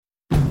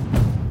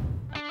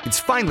It's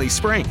finally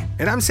spring,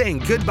 and I'm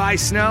saying goodbye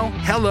snow,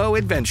 hello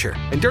adventure.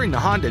 And during the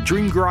Honda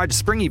Dream Garage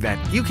Spring Event,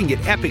 you can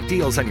get epic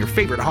deals on your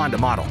favorite Honda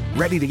model.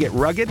 Ready to get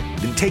rugged?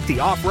 Then take the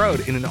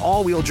off-road in an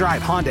all-wheel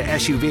drive Honda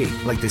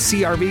SUV, like the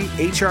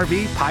CR-V,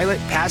 HR-V, Pilot,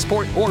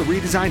 Passport, or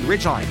redesigned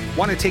Ridgeline.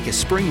 Want to take a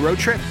spring road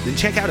trip? Then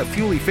check out a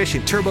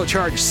fuel-efficient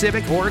turbocharged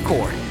Civic or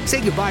Accord.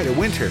 Say goodbye to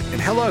winter and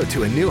hello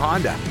to a new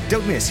Honda.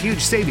 Don't miss huge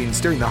savings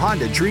during the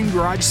Honda Dream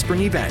Garage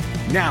Spring Event.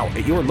 Now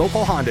at your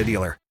local Honda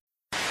dealer.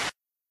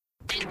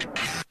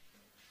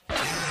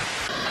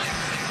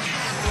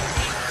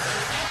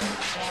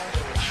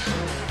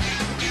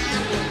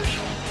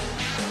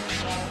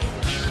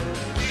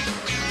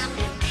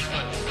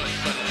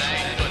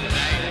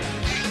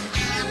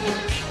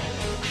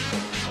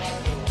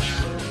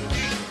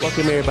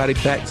 Welcome everybody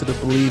back to the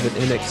Believe in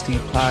NXT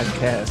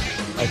podcast.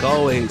 Like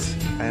always,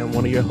 I am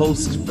one of your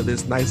hosts for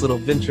this nice little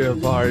venture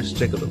of ours,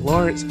 Jacob and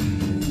Lawrence.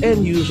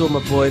 And usual,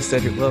 my boy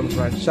Cedric Wellness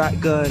riding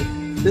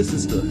shotgun. This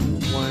is the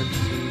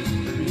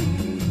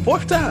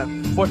fourth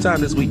time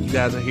this week you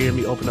guys are hearing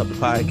me open up the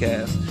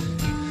podcast.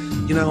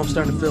 You know, I'm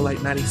starting to feel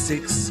like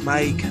 96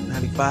 Mike,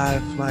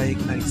 95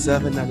 Mike,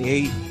 97,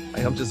 98.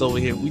 Like I'm just over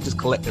here. We just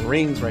collecting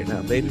rings right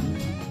now, baby.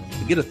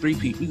 To get a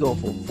 3-peat, we going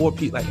for a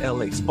 4-peat like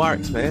LA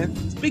Sparks, man.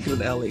 Speaking of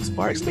the LA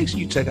Sparks, make sure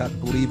you check out the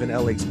Believe in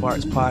LA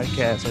Sparks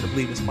podcast or the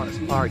Believe in Sparks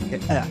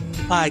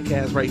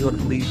podcast right here on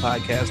the Believe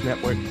Podcast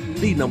Network,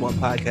 the #1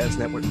 podcast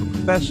network for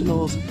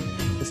professionals.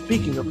 And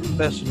speaking of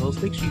professionals,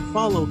 make sure you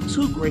follow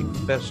two great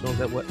professionals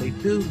at what they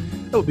do.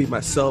 That would be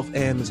myself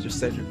and Mr.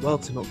 Cedric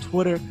Welton on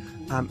Twitter.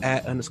 I'm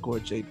at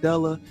 _J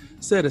Della.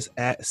 Ced is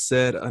at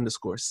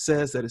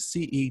Ced_says. That is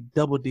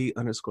CEDD_SAYS.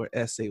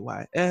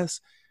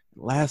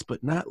 Last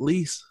but not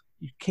least,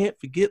 you can't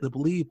forget the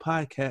Believe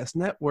Podcast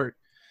Network,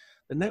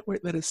 the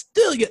network that is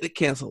still yet to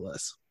cancel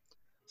us.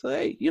 So,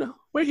 hey, you know,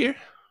 we're here,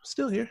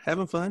 still here,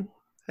 having fun,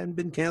 hadn't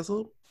been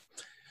canceled,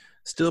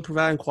 still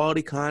providing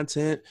quality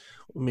content.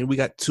 I mean, we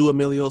got 2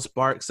 Emilio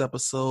Sparks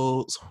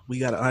episodes, we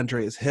got an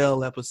Andreas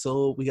Hell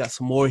episode, we got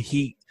some more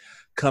heat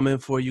coming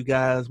for you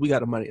guys. We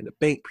got a Money in the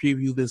Bank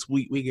preview this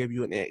week, we gave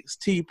you an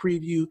NXT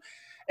preview,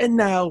 and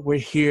now we're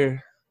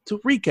here to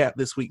recap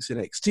this week's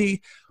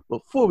NXT.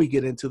 Before we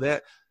get into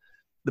that,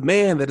 the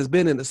man that has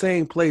been in the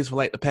same place for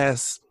like the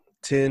past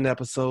 10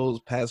 episodes,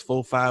 past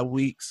 4-5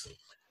 weeks,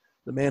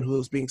 the man who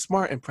is being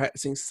smart and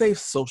practicing safe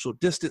social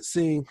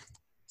distancing,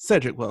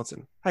 Cedric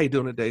Welton. How you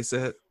doing today,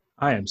 Ced?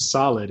 I am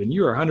solid, and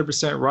you are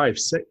 100% right.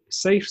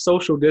 Safe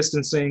social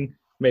distancing,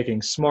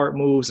 making smart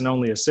moves and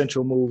only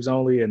essential moves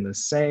only in the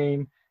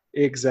same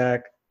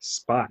exact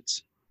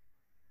spots.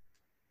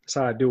 That's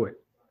how I do it.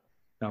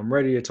 Now, I'm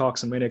ready to talk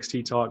some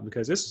NXT talk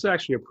because this is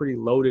actually a pretty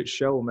loaded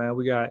show, man.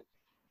 We got,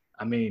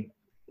 I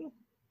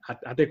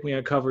think we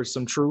uncovered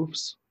some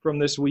truths from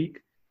this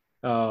week,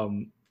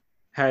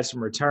 had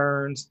some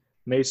returns,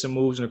 made some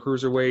moves in the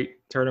Cruiserweight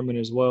tournament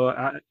as well.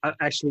 I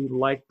actually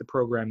liked the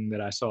programming that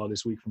I saw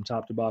this week from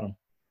top to bottom.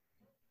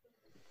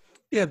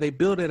 Yeah, they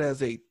built it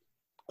as a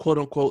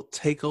quote-unquote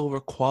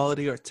takeover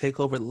quality or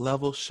takeover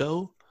level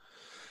show.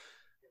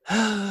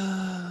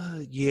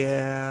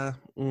 Yeah.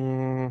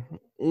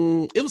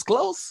 It was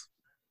close,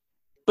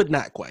 but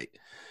not quite.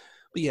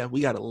 But yeah,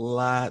 we got a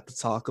lot to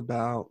talk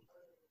about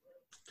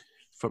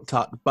from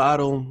top to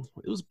bottom.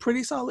 It was a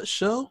pretty solid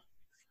show.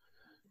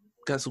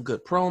 Got some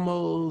good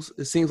promos.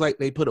 It seems like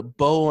they put a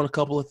bow on a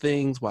couple of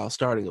things while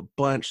starting a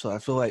bunch. So I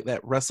feel like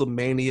that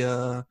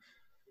WrestleMania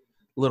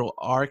little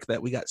arc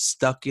that we got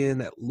stuck in,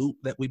 that loop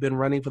that we've been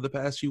running for the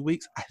past few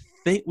weeks, I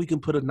think we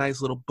can put a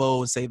nice little bow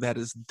and say that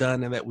is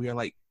done and that we are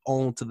like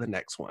on to the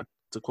next one,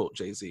 to quote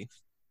Jay-Z.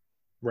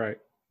 Right.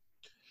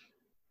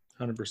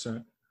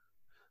 100%.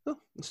 Well,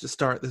 let's just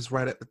start this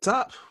right at the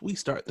top. We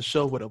start the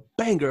show with a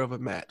banger of a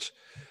match.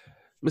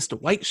 Mr.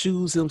 White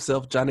Shoes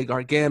himself, Johnny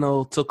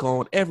Gargano, took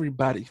on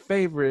everybody's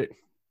favorite.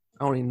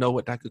 I don't even know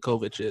what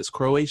Dakovic is.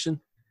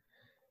 Croatian?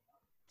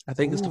 I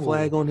think it's the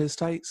flag on his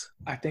tights.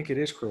 I think it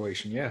is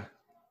Croatian, yeah.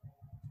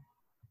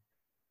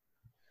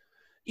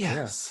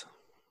 Yes. Yeah.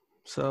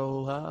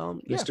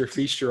 So, Mr.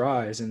 Feast Your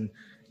Eyes, and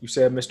you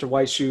said Mr.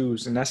 White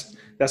Shoes, and that's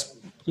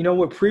you know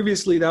what,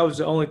 previously that was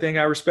the only thing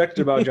I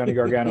respected about Johnny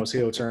Gargano's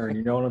heel turn,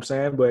 you know what I'm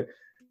saying? But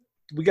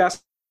we got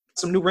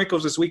some new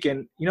wrinkles this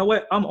weekend. You know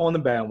what? I'm on the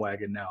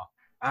bandwagon now.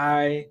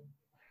 I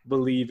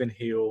believe in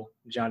heel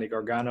Johnny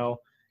Gargano.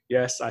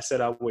 Yes, I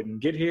said I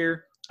wouldn't get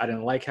here. I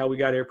didn't like how we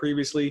got here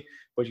previously.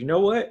 But you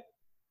know what?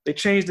 They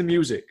changed the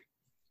music.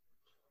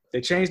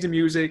 A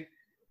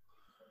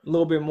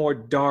little bit more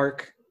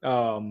dark.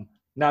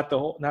 Not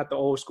the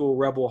old school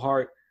Rebel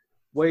Heart.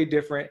 Way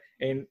different.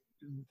 And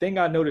the thing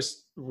I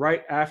noticed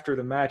right after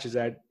the match is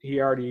that he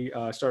already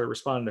started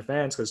responding to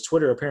fans because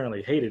Twitter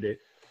apparently hated it.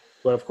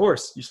 But of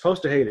course, you're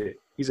supposed to hate it.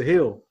 He's a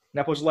heel.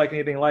 Not supposed to like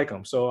anything like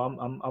him. So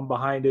I'm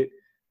behind it.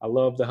 I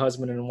love the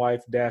husband and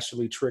wife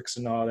dastardly tricks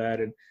and all that.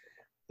 And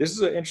this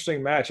is an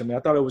interesting match. I mean, I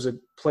thought it was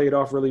played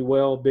off really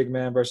well. Big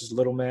man versus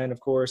little man, of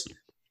course.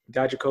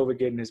 Dijakovic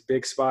getting his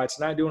big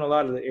spots, not doing a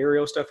lot of the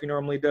aerial stuff he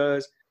normally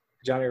does.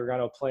 Johnny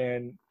Gargano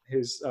playing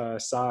his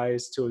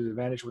size to his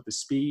advantage with the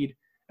speed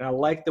And I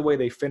like the way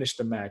they finished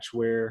the match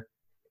where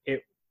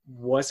it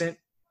wasn't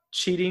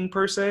cheating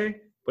per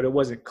se, but it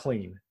wasn't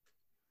clean.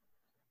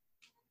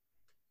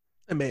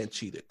 The man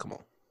cheated. Come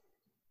on.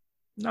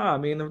 No, I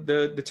mean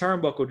the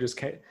turnbuckle just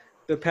came.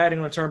 The padding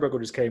on the turnbuckle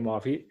just came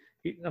off.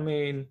 I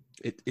mean,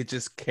 it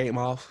just came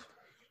off.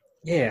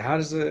 Yeah, how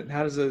does a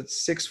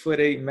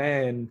 6'8"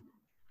 man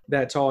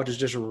that tall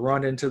just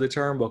run into the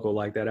turnbuckle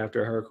like that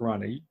after a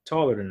hurricanrana? You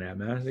taller than that,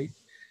 man.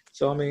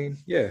 So I mean,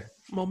 yeah,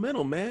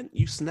 momentum, man.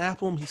 You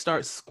snap him, he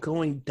starts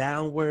going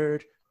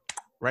downward,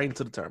 right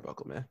into the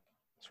turnbuckle, man.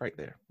 It's right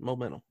there,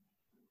 momentum.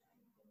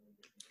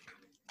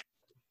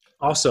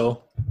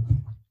 Also,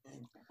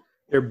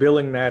 they're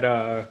billing that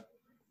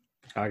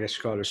I guess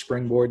you call it a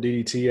springboard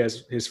DDT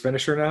as his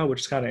finisher now, which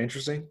is kind of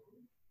interesting.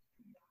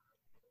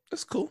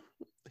 That's cool.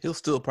 He'll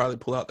still probably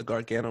pull out the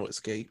Gargano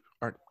escape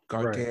or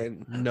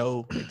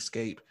Gargano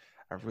escape.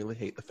 I really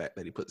hate the fact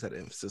that he puts that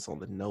emphasis on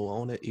the no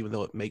on it, even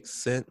though it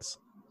makes sense.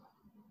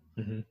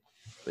 Mm-hmm.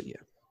 But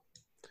yeah,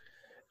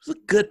 it was a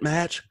good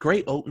match.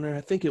 Great opener.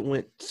 I think it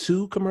went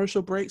 2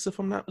 commercial breaks, if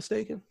I'm not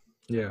mistaken.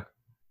 Yeah.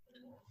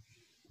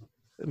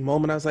 The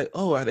moment I was like,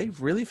 oh, are they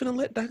really finna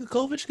let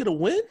Dijakovic get a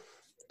win?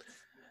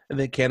 And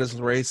then Candice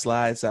LeRae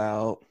slides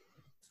out,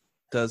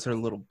 does her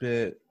little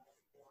bit.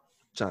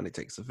 Johnny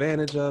takes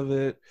advantage of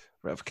it.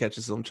 Ref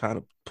catches him trying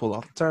to pull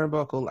off the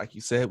turnbuckle. Like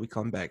you said, we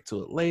come back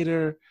to it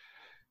later.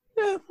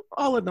 Yeah,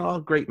 all in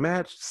all, great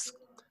match.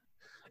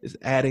 It's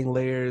adding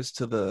layers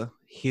to the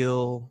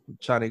heel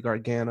Johnny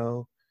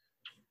Gargano.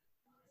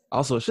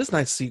 Also, it's just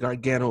nice to see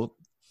Gargano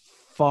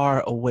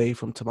far away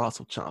from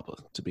Tommaso Ciampa,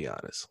 to be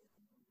honest.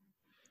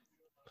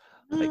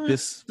 Like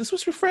this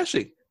was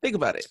refreshing. Think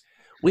about it.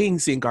 We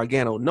ain't seen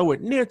Gargano nowhere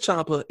near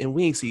Ciampa, and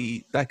we ain't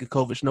see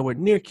Dijakovic nowhere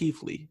near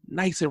Keith Lee.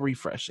 Nice and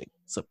refreshing.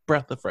 It's a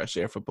breath of fresh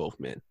air for both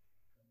men.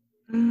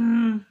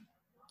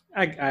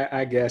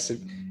 I guess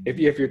if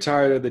you're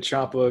tired of the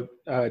Ciampa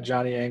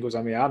Johnny angles,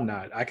 I mean, I'm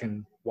not. I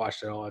can watch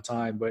that all the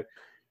time, but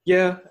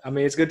yeah, I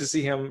mean, it's good to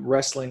see him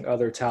wrestling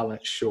other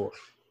talent. Sure.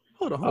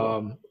 Hold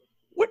on.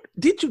 What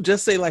did you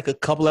just say? Like a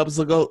couple episodes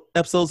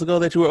ago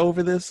that you were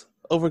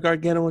over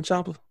Gargano and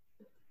Ciampa?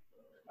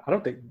 I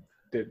don't think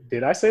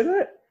did I say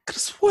that? Could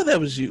have swore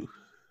that was you.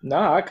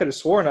 Nah, I could have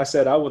sworn I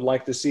said I would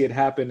like to see it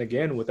happen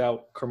again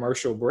without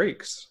commercial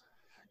breaks.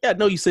 Yeah, I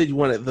know you said you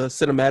wanted the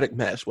cinematic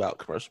match without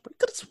commercial break.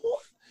 Could have sworn.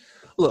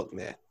 Look,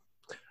 man,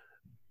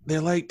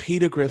 they're like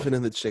Peter Griffin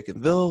and the Chicken.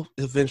 They'll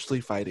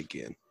eventually fight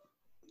again.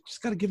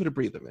 Just got to give it a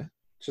breather, man.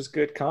 Just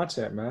good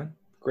content, man.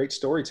 Great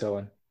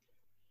storytelling.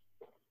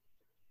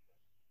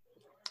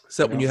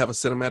 Except when you have a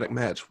cinematic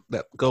match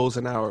that goes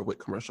an hour with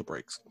commercial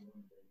breaks.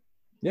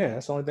 Yeah,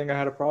 that's the only thing I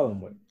had a problem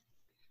with.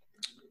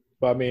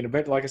 But I mean,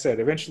 like I said,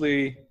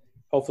 eventually,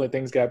 hopefully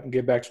things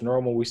get back to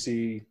normal. We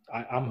see,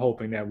 I'm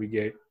hoping that we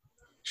get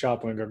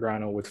Ciampa and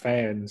Gargano with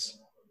fans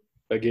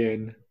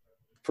again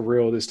for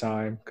real this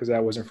time, because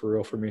that wasn't for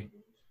real for me.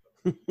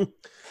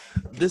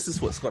 This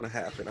is what's going to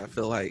happen. I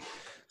feel like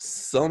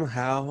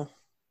somehow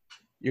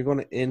you're going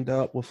to end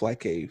up with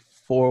like a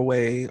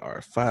 4-way or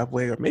a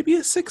 5-way or maybe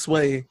a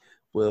 6-way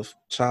with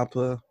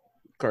Ciampa,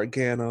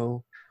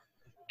 Gargano,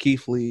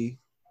 Keith Lee,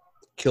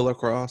 Killer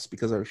Cross,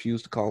 because I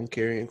refuse to call him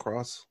Karrion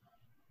Kross.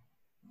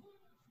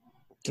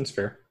 That's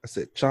fair. I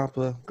said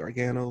Ciampa,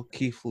 Gargano,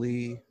 Keith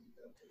Lee,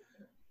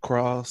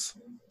 Cross,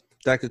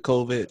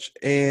 Dijakovic,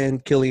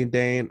 and Killian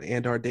Dane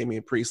and our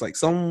Damian Priest. Like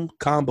some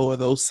combo of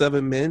those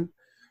 7 men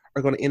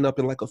are going to end up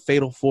in like a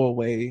fatal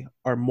 4-way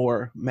or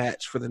more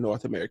match for the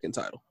North American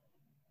title.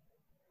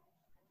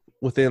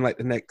 Within like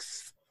the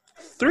next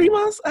 3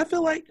 months, I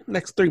feel like.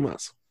 Next 3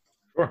 months.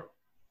 Sure.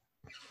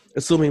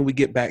 Assuming we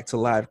get back to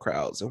live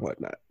crowds and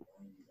whatnot.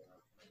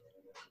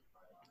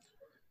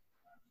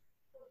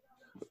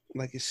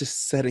 Like it's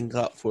just setting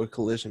up for a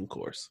collision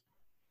course.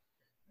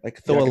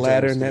 Like throw a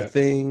ladder in that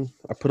thing,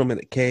 or put them in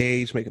a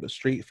cage, make it a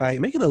street fight,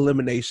 make it an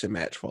elimination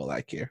match for all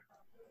I care.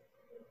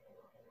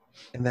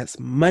 And that's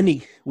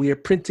money. We are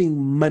printing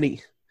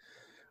money.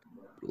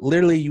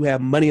 Literally, you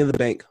have money in the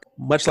bank,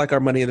 much like our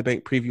Money in the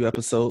Bank preview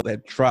episode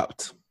that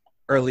dropped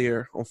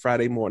earlier on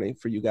Friday morning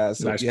for you guys.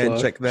 So nice go ahead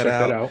and check that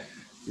out.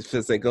 You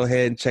should say, go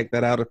ahead and check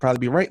that out. It'll probably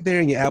be right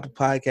there in your Apple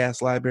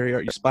Podcast library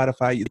or your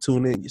Spotify, your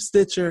TuneIn, your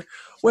Stitcher,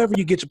 wherever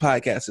you get your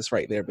podcasts. It's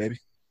right there, baby.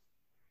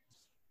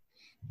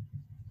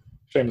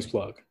 Shameless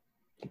plug.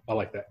 I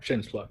like that.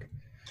 Shameless plug.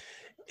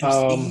 It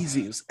was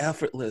easy. It was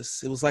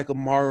effortless. It was like a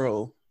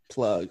Morrow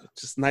plug.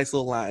 Just nice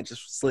little line.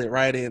 Just slid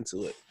right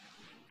into it.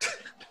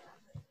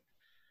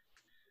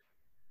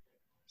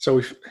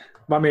 So,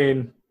 I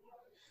mean,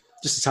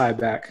 just to tie it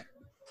back.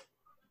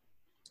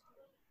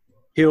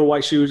 Heel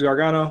White Shoes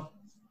Gargano.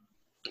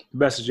 The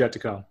best is yet to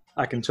come.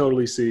 I can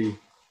totally see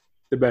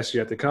the best is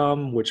yet to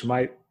come, which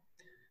might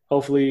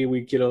hopefully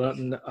we get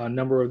a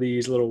number of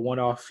these little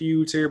one-off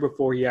feuds here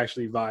before he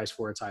actually vies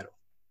for a title.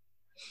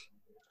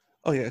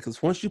 Oh, yeah,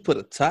 because once you put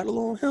a title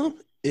on him,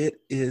 it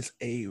is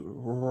a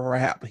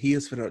wrap. He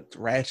is going to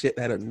ratchet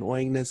that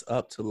annoyingness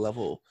up to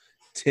level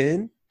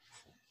 10,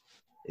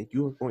 and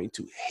you are going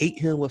to hate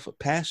him with a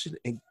passion.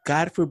 And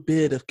God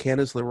forbid if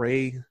Candice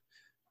LeRae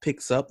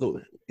picks up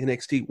the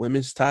NXT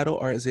women's title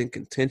or is in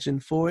contention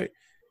for it,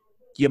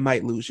 you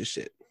might lose your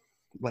shit.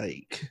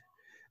 Like,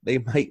 they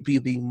might be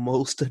the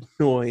most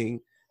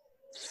annoying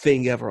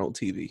thing ever on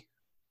TV.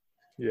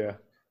 Yeah.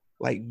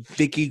 Like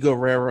Vicky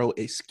Guerrero,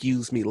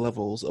 excuse me,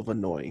 levels of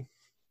annoying.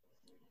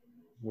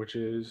 Which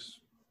is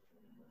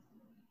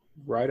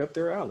right up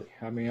their alley.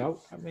 I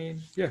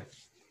mean, yeah.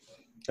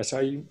 That's how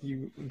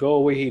you go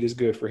away heat is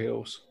good for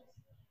heels.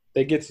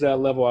 They get to that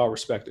level, I'll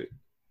respect it.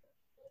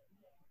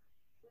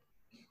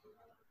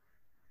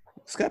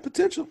 It's got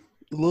potential.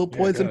 The little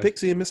Poison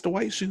Pixie and Mr.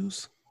 White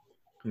Shoes.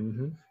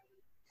 Mm-hmm.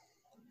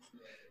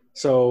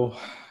 So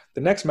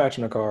the next match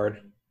on the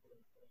card,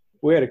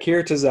 we had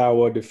Akira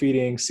Tozawa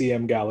defeating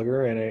CM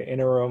Gallagher in the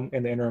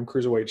interim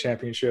Cruiserweight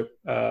Championship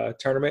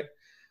tournament.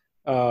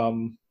 I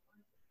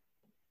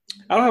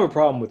don't have a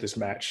problem with this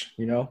match,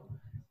 you know.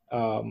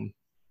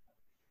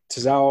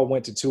 Tozawa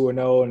went to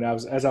 2-0, and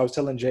as I was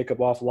telling Jacob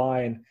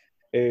offline,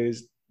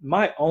 is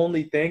my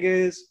only thing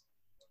is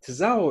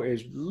Tozawa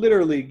is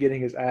literally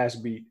getting his ass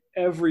beat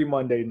every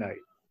Monday night.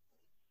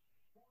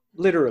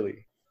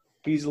 Literally.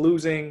 He's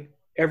losing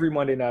every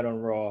Monday night on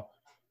Raw,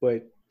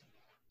 but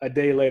a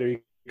day later he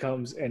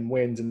comes and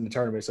wins in the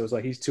tournament. So it's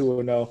like he's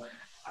 2-0.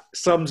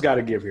 Something's got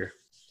to give here.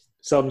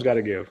 Something's got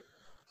to give.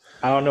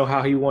 I don't know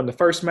how he won the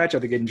first match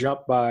after getting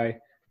jumped by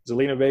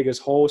Zelina Vega's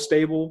whole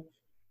stable,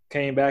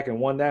 came back and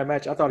won that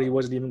match. I thought he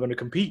wasn't even going to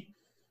compete.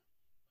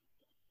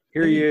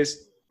 Here he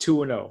is,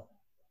 2-0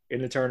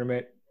 in the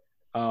tournament,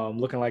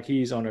 looking like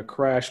he's on a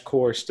crash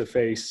course to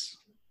face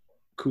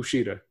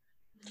Kushida.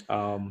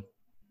 And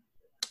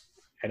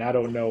I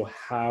don't know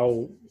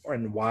how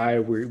and why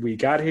we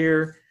got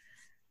here.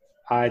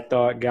 I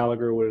thought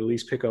Gallagher would at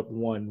least pick up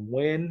one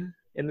win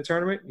in the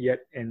tournament,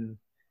 and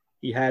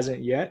he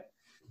hasn't yet.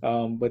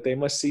 But they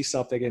must see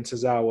something in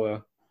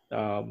Tozawa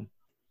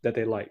that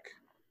they like,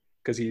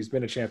 because he's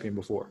been a champion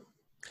before.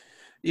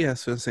 Yeah, I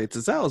was going to say,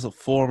 Tozawa's a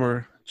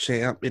former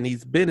champ, and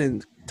he's been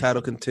in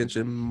title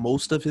contention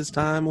most of his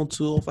time on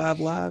 205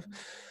 Live.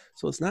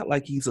 So it's not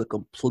like he's a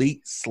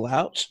complete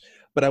slouch,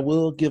 but I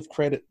will give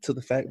credit to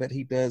the fact that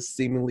he does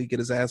seemingly get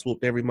his ass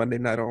whooped every Monday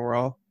night on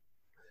Raw.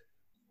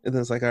 And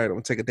then it's like, all right, I'm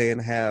going to take a day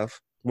and a half.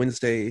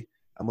 Wednesday,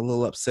 I'm a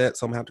little upset,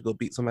 so I'm going to have to go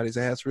beat somebody's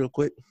ass real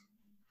quick.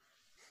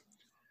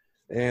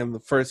 And the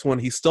first one,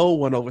 he stole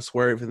one over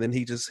Swerve, and then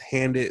he just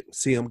handed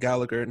CM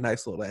Gallagher a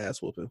nice little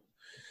ass whooping.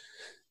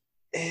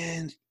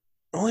 And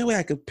the only way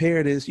I compare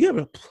it is you have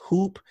a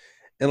hoop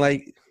and,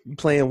 like,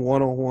 playing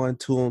 1-on-1,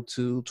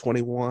 2-on-2,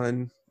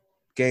 21,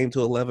 game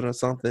to 11 or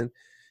something,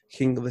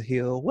 King of the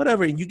Hill,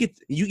 whatever. And you get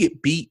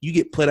beat, you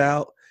get put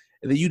out,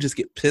 and then you just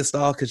get pissed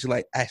off because you're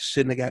like, I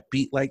shouldn't have got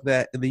beat like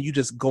that. And then you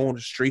just go on a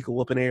streak of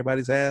whooping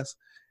everybody's ass.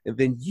 And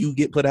then you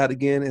get put out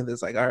again, and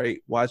it's like, all right,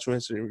 watch,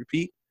 rinse, and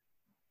repeat.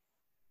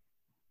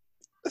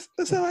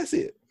 That's how I see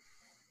it.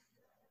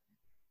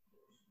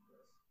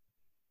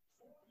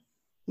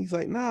 He's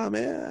like, nah,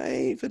 man, I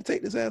ain't finna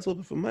take this ass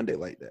whooping for Monday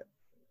like that.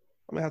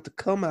 I'm gonna have to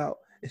come out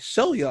and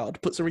show y'all to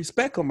put some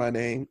respect on my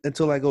name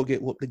until I go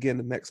get whooped again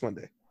the next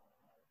Monday.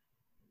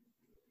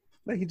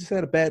 Like, he just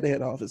had a bad day at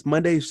the office.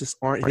 Mondays just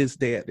aren't his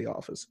day at the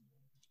office.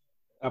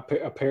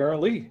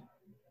 Apparently,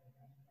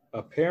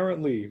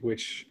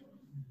 which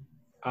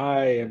I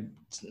am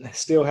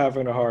still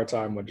having a hard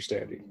time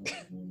understanding.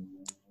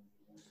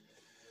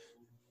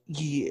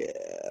 Yeah.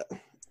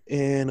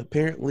 And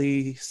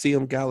apparently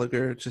CM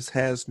Gallagher just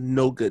has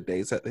no good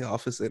days at the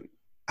office, and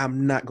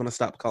I'm not going to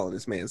stop calling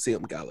this man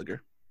CM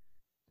Gallagher.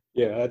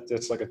 Yeah,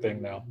 that's like a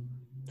thing now.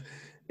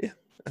 Yeah.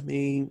 I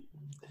mean,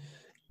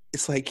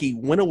 it's like he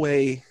went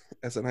away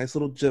as a nice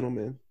little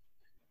gentleman.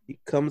 He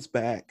comes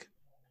back,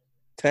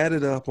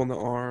 tatted up on the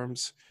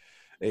arms,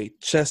 a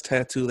chest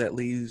tattoo that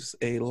leaves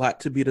a lot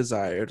to be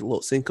desired,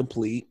 looks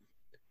incomplete,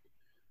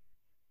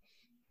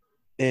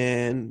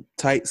 and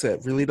tights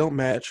that really don't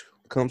match,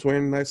 comes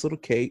wearing a nice little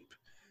cape,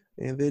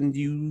 and then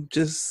you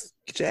just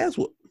get your ass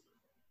whooped.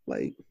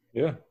 Like,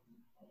 yeah.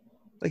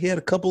 Like, he had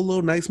a couple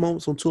little nice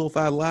moments on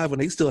 205 Live when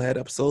they still had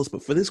episodes,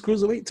 but for this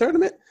Cruiserweight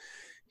tournament,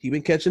 he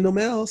been catching them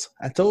L's.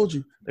 I told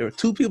you, there were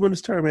two people in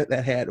this tournament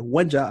that had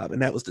one job,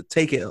 and that was to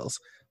take L's.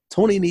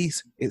 Tony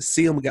Nese and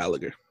CM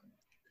Gallagher.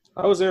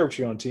 I was there with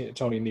you on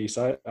Tony Nese.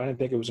 I didn't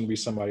think it was going to be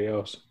somebody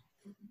else.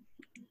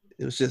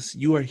 It was just,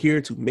 you are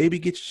here to maybe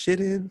get your shit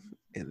in,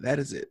 and that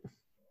is it.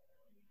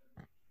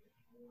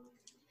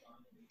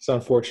 It's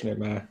unfortunate,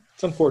 man.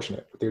 It's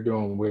unfortunate what they're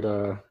doing with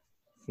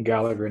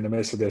Gallagher in the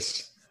midst of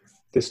this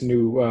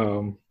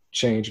new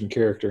change in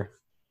character.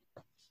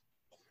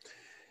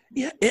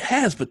 Yeah, it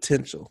has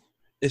potential.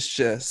 It's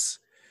just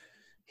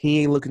he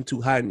ain't looking too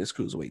high in this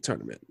Cruiserweight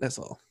tournament. That's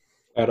all.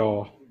 At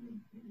all.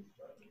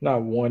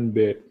 Not one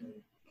bit.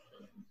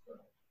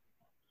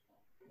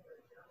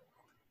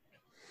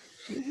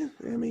 Yeah,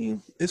 I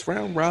mean, it's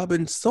round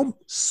robin.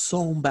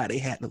 Somebody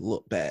had to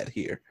look bad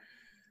here.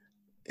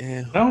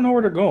 And I don't know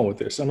where they're going with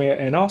this. I mean,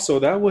 and also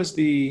that was but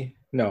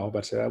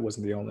that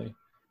wasn't the only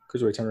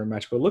Cruiserweight tournament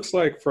match. But it looks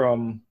like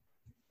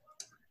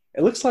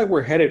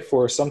we're headed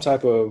for some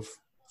type of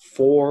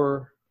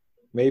 4,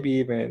 maybe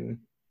even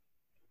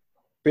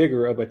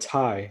bigger of a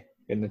tie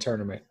in the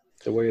tournament,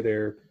 the way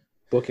they're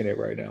booking it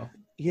right now.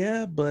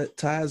 Yeah, but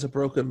ties are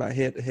broken by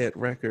head-to-head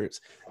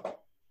records.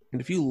 And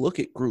if you look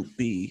at Group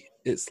B,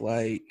 it's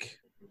like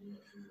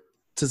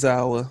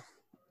Tozawa,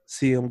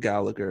 CM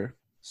Gallagher,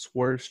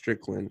 Swerve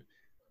Strickland,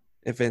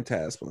 and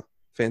Phantasma.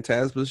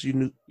 Phantasma's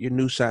your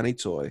new shiny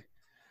toy.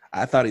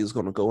 I thought he was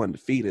going to go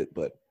undefeated,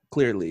 but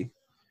clearly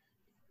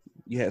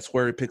you had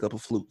Swerve pick up a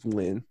fluke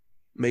win,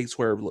 make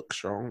Swerve look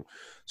strong.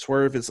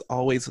 Swerve is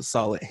always a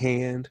solid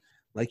hand.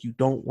 Like, you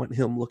don't want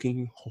him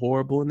looking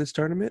horrible in this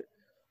tournament,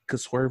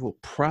 because Swerve will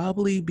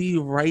probably be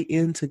right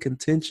into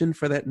contention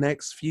for that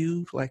next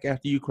feud, like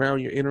after you crown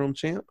your interim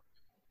champ.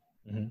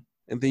 Mm-hmm.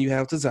 And then you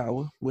have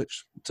Tozawa,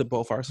 which to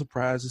both our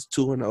surprise is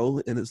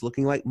 2-0 and is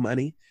looking like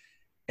money.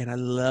 And I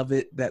love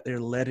it that they're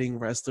letting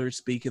wrestlers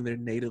speak in their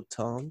native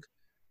tongue.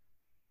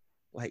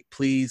 Like,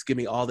 please give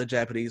me all the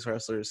Japanese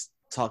wrestlers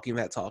talking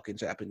that talk in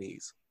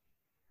Japanese.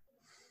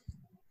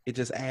 It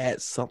just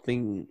adds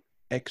something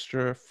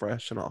extra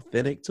fresh and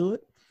authentic to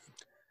it.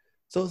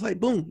 So it's like,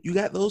 boom, you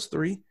got those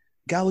three.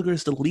 Gallagher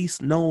is the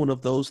least known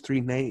of those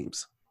three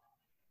names.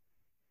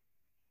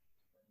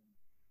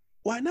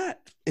 Why not?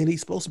 And he's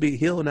supposed to be a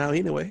heel now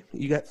anyway.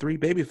 You got three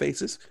baby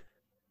faces.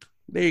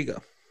 There you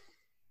go.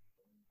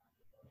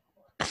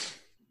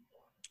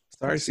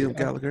 Sorry, CM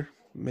Gallagher.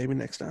 Maybe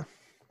next time.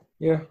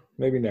 Yeah,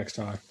 maybe next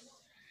time.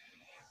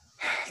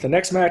 The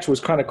next match was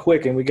kind of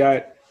quick, and we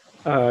got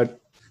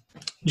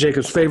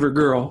Jacob's favorite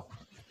girl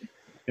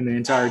in the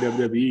entire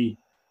WWE,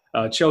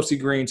 Chelsea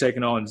Green,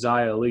 taking on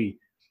Xia Li.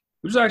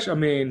 It was actually, I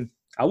mean,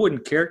 I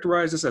wouldn't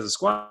characterize this as a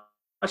squash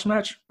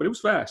match, but it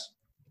was fast.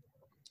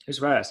 It was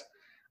fast.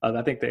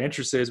 I think the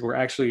entrances were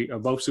actually,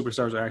 both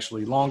superstars are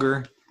actually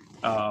longer.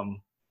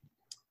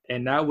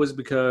 And that was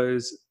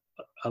because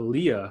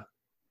Aaliyah,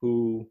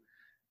 who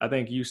I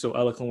think you so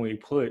eloquently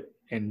put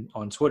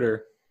on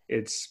Twitter,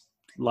 it's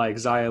like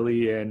Xia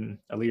Li and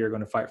Aaliyah are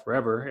going to fight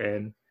forever.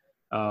 And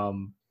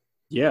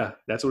yeah,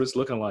 that's what it's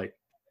looking like.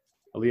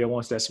 Aaliyah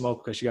wants that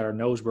smoke because she got her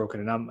nose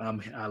broken, and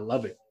I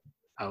love it.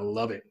 I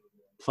love it.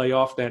 Play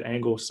off that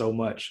angle so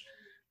much.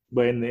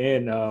 But in the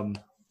end,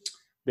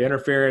 the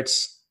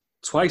interference,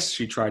 twice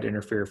she tried to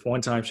interfere.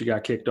 One time she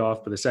got kicked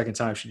off, but the second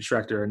time she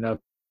distracted her enough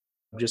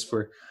just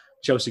for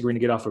Chelsea Green to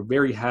get off a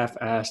very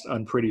half-assed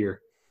unprettier.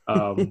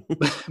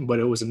 But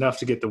it was enough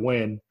to get the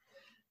win.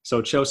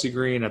 So Chelsea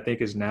Green, I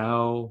think, is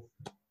now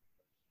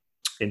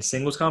in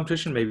singles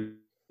competition, maybe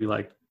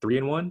like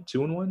 3-1,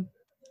 2-1.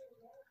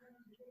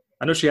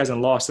 I know she hasn't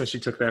lost since she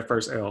took that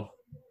first L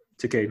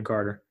to Kaden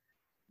Carter.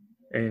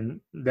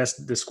 And that's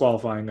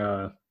disqualifying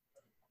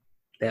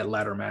that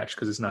ladder match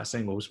because it's not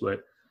singles.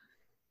 But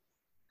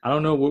I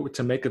don't know what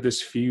to make of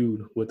this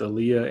feud with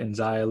Aaliyah and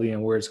Xia Li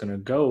and where it's going to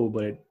go,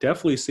 but it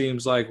definitely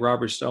seems like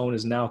Robert Stone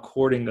is now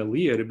courting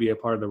Aaliyah to be a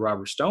part of the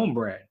Robert Stone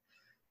brand.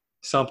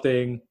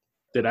 Something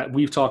that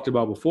we've talked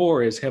about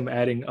before is him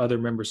adding other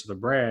members to the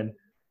brand.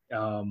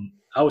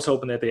 I was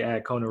hoping that they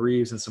add Kona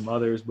Reeves and some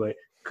others, but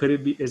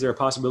is there a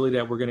possibility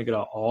that we're going to get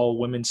an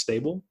all-women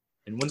stable?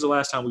 And when's the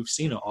last time we've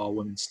seen an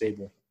all-women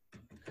stable?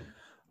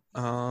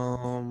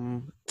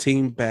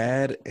 Team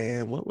Bad,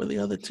 and what were the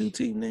other two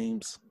team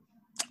names?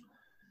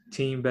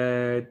 Team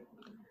Bad.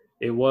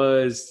 It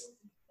was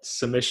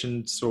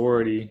Submission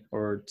Sorority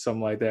or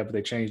something like that, but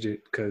they changed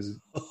it because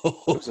it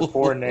was a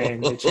poor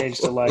name. They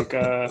changed to like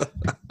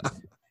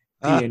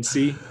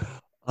PNC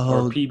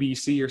or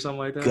PBC or something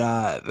like that.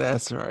 God,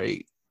 that's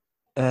right.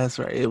 That's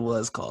right. It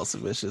was called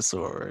Submission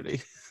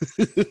Sorority.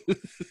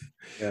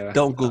 Yeah.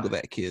 Don't Google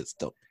that, kids.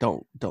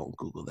 Don't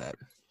Google that.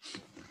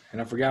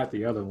 And I forgot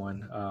the other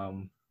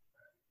one.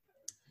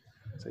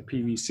 It's like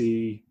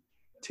PVC,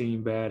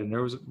 Team Bad, and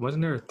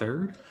wasn't there a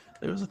third?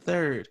 There was a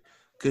third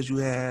because you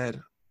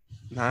had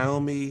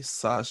Naomi,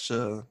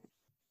 Sasha,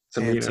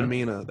 and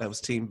Tamina. That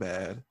was Team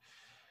Bad.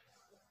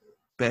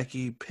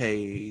 Becky,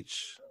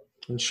 Paige,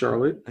 and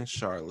Charlotte.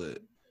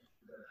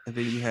 And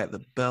then you had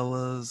the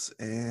Bellas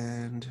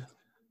and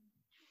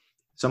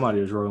somebody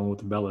was rolling with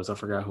the Bellas. I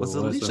forgot who was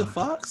it was. Alicia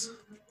Fox?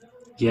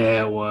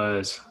 Yeah, it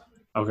was.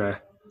 Okay.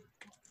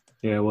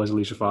 Yeah, it was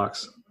Alicia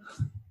Fox.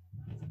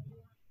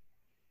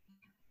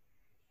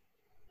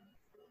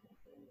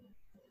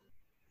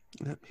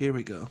 Yep, here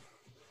we go.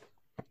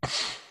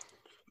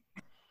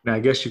 Now, I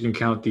guess you can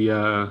count the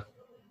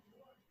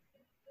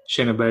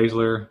Shayna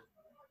Baszler,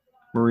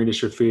 Marina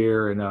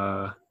Shafir, and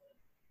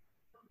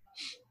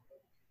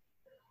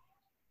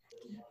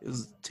it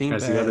was Team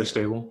that's Bad. The other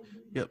stable.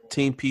 Yep,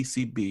 Team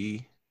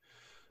PCB.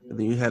 And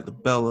then you had the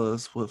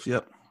Bellas with,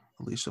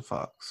 Alicia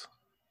Fox.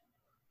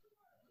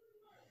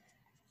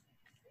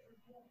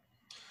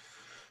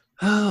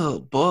 Oh,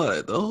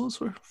 boy, those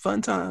were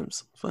fun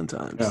times.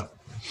 Yeah.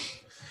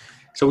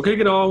 So we could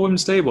get an all-women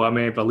stable. I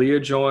mean, if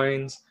Aaliyah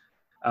joins,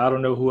 I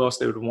don't know who else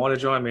they would want to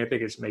join. I mean, I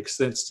think it makes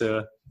sense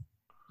to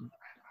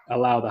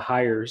allow the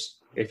hires,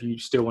 if you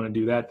still want to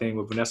do that thing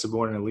with Vanessa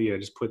Borne and Aaliyah,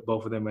 just put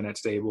both of them in that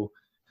stable.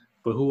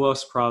 But who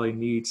else probably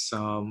needs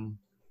some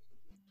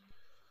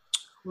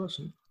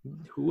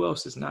who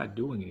else is not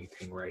doing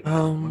anything right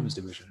now in the women's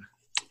division?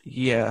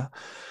 Yeah.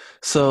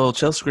 So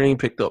Chelsea Green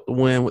picked up the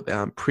win with the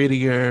I'm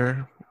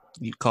Prettier.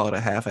 You call it a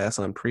half-ass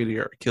I'm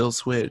Prettier or kill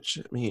switch.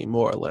 I mean,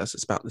 more or less,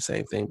 it's about the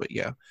same thing. But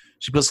yeah,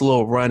 she puts a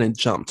little run and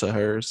jump to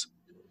hers.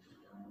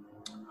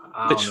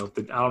 I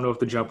don't know if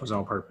the jump was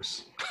on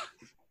purpose.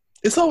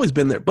 It's always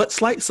been there. But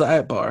slight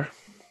sidebar.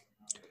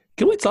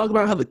 Can we talk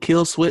about how the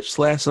kill switch /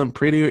 I'm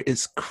Prettier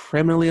is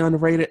criminally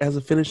underrated as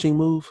a finishing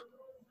move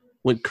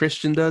when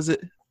Christian does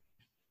it?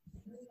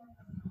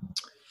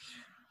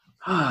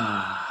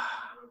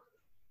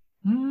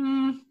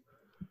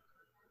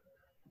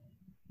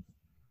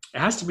 It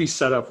has to be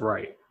set up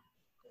right.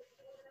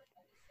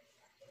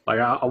 Like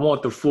I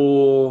want the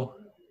whole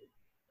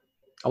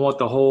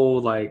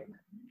like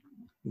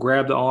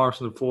grab the arms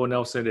from the full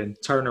Nelson and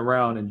turn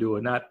around and do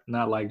it.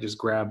 Not like just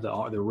grab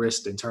the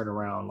wrist and turn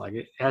around. Like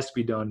it has to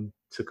be done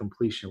to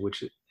completion,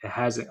 which it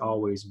hasn't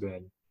always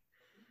been.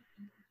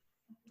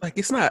 Like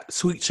it's not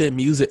Sweet Chin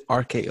Music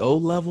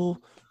RKO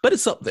level, but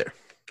it's up there.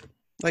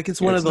 Like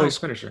it's one of those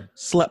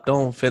slept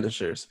on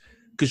finishers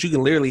because you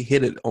can literally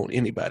hit it on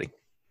anybody.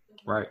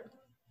 Right.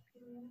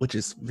 Which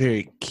is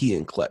very key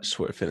and clutch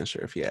for a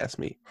finisher, if you ask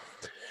me.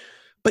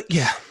 But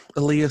yeah,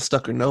 Aaliyah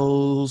stuck her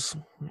nose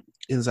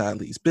in Xia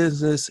Li's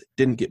business.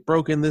 Didn't get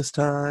broken this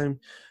time.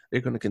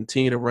 They're going to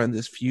continue to run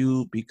this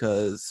feud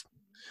because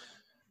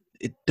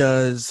it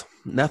does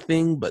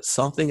nothing but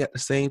something at the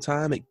same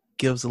time. It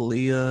gives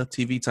Aaliyah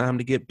TV time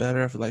to get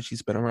better. I feel like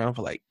she's been around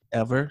for like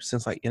ever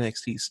since like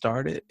NXT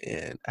started,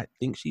 and I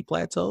think she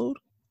plateaued.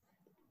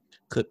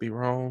 Could be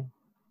wrong,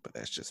 but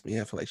that's just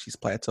me. I feel like she's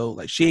plateaued.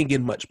 Like she ain't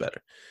getting much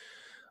better.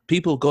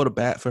 People go to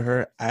bat for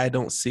her. I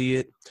don't see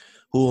it.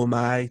 Who am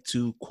I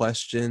to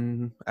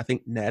question? I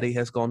think Natty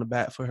has gone to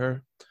bat for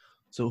her.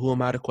 So who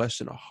am I to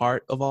question a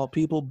heart of all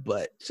people?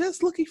 But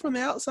just looking from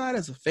the outside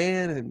as a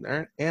fan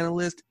and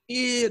analyst,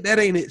 that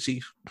ain't it,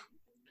 Chief.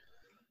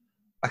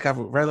 Like I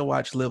would rather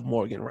watch Liv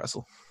Morgan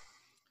wrestle.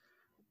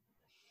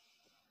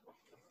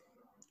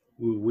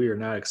 We are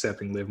not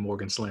accepting Liv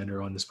Morgan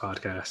slander on this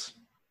podcast.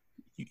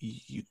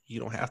 You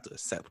don't have to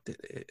accept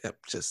it. I'm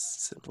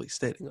just simply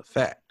stating a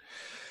fact.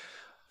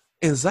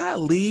 And Xia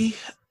Li,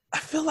 I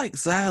feel like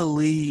Xia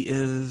Li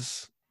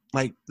is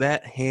like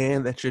that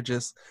hand that you're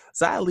just –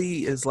 Xia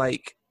Li is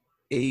like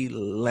a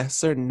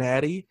lesser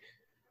Natty.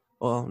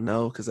 Well,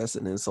 no, because that's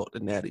an insult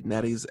to Natty.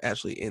 Natty's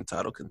actually in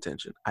title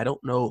contention. I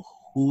don't know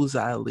who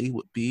Xia Li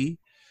would be,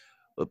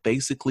 but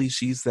basically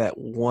she's that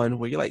one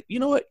where you're like, you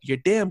know what? You're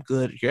damn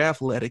good. You're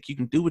athletic. You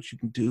can do what you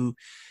can do.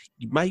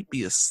 You might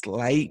be a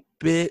slight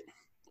bit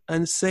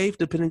unsafe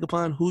depending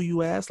upon who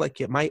you ask. Like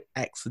you might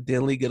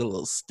accidentally get a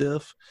little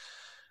stiff,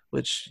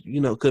 which, you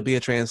know, could be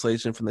a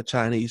translation from the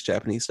Chinese,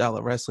 Japanese style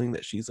of wrestling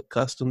that she's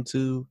accustomed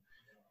to,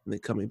 and then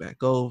coming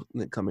back over,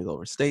 and then coming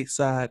over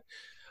stateside.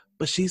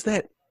 But she's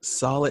that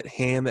solid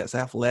hand that's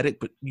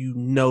athletic, but you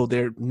know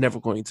they're never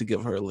going to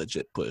give her a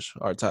legit push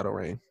or title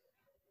reign.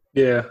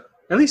 Yeah,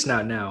 at least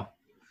not now.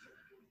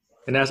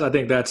 And I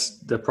think that's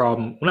the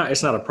problem. Well,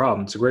 it's not a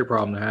problem. It's a great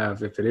problem to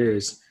have if it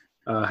is,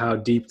 how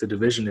deep the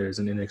division is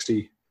in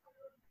NXT.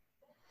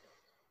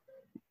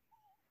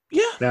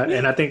 Yeah.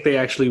 And I think they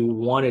actually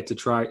wanted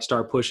to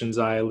start pushing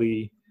Xia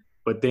Li,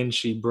 but then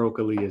she broke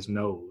Aaliyah's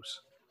nose,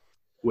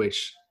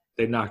 which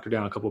they knocked her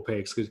down a couple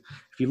pegs. Because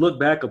if you look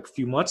back a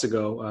few months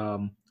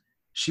ago,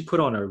 she put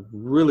on a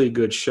really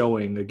good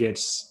showing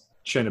against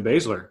Shayna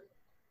Baszler.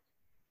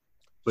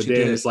 But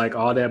then it's like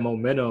all that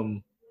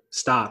momentum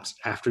stopped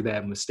after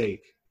that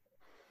mistake.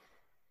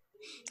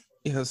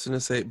 Yeah, I was going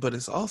to say, but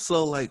it's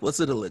also like, was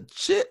it a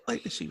legit,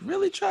 like, did she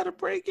really try to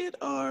break it?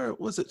 Or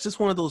was it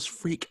just one of those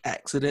freak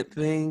accident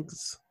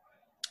things?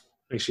 I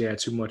think she had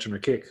too much on her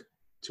kicks.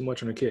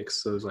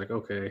 So it's like,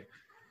 okay,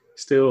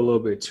 still a little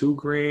bit too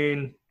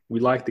green. We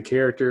liked the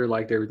character,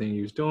 liked everything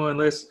he was doing.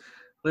 Let's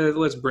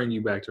bring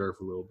you back to earth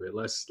a little bit.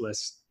 Let's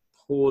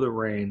pull the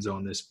reins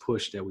on this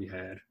push that we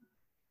had.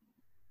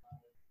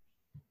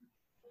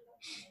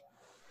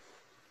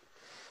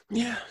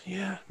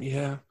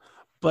 Yeah.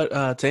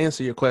 But to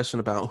answer your question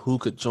about who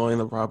could join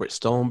the Robert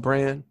Stone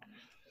brand,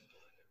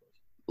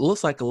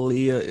 looks like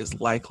Aaliyah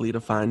is likely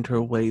to find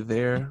her way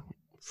there,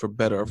 for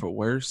better or for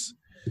worse.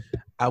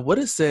 I would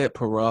have said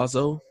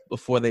Purrazzo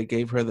before they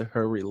gave her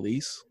her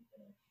release.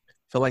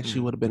 Feel like she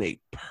would have been a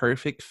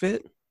perfect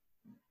fit.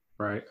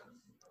 Right.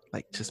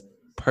 Like just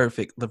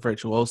perfect. The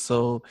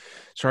virtuoso.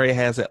 Sharia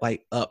has that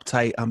like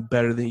uptight, I'm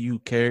better than you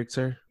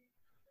character.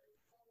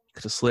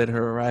 Could have slid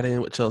her right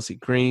in with Chelsea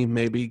Green,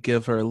 maybe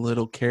give her a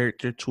little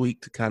character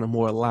tweak to kind of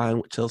more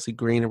align with Chelsea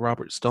Green and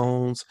Robert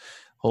Stone's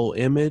whole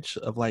image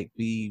of like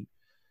I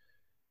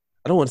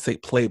don't want to say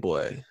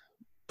playboy,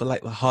 but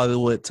like the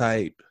Hollywood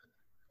type,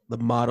 the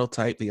model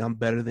type, the I'm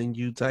better than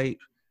you type.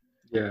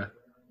 Yeah.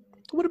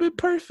 It would have been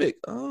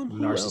perfect.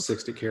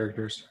 Narcissistic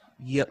characters.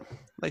 Yep.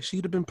 Like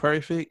she'd have been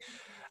perfect.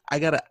 I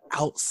got an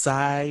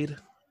outside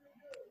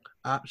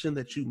option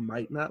that you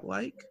might not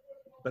like,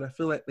 but I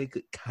feel like they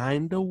could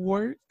kind of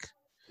work.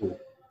 Ooh.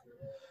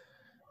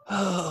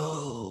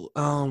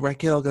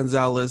 Raquel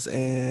Gonzalez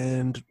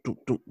and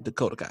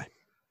Dakota Kai.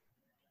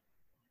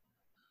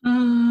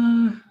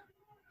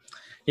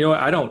 You know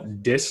what? I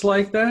don't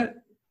dislike that.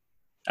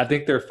 I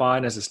think they're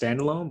fine as a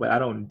standalone, but I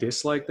don't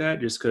dislike that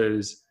just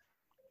because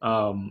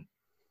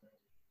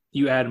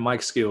you add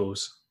mic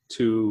skills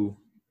to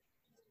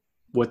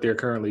what they're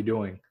currently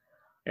doing.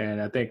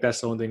 And I think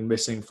that's the only thing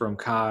missing from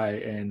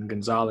Kai and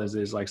Gonzalez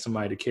is like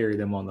somebody to carry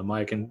them on the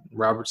mic, and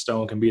Robert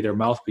Stone can be their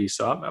mouthpiece.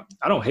 So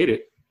I don't hate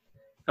it.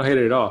 I don't hate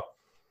it at all.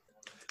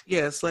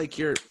 Yeah, it's like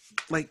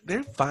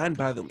they're fine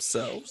by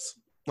themselves,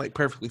 like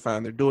perfectly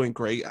fine. They're doing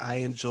great. I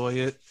enjoy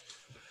it.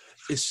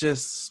 It's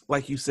just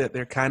like you said,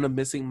 they're kind of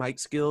missing mic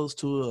skills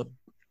to an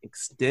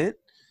extent,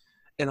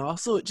 and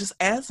also it just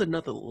adds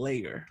another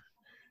layer.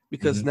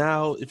 Because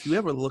now, if you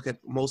ever look at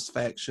most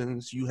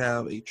factions, you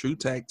have a true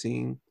tag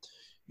team,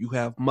 you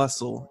have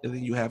muscle, and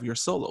then you have your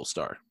solo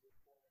star,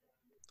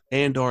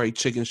 and or a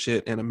chicken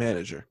shit and a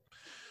manager.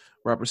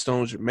 Robert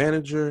Stone's your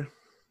manager.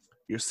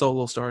 Your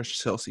solo star is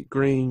Chelsea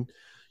Green.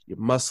 Your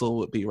muscle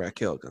would be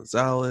Raquel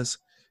Gonzalez.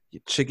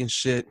 Your chicken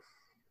shit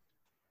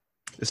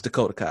is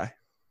Dakota Kai.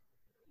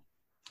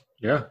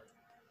 Yeah.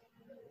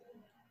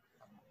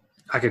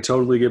 I could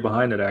totally get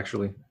behind it,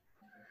 actually.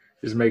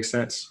 Just makes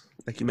sense.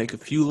 Like you make a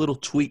few little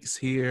tweaks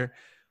here.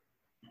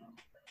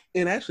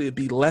 And actually it'd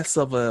be less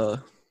of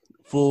a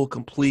full,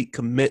 complete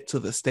commit to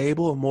the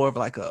stable, more of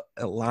like a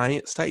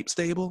alliance type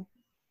stable.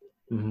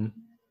 Mm-hmm.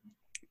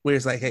 Where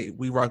it's like, hey,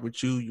 we rock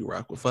with you, you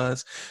rock with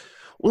us.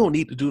 We don't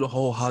need to do the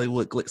whole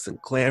Hollywood glitz and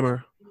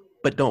glamour,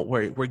 but don't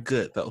worry, we're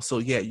good though. So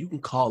yeah, you can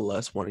call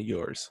us one of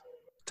yours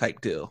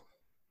type deal.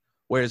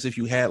 Whereas if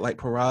you had like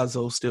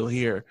Perazo still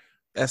here,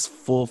 that's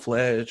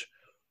full-fledged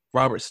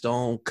Robert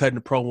Stone cutting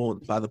the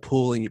promo by the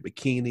pool in your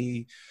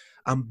bikini.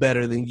 I'm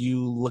better than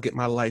you. Look at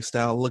my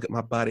lifestyle. Look at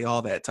my body.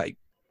 All that type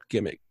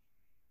gimmick.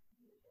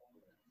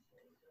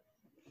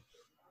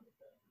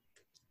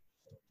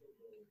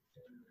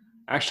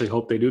 I actually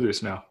hope they do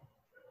this now.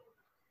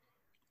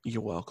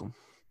 You're welcome.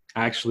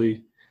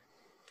 Actually,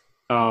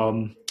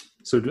 so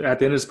at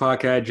the end of this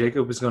podcast,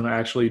 Jacob is going to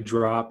actually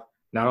drop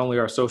not only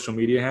our social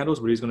media handles,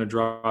 but he's going to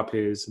drop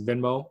his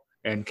Venmo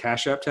and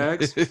Cash App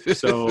tags.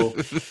 So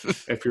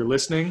if you're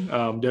listening,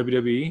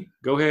 WWE,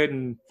 go ahead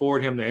and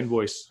forward him the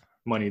invoice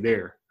money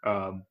there.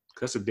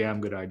 That's a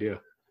damn good idea.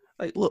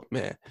 Like, look,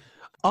 man,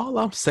 all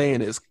I'm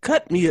saying is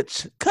cut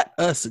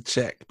us a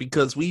check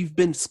because we've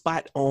been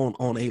spot on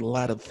a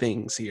lot of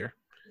things here.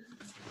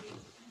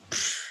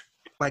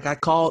 Like I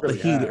called the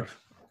heater.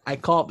 I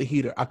called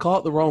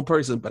the wrong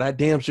person, but I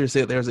damn sure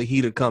said there's a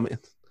heater coming.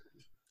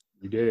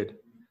 You did.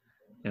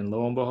 And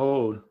lo and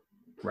behold,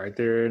 right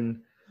there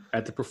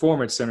at the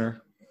Performance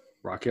Center,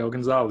 Raquel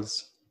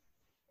Gonzalez.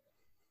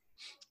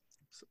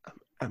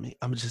 I mean,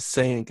 I'm just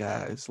saying,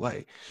 guys,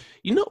 like,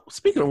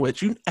 speaking of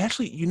which, you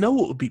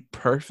what would be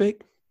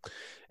perfect?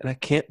 And I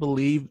can't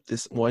believe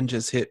this one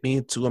just hit me.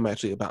 And two, I'm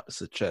actually about to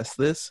suggest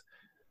this.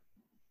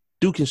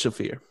 Duke and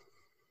Shafir.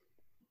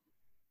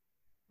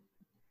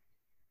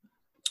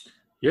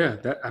 Yeah,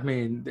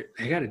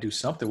 they got to do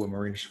something with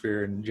Marina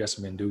Shafir and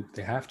Jessamine Duke.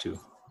 They have to.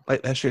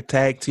 Like, that's your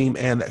tag team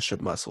and that's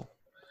your muscle.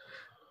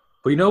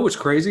 But you know what's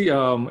crazy?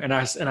 And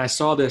I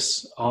saw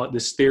this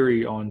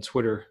theory on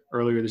Twitter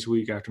earlier this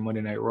week after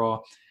Monday Night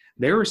Raw.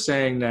 They were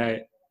saying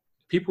that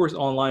people were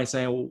online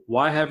saying, well,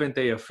 why haven't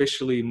they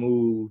officially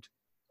moved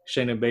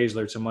Shayna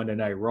Baszler to Monday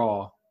Night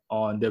Raw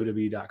on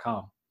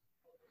WWE.com?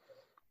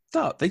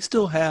 No, they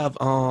still have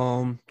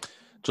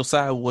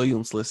Josiah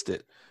Williams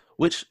listed,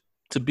 which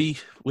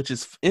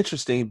is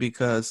interesting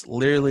because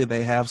literally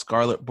they have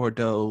Scarlett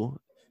Bordeaux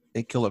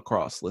and Killer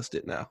Cross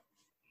listed now.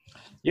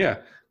 Yeah,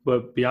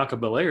 but Bianca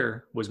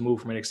Belair was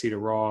moved from NXT to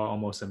Raw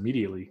almost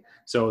immediately.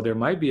 So there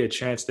might be a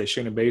chance that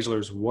Shayna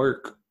Baszler's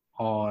work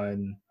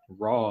on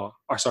on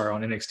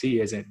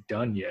NXT isn't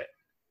done yet.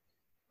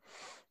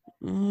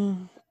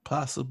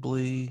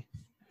 Possibly.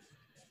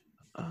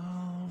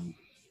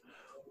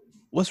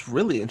 What's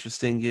really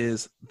interesting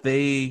is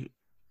they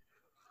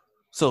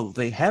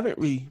haven't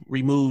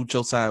removed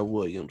Josiah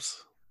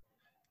Williams.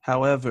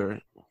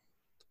 However,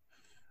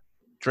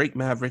 Drake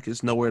Maverick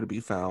is nowhere to be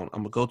found.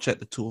 I'm going to go check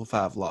the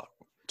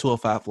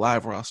 205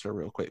 Live roster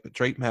real quick, but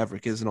Drake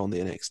Maverick isn't on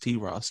the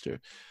NXT roster.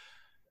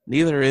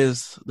 Neither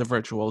is the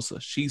Virtuosa.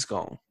 She's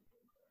gone.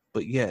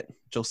 But yet,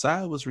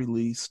 Josiah was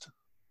released.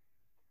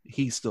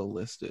 He's still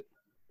listed.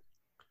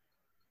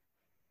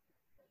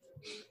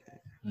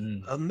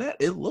 On that,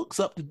 it looks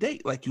up to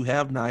date. Like you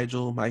have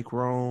Nigel, Mike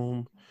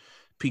Rome,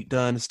 Pete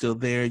Dunne is still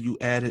there. You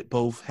added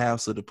both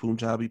halves of the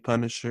Punjabi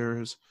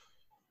Punishers.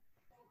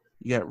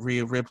 You got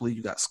Rhea Ripley.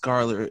 You got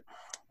Scarlett.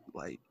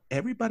 Like,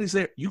 everybody's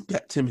there. You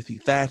got Timothy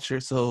Thatcher.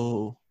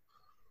 So,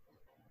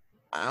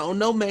 I don't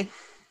know, man.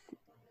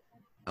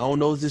 I don't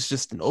know if this is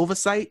just an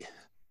oversight,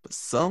 but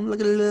some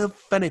look a little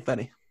funny.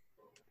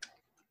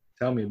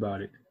 Tell me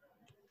about it.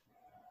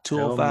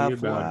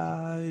 205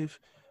 Live.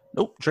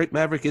 Nope, Drake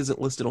Maverick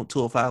isn't listed on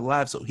 205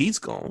 Live, so he's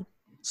gone.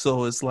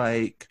 So it's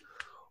like,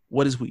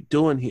 what is we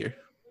doing here?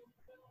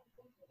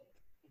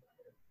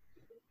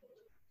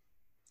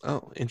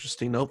 Oh,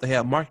 interesting note. They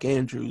have Mark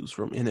Andrews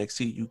from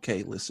NXT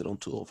UK listed on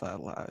 205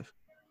 Live,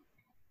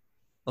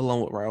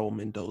 along with Raul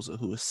Mendoza,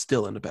 who is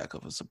still in the back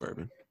of a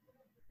Suburban.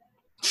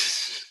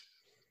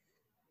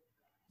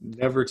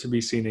 never to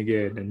be seen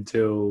again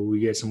until we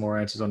get some more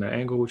answers on the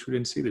angle, which we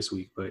didn't see this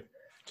week. But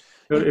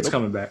it's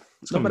coming back.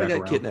 Nobody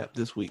got around. kidnapped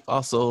this week.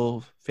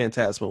 Also,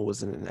 Phantasma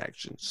wasn't in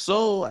action.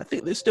 So I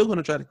think they're still going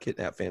to try to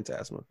kidnap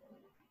Phantasma.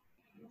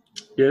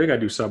 Yeah, they got to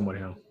do something with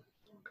him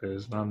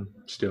because I'm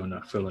still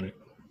not feeling it.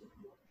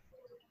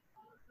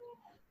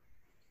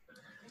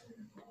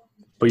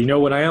 But you know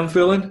what I am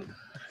feeling?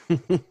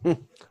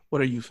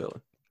 What are you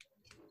feeling?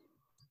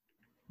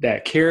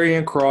 That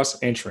Karrion Kross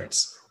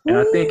entrance. And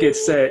I think it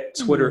set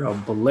Twitter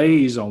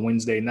ablaze on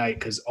Wednesday night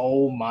because,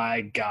 oh,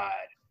 my God.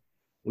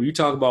 When you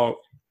talk about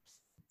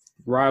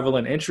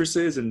rivaling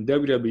entrances in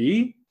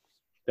WWE,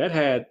 that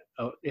had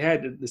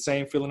the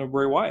same feeling of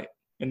Bray Wyatt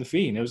and The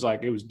Fiend. It was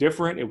like, it was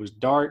different. It was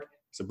dark.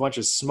 It's a bunch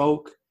of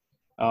smoke.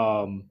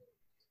 The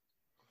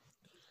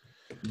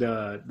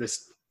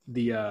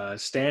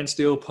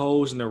standstill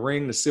pose in the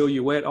ring, the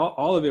silhouette,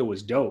 all of it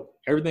was dope.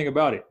 Everything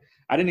about it.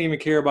 I didn't even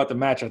care about the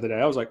match after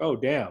that. I was like, oh,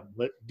 damn,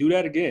 let's do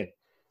that again.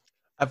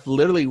 I've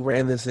literally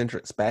ran this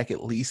entrance back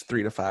at least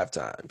 3 to 5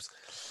 times.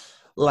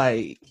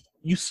 Like,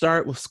 you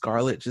start with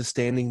Scarlett just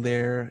standing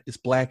there. It's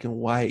black and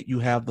white. You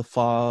have the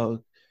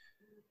fog.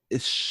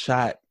 It's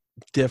shot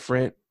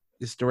different.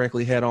 It's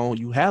directly head on.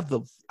 You have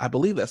I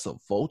believe that's a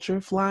vulture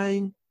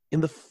flying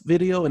in the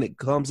video, and it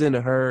comes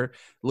into her. It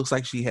looks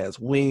like she has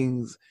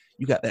wings.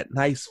 You got that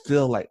nice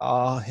feel like,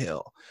 oh,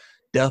 hell.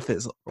 Death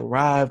has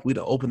arrived. We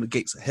done opened the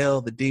gates of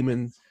hell.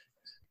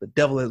 The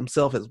devil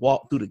himself has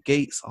walked through the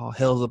gates. All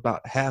hell's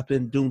about to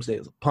happen. Doomsday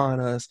is upon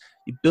us.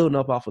 You're building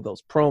up off of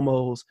those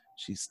promos.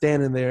 She's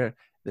standing there.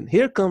 Then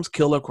here comes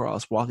Killer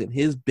Kross walking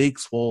his big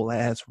swole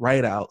ass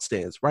right out,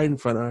 stands right in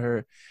front of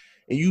her.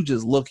 And you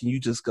just look and you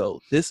just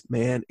go, this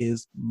man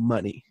is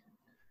money.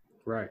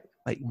 Right.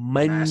 Like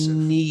money.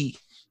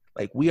 Massive.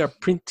 Like we are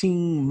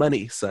printing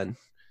money, son.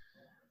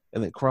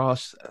 And then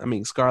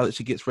Scarlett,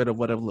 she gets rid of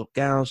whatever little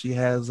gown she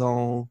has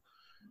on.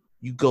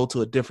 You go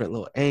to a different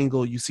little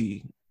angle. You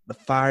see the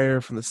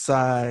fire from the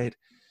side.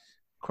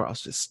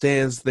 Kross just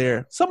stands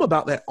there. Something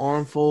about that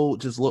arm fold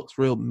just looks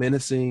real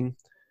menacing.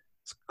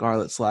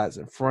 Scarlett slides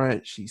in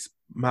front. She's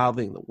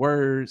mouthing the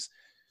words.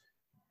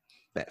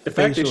 The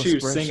fact that she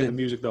was singing the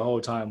music the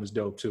whole time was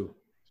dope too.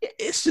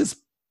 It's just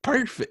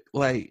perfect.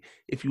 Like,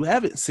 if you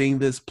haven't seen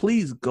this,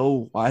 please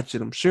go watch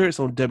it. I'm sure it's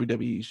on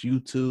WWE's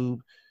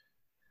YouTube.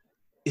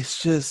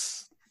 It's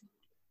just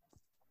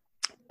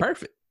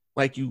perfect.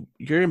 Like,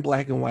 you're in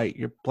black and white.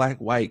 You're black,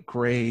 white,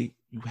 gray.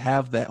 You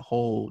have that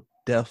whole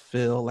death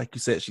feel. Like you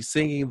said, she's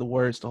singing the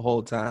words the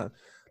whole time.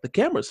 The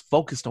camera's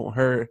focused on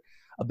her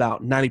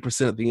about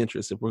 90% of the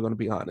interest, if we're going to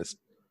be honest.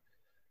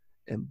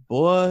 And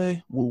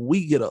boy, when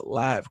we get a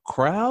live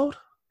crowd,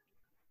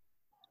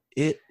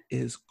 it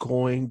is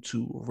going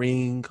to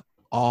ring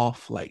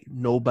off like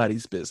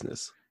nobody's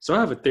business. So I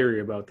have a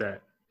theory about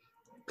that.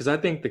 Because I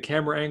think the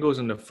camera angles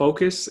and the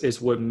focus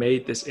is what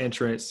made this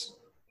entrance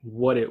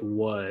what it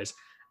was.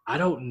 I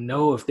don't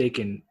know if they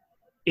can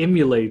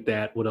emulate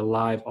that with a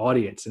live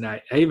audience. And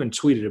I even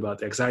tweeted about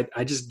that because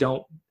I just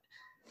don't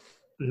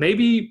 –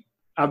 maybe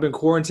I've been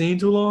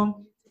quarantined too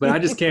long, but I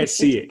just can't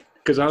see it.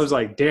 Because I was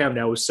like, damn,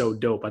 that was so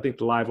dope. I think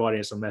the live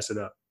audience will mess it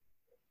up.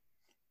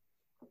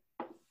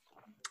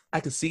 I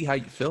can see how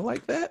you feel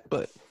like that,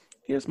 but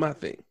here's my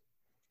thing.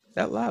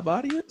 That live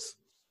audience,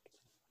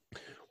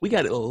 we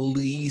got at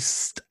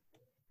least,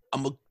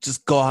 I'm going to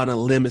just go out on a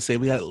limb and say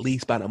we got at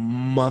least about a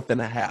month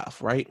and a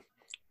half, right?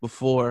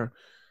 Before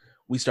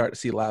we start to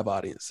see live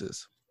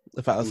audiences.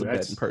 If I was a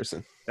betting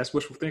person. That's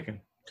wishful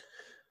thinking.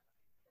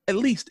 At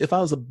least if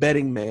I was a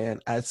betting man,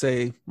 I'd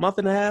say month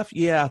and a half,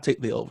 yeah, I'll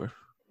take the over.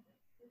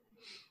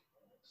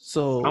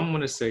 So I'm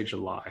going to say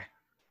July.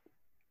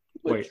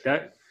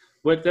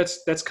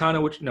 That's kind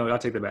of what – no, I'll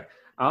take that back.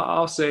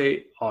 I'll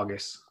say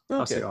August. Okay.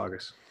 I'll say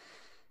August.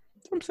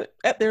 I'm saying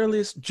at the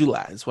earliest,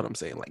 July is what I'm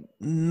saying, like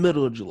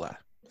middle of July.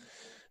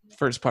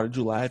 First part of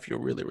July if you're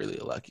really, really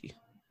lucky.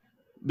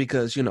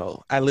 Because,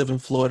 I live in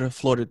Florida.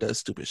 Florida does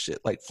stupid shit.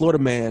 Like, Florida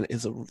man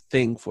is a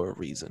thing for a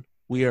reason.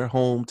 We are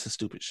home to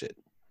stupid shit.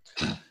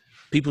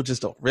 People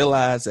just don't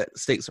realize that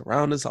states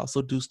around us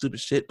also do stupid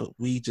shit, but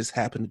we just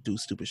happen to do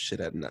stupid shit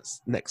at the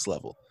next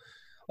level.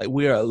 Like,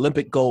 we are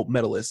Olympic gold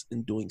medalists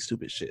in doing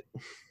stupid shit.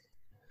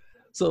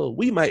 So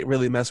we might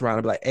really mess around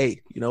and be like,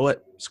 hey, you know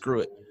what? Screw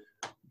it.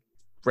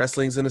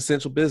 Wrestling's an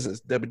essential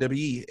business.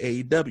 WWE,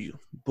 AEW,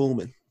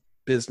 booming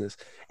business.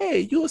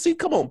 Hey, UFC,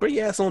 come on, bring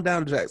your ass on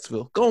down to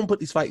Jacksonville. Go and put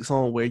these fights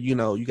on where,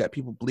 you got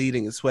people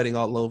bleeding and sweating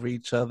all over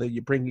each other.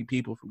 You're bringing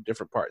people from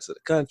different parts of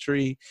the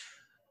country.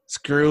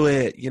 Screw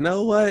it. You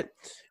know what?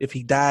 If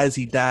he dies,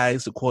 he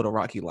dies, to quote a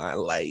Rocky line.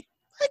 Like,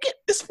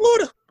 it's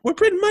Florida. We're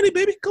printing money,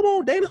 baby. Come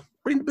on, Dana.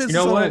 Bring the business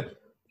on. You know what?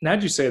 Now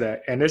that you say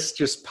that, and this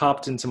just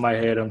popped into my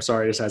head. I'm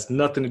sorry. This has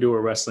nothing to do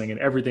with wrestling and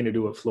everything to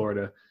do with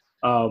Florida.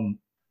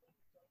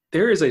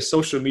 There is a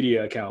social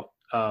media account.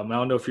 I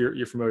don't know if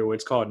you're familiar with it.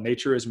 It's called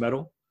Nature is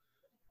Metal.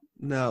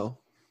 No.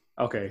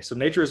 Okay. So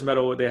Nature is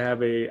Metal, they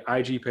have a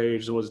IG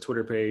page. There was a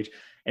Twitter page.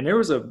 And there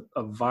was a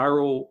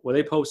viral where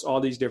they post all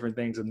these different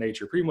things of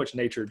nature, pretty much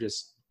nature,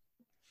 just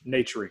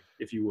naturing,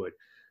 if you would.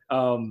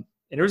 And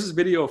there was this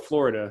video of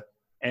Florida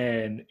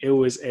and it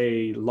was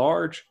a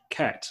large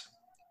cat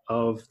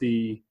of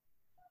the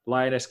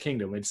lioness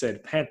kingdom. It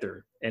said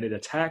panther, and it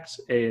attacked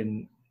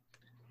and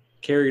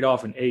carried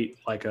off and ate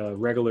like a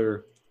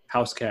regular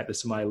house cat that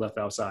somebody left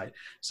outside.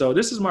 So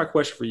this is my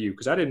question for you,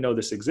 because I didn't know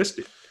this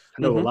existed.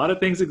 I know a lot of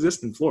things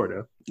exist in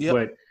Florida,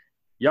 but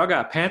y'all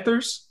got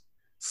panthers?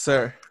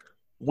 Sir,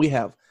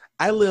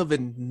 I live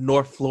in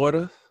North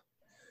Florida.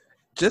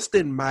 Just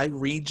in my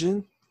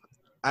region,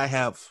 I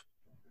have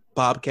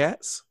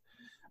bobcats.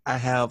 I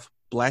have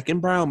black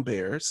and brown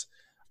bears.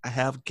 I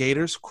have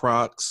gators,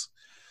 crocs,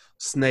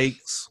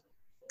 snakes,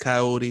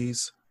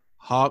 coyotes,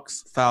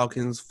 hawks,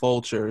 falcons,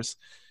 vultures.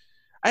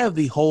 I have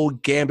the whole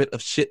gambit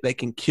of shit that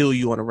can kill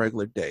you on a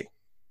regular day.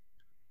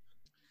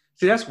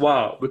 See, that's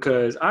wild,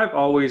 because I've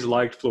always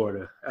liked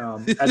Florida.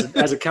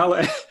 As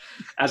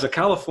a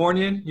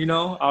Californian, you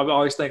know, I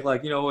always think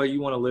like, you know what,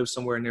 you want to live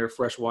somewhere near a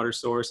freshwater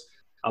source.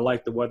 I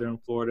like the weather in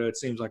Florida. It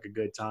seems like a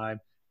good time.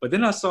 But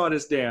then I saw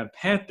this damn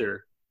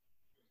panther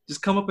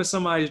just come up in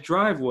somebody's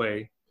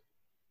driveway,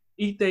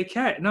 eat their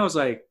cat, and I was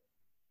like,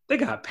 they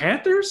got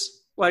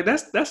panthers? Like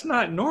that's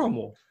not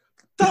normal.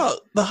 Dog,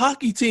 the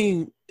hockey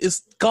team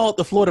is called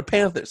the Florida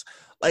Panthers.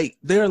 Like,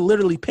 there are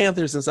literally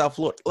panthers in South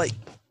Florida. Like,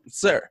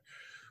 sir,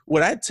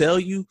 when I tell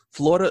you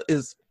Florida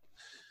is,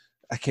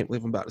 I can't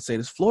believe I'm about to say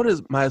this,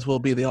 Florida might as well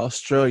be the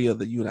Australia of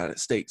the United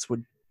States, where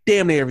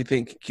damn near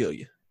everything can kill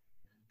you.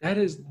 That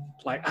is,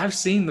 like, I've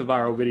seen the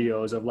viral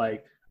videos of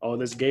like, oh,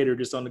 this gator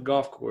just on the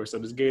golf course, or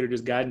this gator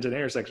just got into the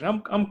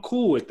intersection. I'm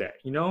cool with that,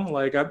 you know?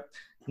 Like, I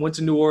went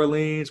to New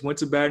Orleans, went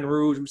to Baton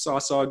Rouge,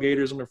 saw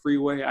gators on the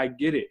freeway. I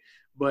get it.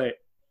 But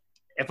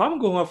if I'm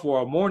going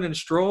for a morning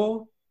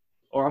stroll,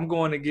 or I'm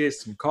going to get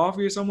some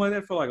coffee or something like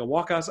that for like a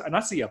walk outside, and I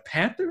see a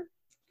panther,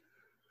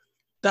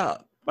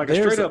 Dog, like a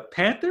straight up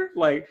panther,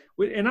 like,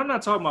 and I'm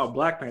not talking about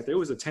Black Panther. It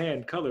was a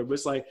tan color, but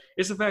it's like,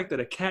 it's the fact that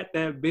a cat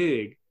that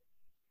big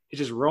is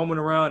just roaming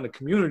around the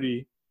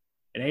community,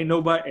 and ain't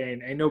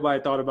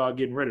nobody thought about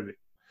getting rid of it.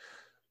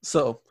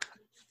 So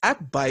I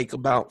bike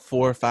about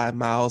 4 or 5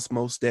 miles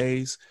most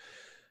days,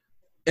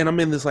 and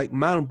I'm in this like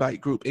mountain bike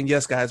group. And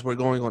yes, guys, we're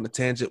going on a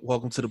tangent.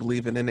 Welcome to the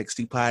Believe in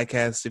NXT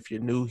podcast. If you're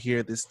new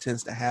here, this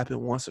tends to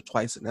happen once or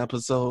twice an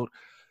episode.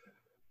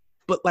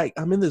 But like,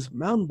 I'm in this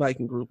mountain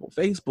biking group on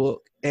Facebook,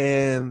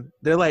 and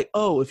they're like,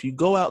 oh, if you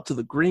go out to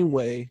the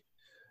Greenway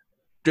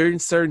during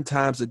certain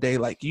times of day,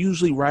 like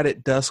usually right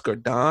at dusk or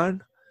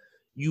dawn,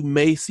 you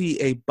may see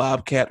a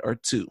bobcat or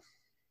two.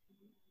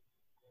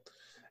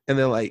 And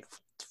they're like,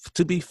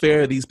 to be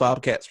fair, these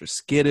bobcats are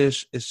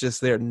skittish. It's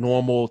just their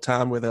normal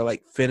time where they're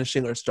like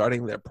finishing or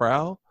starting their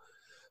prowl.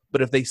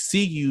 But if they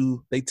see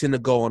you, they tend to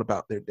go on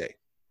about their day.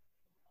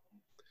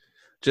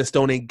 Just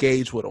don't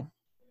engage with them.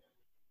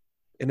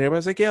 And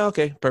everybody's like, yeah,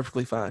 okay,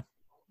 perfectly fine.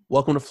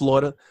 Welcome to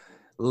Florida.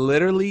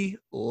 Literally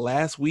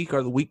last week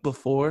or the week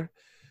before,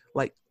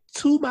 like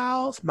 2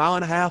 miles, mile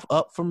and a half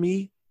up from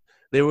me,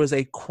 there was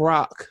a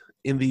croc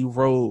in the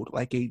road,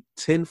 like a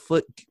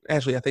 10-foot,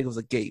 actually, I think it was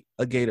a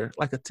gator,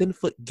 like a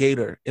 10-foot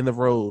gator in the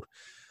road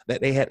that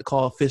they had to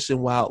call Fish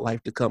and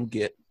Wildlife to come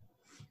get.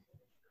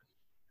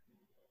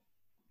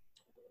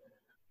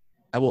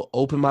 I will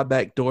open my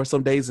back door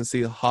some days and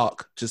see a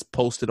hawk just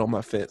posted on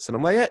my fence. And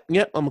I'm like,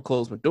 yep, I'm going to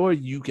close my door.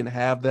 You can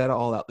have that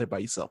all out there by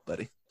yourself,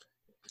 buddy.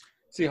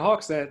 See,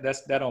 hawks,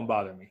 that don't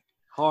bother me.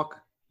 Hawk,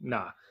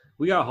 nah.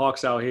 We got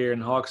hawks out here,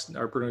 and hawks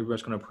are pretty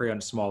much going to prey on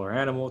a smaller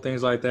animal,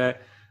 things like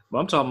that. But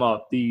I'm talking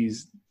about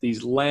these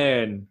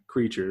land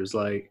creatures.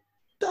 Like,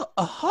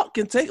 a hawk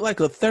can take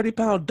like a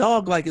 30-pound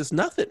dog like it's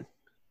nothing.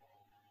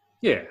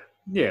 Yeah,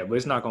 but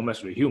it's not going to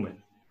mess with a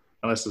human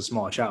unless it's a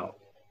small child.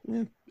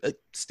 Yeah,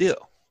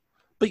 still.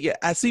 But yeah,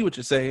 I see what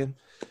you're saying.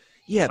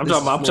 Yeah, I'm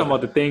talking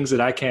about the things that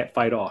I can't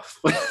fight off.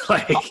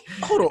 Like,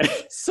 hold on,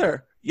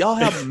 sir. Y'all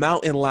have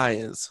mountain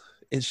lions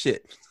and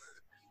shit.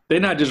 They're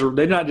not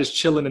just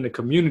chilling in the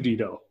community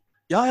though.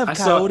 Y'all have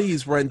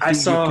coyotes run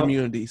through your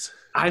communities.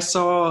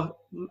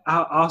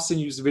 I'll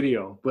send you this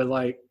video, but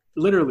like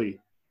literally,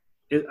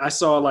 I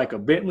saw like a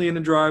Bentley in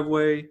the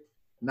driveway,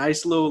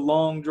 nice little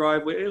long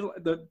driveway.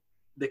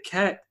 The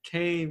cat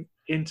came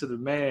into the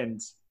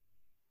man's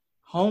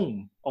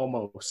home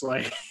almost,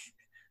 like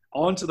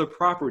onto the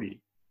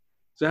property.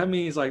 So that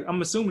means, like,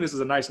 I'm assuming this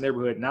is a nice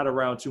neighborhood, not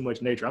around too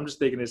much nature. I'm just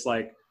thinking it's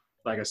like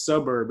a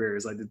suburb area.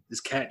 It's like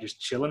this cat just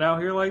chilling out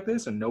here like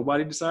this, and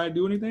nobody decided to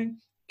do anything.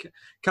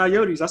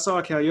 Coyotes. I saw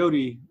a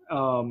coyote.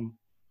 I'm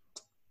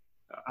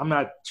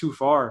not too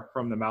far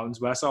from the mountains,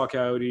 but I saw a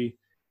coyote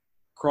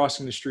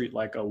crossing the street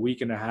like a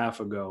week and a half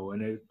ago,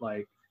 and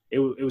it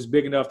was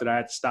big enough that I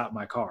had to stop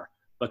my car.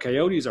 But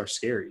coyotes are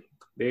scary.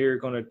 They're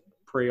gonna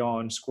prey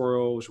on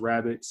squirrels,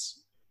 rabbits.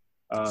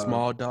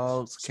 Small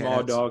dogs,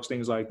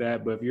 things like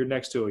that. But if you're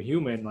next to a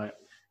human, like,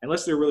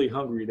 unless they're really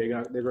hungry,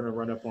 they're going to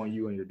run up on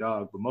you and your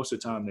dog. But most of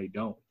the time, they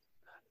don't.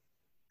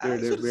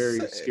 They're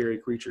very scary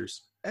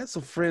creatures. I had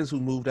some friends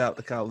who moved out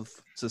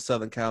to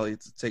Southern Cali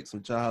to take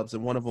some jobs,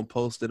 and one of them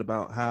posted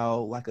about how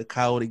like a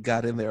coyote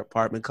got in their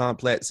apartment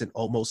complex and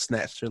almost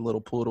snatched their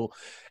little poodle.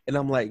 And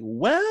I'm like,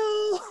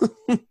 well,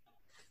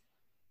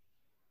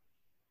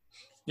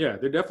 Yeah,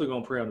 they're definitely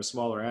going to prey on the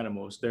smaller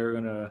animals. They're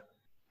going to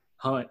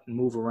hunt and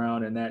move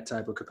around in that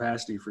type of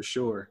capacity for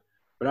sure.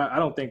 But I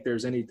don't think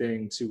there's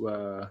anything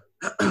to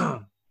I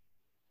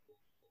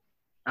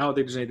don't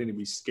think there's anything to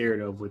be scared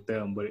of with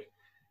them.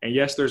 And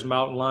yes, there's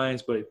mountain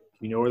lions, but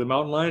you know where the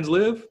mountain lions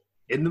live?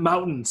 In the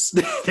mountains.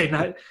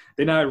 they're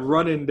not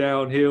running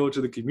downhill to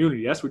the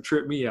community. That's what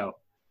tripped me out.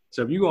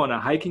 So if you go on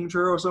a hiking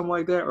trail or something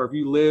like that, or if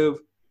you live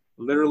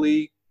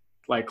literally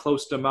like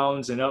close to the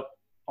mountains and up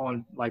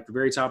on like the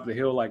very top of the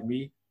hill like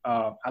me,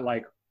 I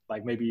like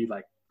maybe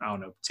like, I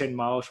don't know, 10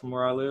 miles from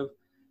where I live,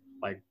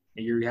 like,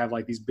 and you have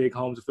like these big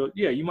homes to fill.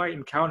 Yeah, you might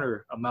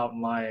encounter a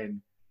mountain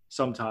lion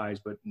sometimes,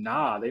 but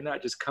nah, they're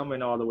not just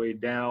coming all the way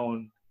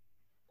down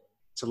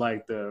to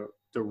like the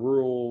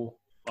rural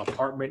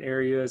apartment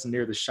areas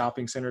near the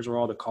shopping centers where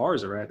all the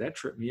cars are at. That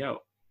tripped me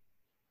out.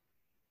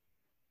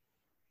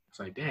 It's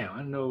like, damn, I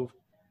didn't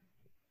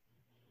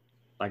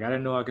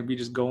know I could be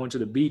just going to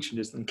the beach and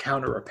just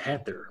encounter a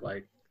panther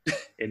like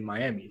in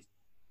Miami.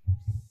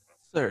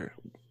 Sir,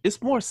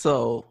 it's more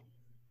so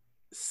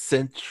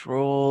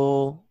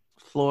central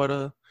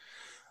Florida,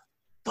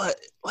 but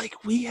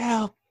like we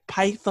have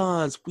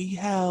pythons, we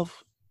have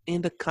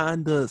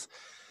anacondas.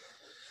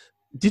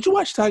 Did you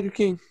watch Tiger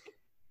King?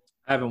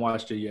 I haven't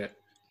watched it yet.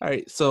 All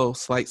right, so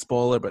slight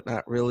spoiler, but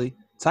not really.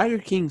 Tiger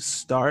King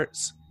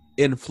starts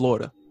in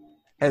Florida.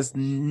 Has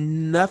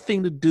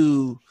nothing to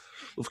do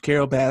with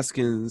Carol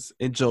Baskins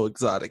and Joe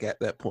Exotic at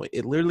that point.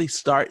 It literally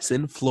starts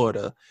in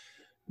Florida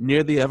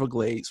near the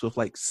Everglades with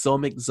like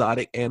some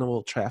exotic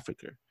animal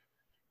trafficker.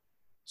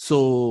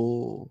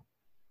 So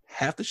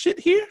half the shit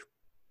here,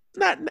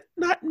 not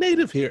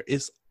native here.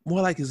 It's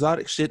more like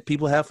exotic shit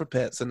people have for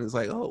pets. And it's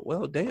like, oh,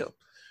 well, damn.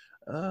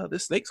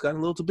 This snake's gotten a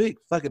little too big.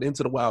 Fuck it,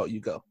 into the wild you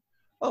go.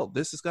 Oh,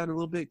 this has gotten a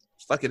little big.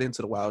 Fuck it,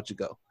 into the wild you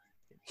go.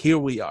 Here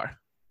we are.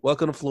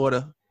 Welcome to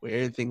Florida, where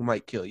everything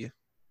might kill you.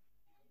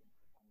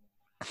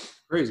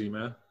 Crazy,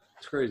 man.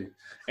 It's crazy.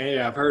 And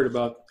yeah, I've heard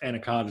about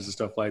anacondas and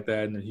stuff like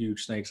that and the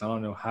huge snakes. I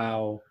don't know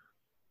how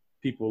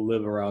people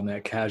live around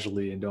that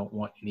casually and don't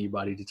want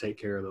anybody to take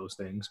care of those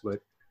things.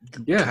 But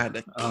you kind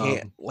of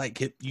can't.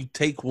 Like, if you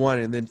take one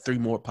and then 3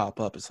 more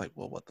pop up, it's like,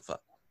 well, what the fuck?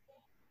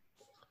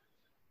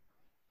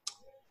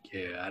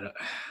 Yeah,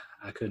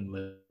 I couldn't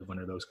live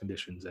under those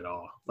conditions at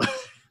all.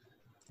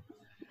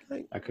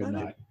 I could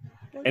not.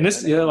 And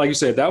this, yeah, like you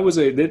said,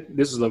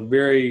 this is a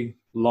very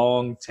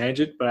long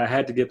tangent, but I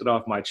had to get it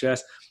off my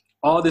chest.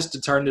 All this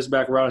to turn this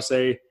back around and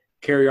say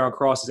Karrion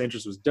Kross's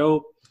entrance was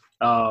dope.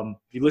 If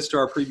you listen to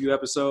our preview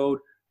episode,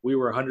 we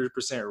were 100%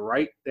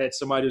 right that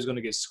somebody was going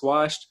to get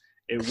squashed.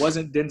 It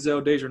wasn't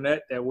Denzel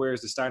Dejournette that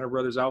wears the Steiner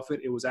Brothers outfit.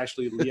 It was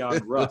actually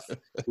Leon Ruff,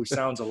 which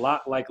sounds a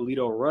lot like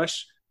Lito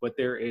Rush, but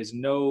there is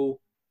no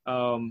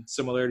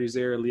similarities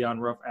there. Leon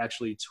Ruff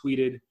actually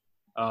tweeted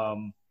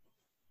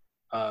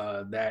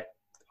that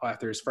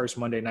after his first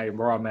Monday Night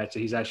Raw match,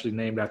 he's actually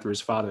named after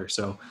his father.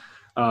 So,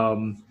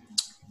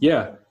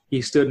 yeah,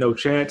 he stood no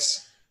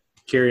chance.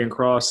 Karrion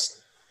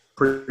Kross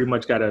pretty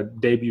much got a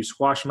debut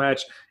squash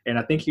match, and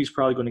I think he's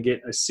probably going to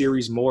get a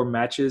series more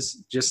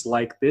matches just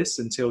like this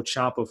until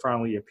Ciampa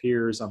finally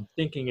appears. I'm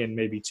thinking in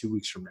maybe 2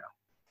 weeks from now.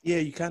 Yeah,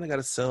 you kind of got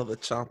to sell the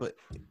Ciampa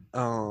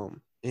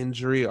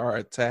injury or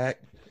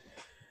attack.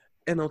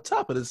 And on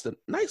top of this, the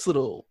nice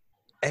little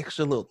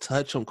extra little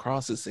touch on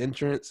Kross's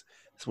entrance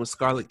is when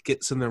Scarlett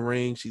gets in the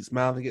ring, she's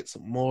mouthing it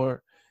some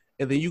more.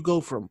 And then you go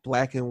from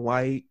black and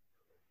white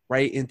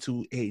right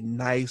into a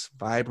nice,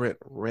 vibrant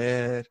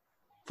red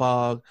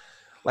fog.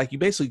 Like you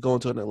basically go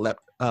into an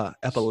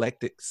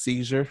epileptic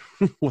seizure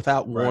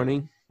without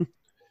warning. Right.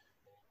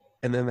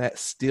 And then that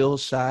still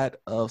shot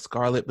of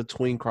Scarlett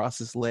between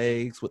Kross's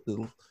legs with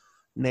the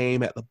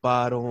name at the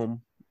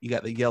bottom. You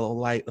got the yellow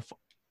light.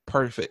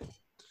 Perfect.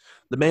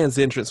 The man's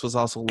entrance was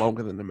also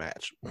longer than the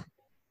match.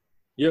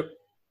 Yep.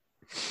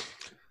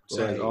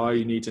 So like, all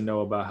you need to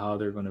know about how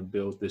they're going to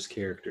build this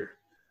character.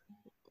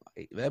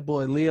 Like that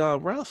boy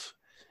Leon Ruff.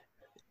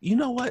 You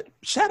know what?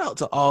 Shout out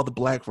to all the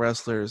black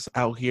wrestlers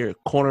out here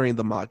cornering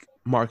the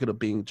market of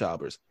being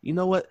jobbers. You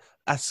know what?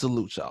 I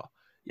salute y'all.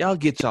 Y'all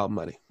get y'all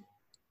money.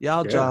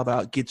 Y'all job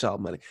out, get y'all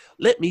money.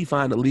 Let me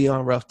find a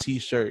Leon Ruff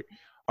t-shirt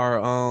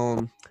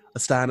or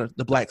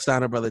the Black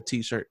Steiner Brother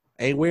t-shirt.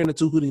 I ain't wearing the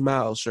Two Hootie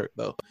Miles shirt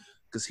though,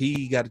 because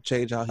he got to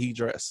change how he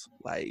dress.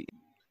 Like,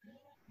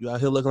 you out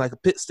here looking like a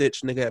pit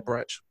stitch nigga at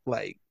brunch.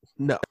 Like,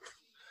 no.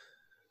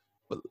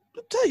 But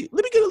I'll tell you,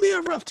 let me get a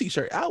Leon Ruff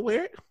t-shirt. I'll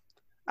wear it.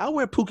 I'll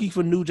wear Pookie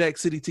for New Jack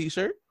City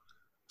t-shirt.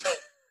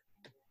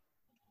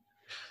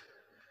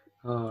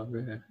 Oh,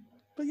 man.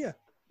 But yeah.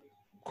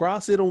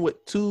 Kross hit him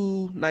with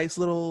 2 nice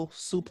little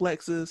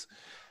suplexes.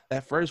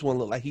 That first one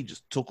looked like he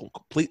just took him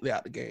completely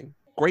out the game.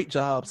 Great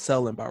job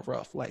selling by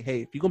Ruff. Like,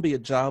 hey, if you're going to be a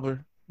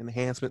jobber,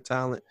 enhancement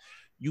talent,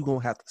 you're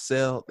going to have to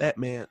sell. That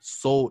man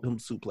sold him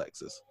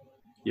suplexes.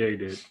 Yeah, he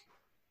did.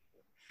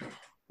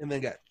 And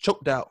then got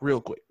choked out real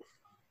quick.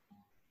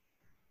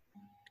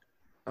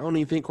 I don't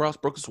even think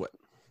Kross broke a sweat.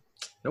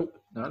 Nope,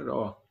 not at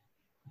all.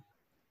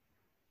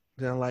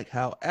 Then I like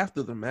how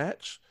after the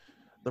match,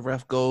 the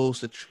ref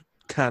goes to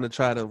kind of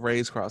try to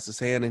raise Cross's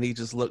hand, and he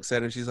just looks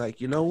at her and she's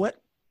like, you know what?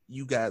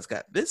 You guys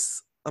got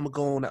this. I'm going to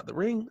go on out the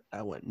ring.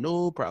 I want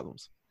no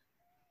problems.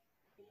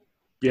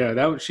 Yeah,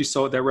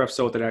 that ref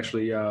sold it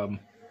actually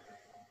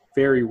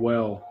very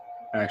well,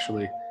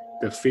 actually.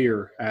 The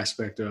fear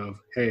aspect of,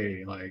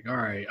 hey, like, all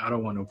right, I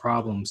don't want no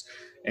problems.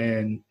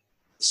 And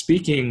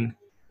speaking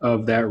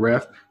of that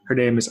ref, her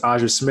name is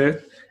Aja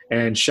Smith,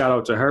 and shout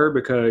out to her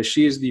because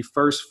she is the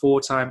first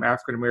full-time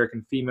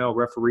African-American female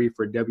referee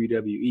for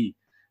WWE.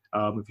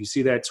 If you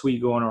see that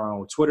tweet going around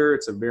on Twitter,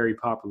 it's a very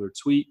popular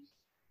tweet.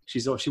 She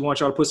wants y'all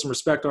to put some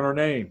respect on her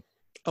name.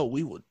 Oh,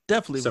 we will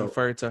definitely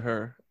refer to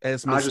her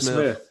as Miss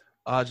Smith.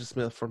 Aja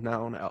Smith from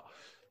now on out.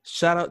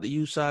 Shout out to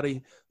you,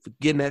 Shotty, for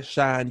getting that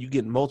shine. You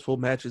getting multiple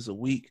matches a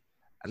week.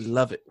 I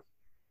love it.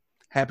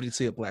 Happy to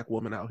see a black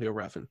woman out here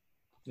reffing.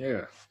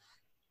 Yeah.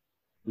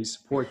 We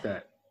support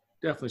that.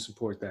 Definitely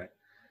support that.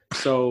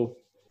 So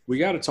we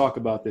got to talk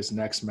about this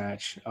next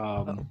match.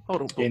 Hold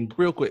on,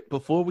 real quick.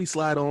 Before we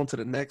slide on to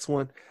the next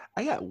one,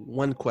 I got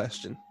one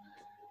question.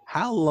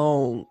 How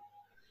long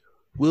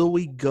will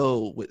we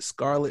go with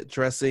Scarlett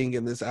dressing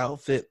in this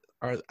outfit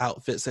or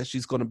outfits that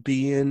she's going to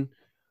be in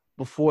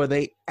before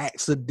they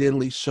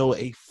accidentally show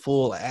a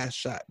full ass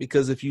shot?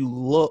 Because if you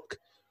look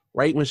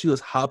right when she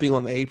was hopping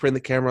on the apron, the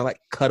camera like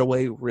cut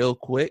away real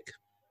quick.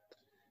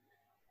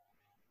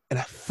 And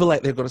I feel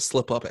like they're going to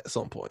slip up at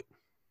some point.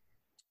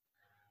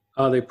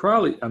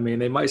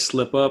 They might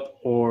slip up,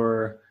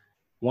 or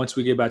once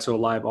we get back to a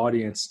live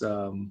audience,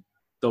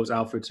 those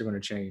outfits are going to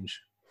change.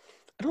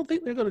 I don't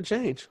think they're going to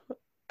change.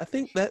 I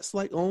think that's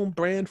like on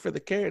brand for the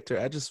character.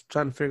 I just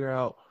trying to figure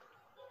out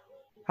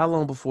how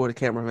long before the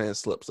cameraman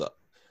slips up.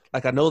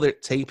 Like, I know they're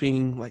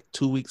taping like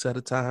 2 weeks at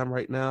a time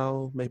right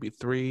now, maybe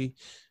 3,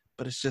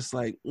 but it's just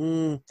like,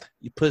 you're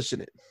pushing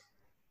it.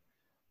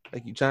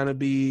 Like, you're trying to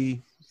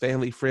be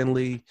family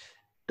friendly.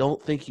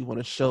 Don't think you want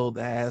to show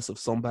the ass of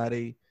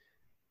somebody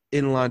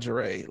in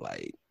lingerie.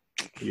 Like,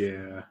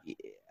 yeah.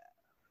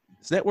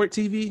 It's network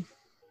TV,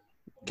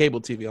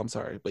 cable TV. I'm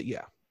sorry, but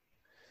yeah.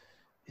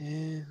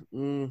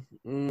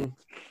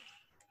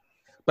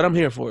 But I'm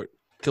here for it.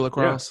 Killer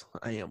Kross. Yeah.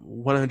 I am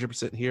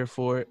 100% here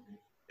for it.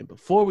 And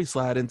before we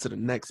slide into the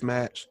next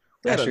match,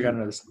 I got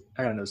another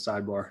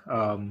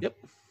sidebar. Yep.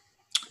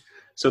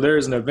 So there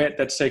is an event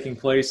that's taking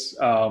place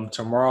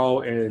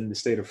tomorrow in the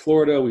state of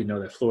Florida. We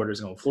know that Florida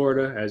is going to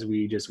Florida, as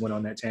we just went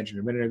on that tangent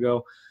a minute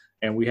ago.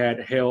 And we had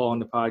Hale on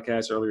the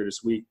podcast earlier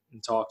this week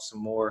and talked some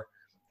more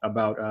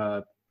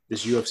about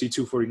this UFC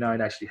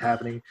 249 actually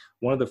happening.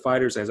 One of the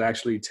fighters has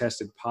actually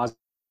tested positive.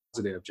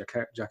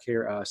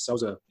 Jaquir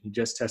Souza, he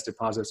just tested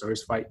positive, so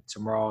his fight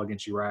tomorrow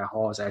against Uriah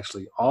Hall is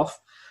actually off.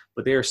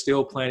 But they are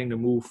still planning to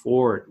move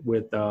forward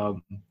with the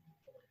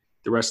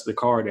rest of the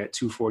card at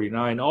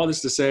 249. All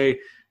this to say,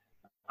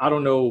 I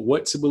don't know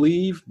what to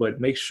believe, but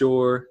make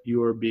sure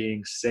you are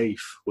being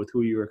safe with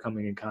who you are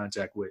coming in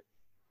contact with.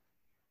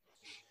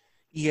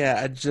 Yeah,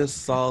 I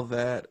just saw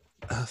that.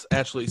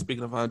 Actually,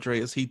 speaking of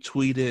Andreas, he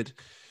tweeted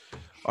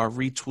or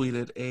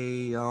retweeted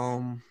a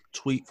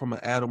tweet from an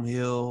Adam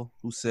Hill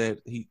who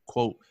said he,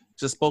 quote,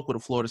 just spoke with a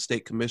Florida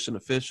State Commission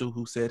official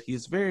who said he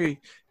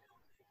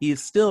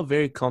is still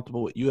very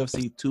comfortable with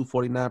UFC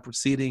 249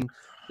 proceeding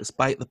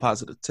despite the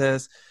positive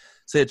test.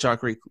 Said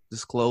Jaquir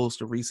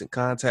disclosed a recent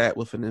contact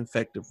with an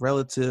infected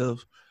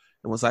relative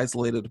and was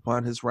isolated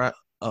upon his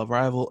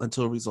arrival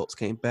until results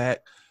came back.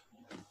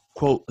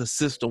 Quote, the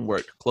system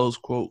worked, close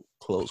quote,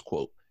 close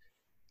quote.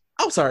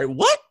 I'm sorry,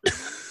 what?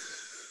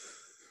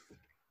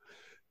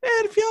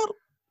 Man, if y'all...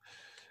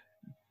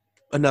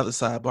 Another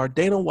sidebar,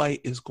 Dana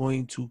White is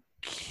going to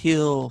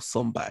kill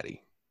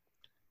somebody.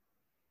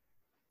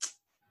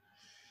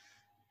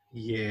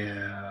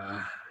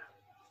 Yeah.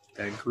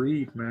 That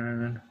greed,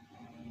 man.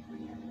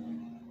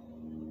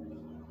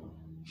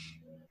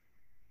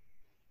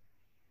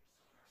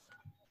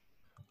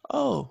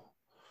 Oh,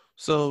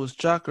 so it was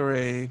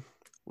Jaquir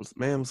was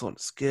on the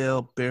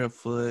scale,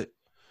 barefoot,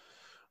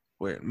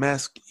 wearing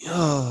mask.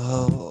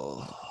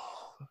 Oh.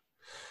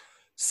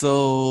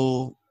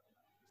 So,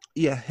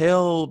 yeah,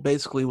 Hell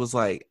basically was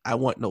like, I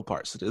want no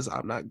parts of this.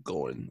 I'm not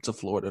going to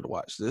Florida to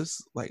watch this.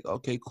 Like,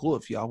 okay, cool.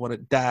 If y'all want to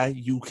die,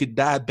 you could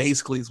die,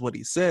 basically is what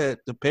he said,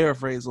 to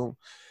paraphrase him.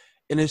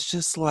 And it's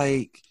just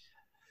like,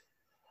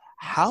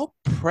 how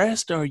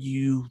pressed are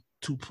you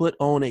to put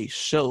on a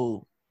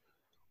show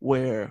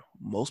where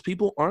most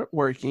people aren't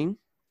working,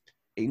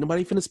 ain't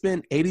nobody finna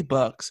spend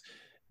 $80,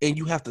 and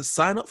you have to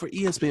sign up for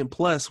ESPN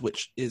Plus,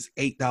 which is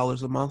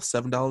 $8 a month,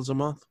 $7 a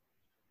month,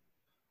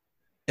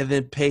 and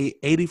then pay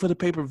 $80 for the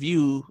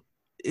pay-per-view?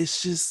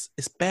 It's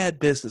bad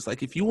business.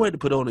 Like, if you wanted to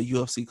put on a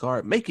UFC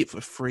card, make it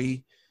for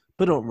free,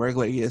 put it on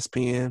regular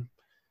ESPN.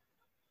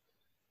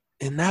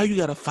 And now you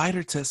got a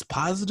fighter test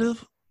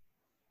positive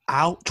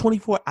out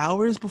 24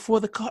 hours before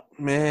the card.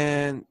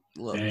 Man,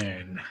 look.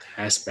 Man,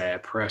 that's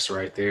bad press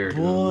right there, dude.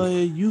 Boy,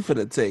 you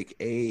finna take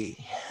a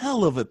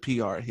hell of a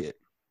PR hit.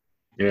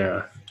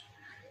 Yeah.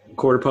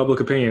 Court of public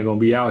opinion going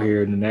to be out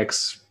here in the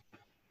next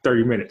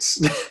 30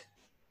 minutes.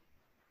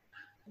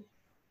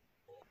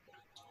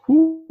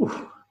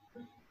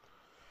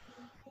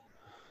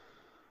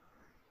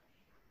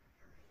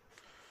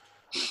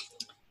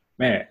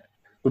 Man,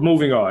 but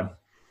moving on,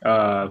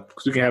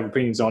 because we can have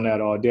opinions on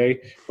that all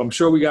day. But I'm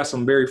sure we got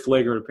some very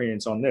flagrant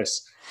opinions on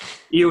this.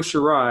 Io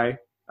Shirai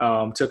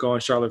took on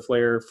Charlotte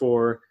Flair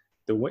for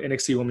the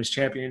NXT Women's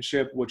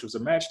Championship, which was a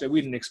match that we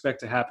didn't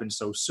expect to happen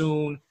so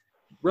soon.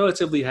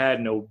 Relatively had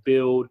no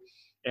build,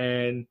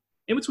 and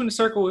in between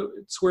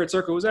the squared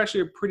circle, it was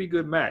actually a pretty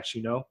good match.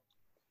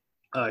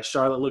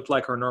 Charlotte looked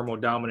like her normal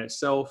dominant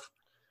self.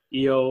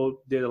 Io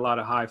did a lot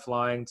of high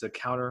flying to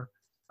counter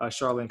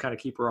Charlotte and kind of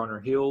keep her on her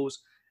heels.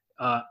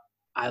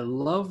 I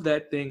love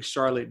that thing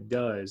Charlotte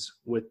does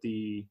with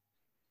the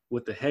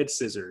head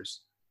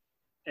scissors,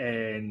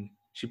 and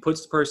she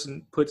puts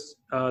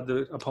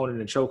the opponent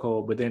in a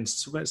chokehold, but then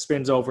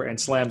spins over and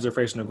slams her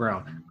face on the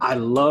ground. I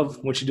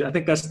love when she do. I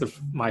think that's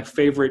my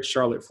favorite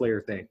Charlotte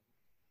Flair thing,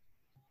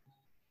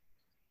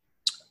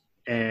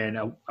 and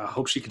I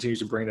hope she continues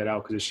to bring that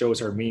out because it shows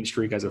her mean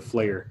streak as a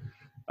Flair.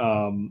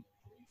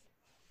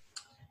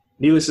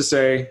 Needless to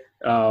say,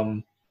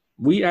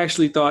 we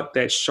actually thought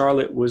that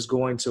Charlotte was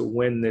going to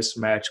win this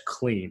match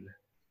clean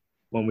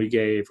when we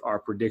gave our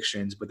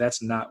predictions, but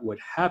that's not what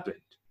happened.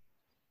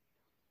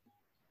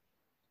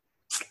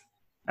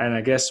 And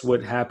I guess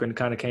what happened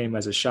kind of came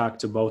as a shock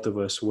to both of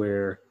us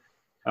where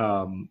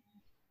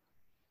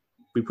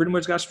we pretty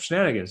much got some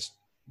shenanigans.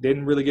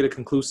 Didn't really get a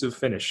conclusive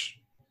finish.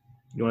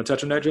 You want to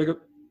touch on that, Jacob?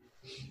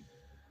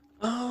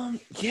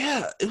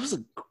 Yeah, it was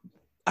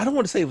I don't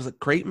want to say it was a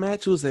great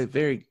match. It was a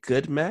very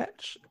good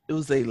match. It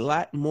was a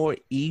lot more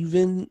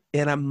even,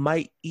 and I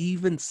might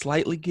even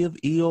slightly give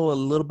Io a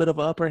little bit of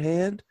an upper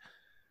hand.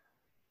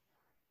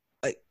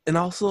 And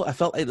also, I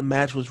felt like the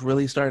match was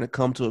really starting to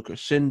come to a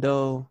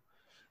crescendo.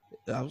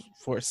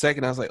 For a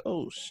second, I was like,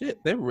 oh, shit,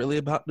 they're really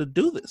about to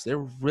do this. They're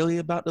really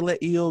about to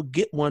let Io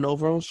get one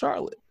over on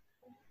Charlotte.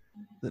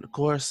 Then, of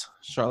course,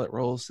 Charlotte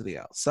rolls to the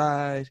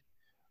outside,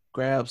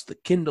 grabs the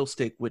kendo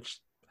stick, which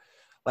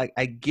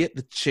I get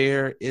the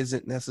chair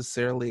isn't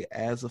necessarily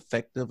as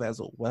effective as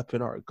a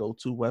weapon or a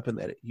go-to weapon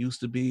that it used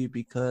to be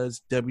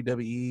because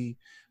WWE,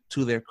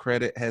 to their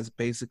credit, has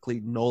basically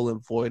null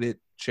and voided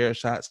chair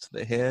shots to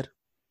the head,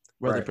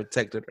 whether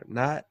protected or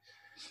not.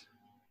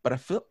 But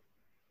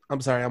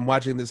I'm sorry, I'm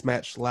watching this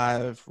match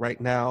live right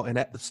now, and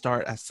at the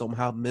start, I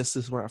somehow missed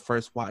this when I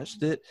first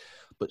watched it.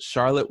 But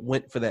Charlotte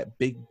went for that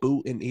big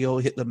boot, and Io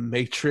hit the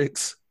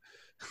Matrix.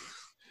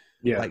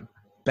 Yeah.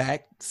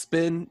 Back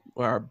spin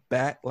or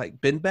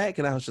bend back,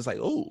 and I was just like,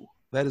 oh,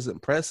 that is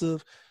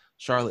impressive.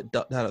 Charlotte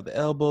ducked out of the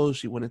elbows.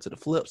 She went into the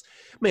flips.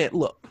 Man,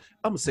 look,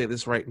 I'm gonna say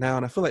this right now,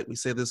 and I feel like we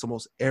say this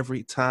almost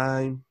every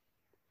time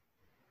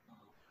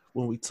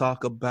when we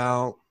talk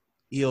about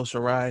Io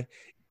Shirai.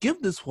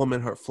 Give this woman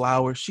her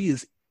flowers. She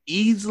is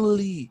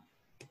easily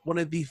one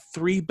of the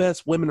 3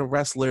 best women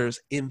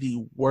wrestlers in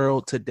the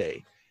world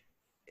today.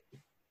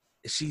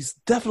 She's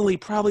definitely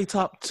probably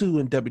top 2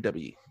 in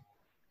WWE.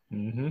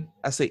 Mm-hmm.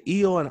 I say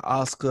Io and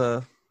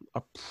Asuka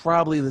are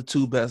probably the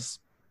 2 best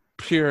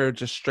pure,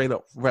 just straight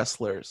up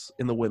wrestlers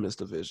in the women's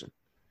division.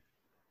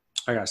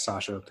 I got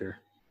Sasha up there.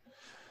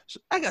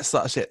 I got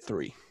Sasha at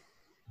 3.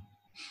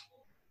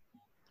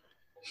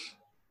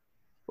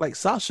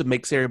 Sasha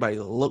makes everybody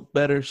look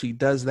better. She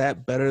does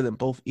that better than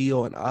both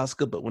Io and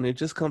Asuka. But when it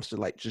just comes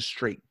to just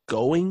straight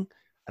going,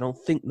 I don't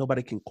think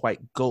nobody can quite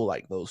go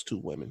like those 2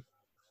 women.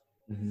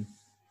 Mm-hmm.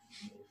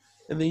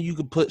 And then you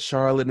could put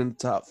Charlotte in the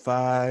top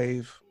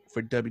 5.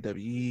 For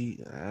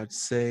WWE, I'd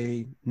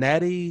say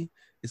Natty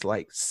is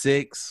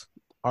 6.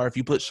 Or if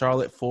you put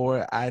Charlotte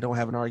 4, I don't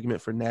have an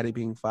argument for Natty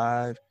being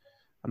 5.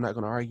 I'm not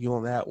going to argue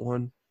on that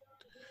one. And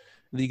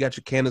then you got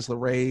your Candice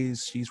LeRae.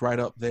 She's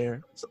right up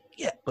there. So,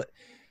 yeah, but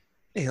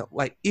Io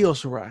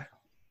Shirai.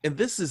 And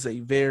this is a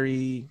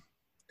very,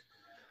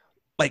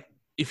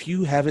 if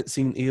you haven't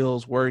seen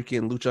Io's work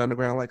in Lucha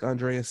Underground, like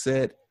Andrea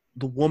said,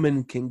 the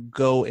woman can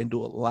go and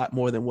do a lot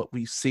more than what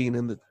we've seen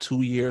in the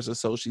 2 years or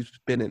so she's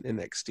been in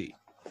NXT.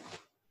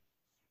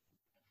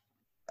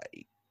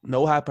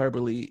 No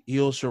hyperbole,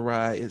 Io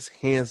Shirai is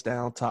hands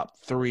down top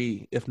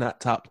 3, if not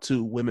top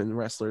 2 women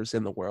wrestlers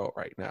in the world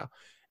right now.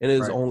 And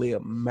it is only a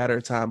matter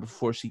of time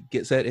before she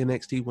gets that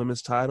NXT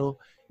women's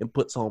title and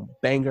puts on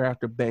banger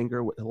after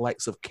banger with the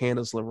likes of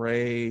Candice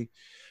LeRae,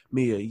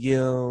 Mia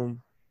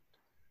Yim.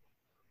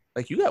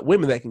 You got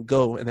women that can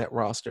go in that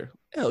roster.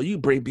 Hell, you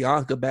bring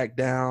Bianca back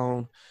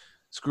down.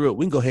 Screw it.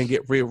 We can go ahead and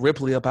get Rhea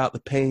Ripley up out the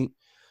paint.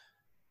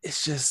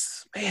 It's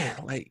just, man,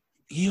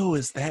 Io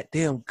is that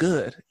damn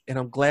good, and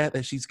I'm glad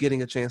that she's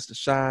getting a chance to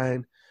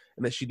shine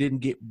and that she didn't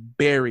get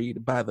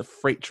buried by the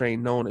freight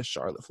train known as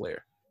Charlotte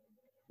Flair.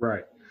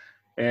 Right.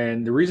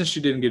 And the reason she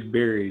didn't get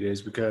buried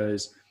is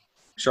because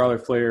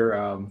Charlotte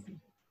Flair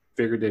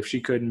figured that if she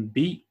couldn't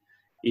beat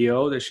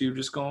Io, that she was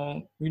just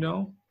going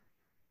to,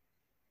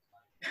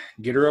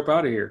 get her up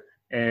out of here.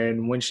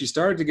 And when she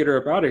started to get her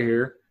up out of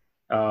here,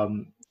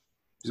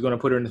 she's going to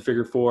put her in the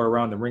figure 4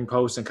 around the ring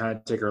post and kind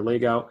of take her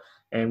leg out.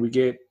 And we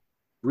get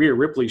Rhea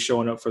Ripley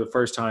showing up for the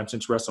first time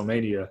since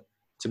WrestleMania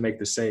to make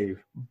the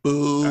save.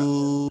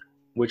 Boo.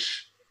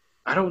 Which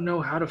I don't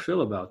know how to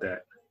feel about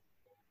that.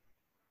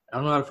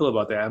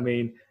 I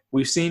mean,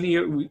 we've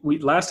seen we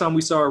last time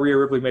we saw Rhea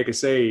Ripley make a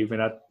save,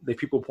 and the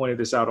people pointed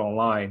this out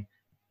online,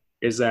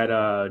 is that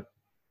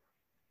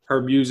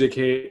her music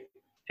hit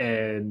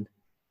and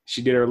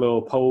she did her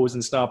little pose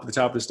and stomp at the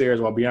top of the stairs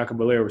while Bianca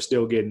Belair was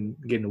still getting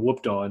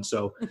whooped on.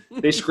 So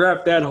they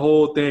scrapped that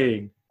whole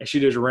thing, and she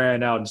just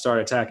ran out and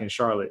started attacking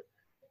Charlotte.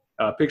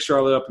 Picked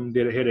Charlotte up and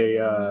hit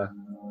a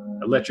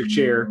electric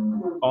chair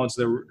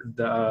onto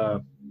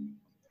the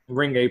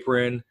ring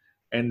apron,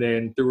 and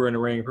then threw her in the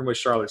ring. Pretty much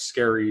Charlotte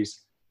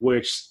Scaries,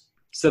 which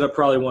set up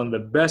probably one of the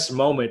best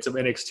moments of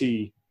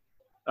NXT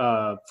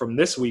from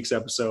this week's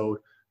episode,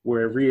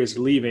 where Rhea's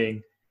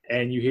leaving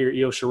and you hear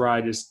Io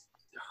Shirai just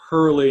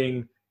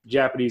hurling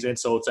Japanese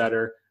insults at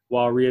her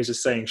while Rhea's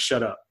just saying,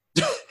 "Shut up."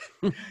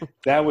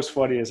 That was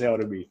funny as hell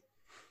to me.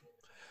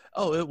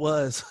 Oh, it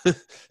was.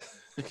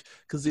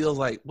 Because Io's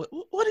like,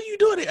 what are you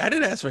doing here? I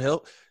didn't ask for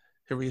help.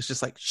 And Rhea's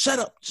just like, shut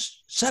up,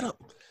 shut up.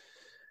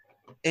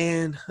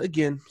 And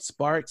again,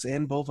 Sparks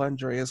and both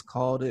Andreas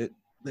called it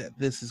that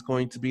this is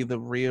going to be the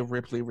Rhea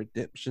Ripley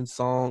redemption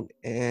song.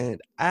 And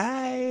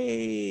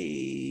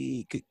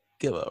I could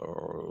give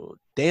a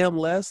damn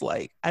less.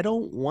 Like, I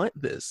don't want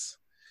this.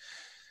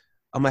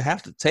 I'm going to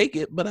have to take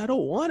it, but I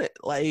don't want it.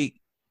 Like,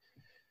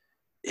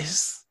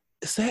 it's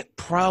that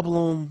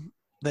problem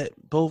that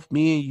both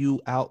me and you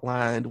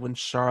outlined when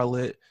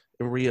Charlotte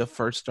and Rhea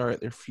first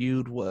started their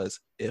feud was,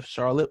 if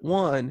Charlotte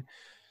won,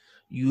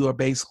 you are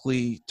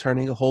basically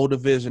turning a whole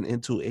division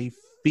into a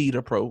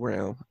feeder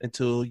program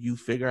until you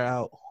figure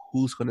out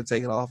who's going to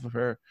take it off of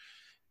her.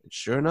 And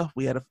sure enough,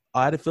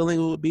 I had a feeling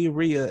it would be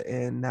Rhea,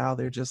 and now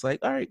they're just like,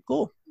 all right,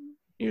 cool,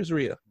 here's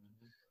Rhea.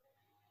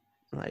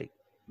 Like,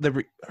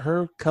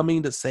 her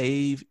coming to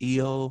save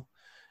Io,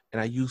 and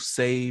I use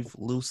save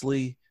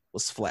loosely,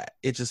 was flat.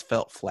 It just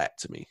felt flat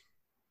to me.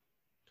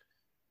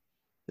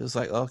 It was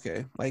like,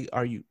 okay, like,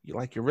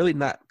 you're really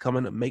not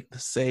coming to make the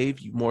save.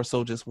 You more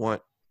so just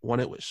want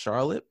it with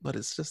Charlotte, but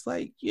it's just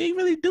like, you ain't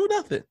really do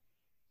nothing.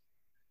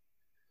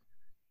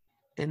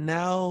 And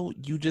now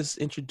you just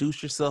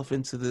introduce yourself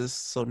into this.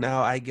 So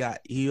now I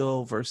got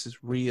Io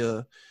versus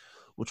Rhea,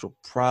 which will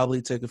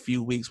probably take a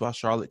few weeks while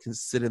Charlotte can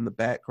sit in the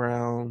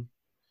background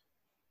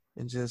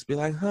and just be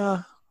like,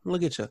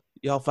 look at you.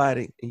 Y'all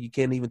fighting and you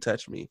can't even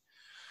touch me.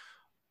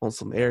 On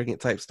some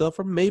arrogant type stuff,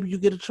 or maybe you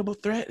get a triple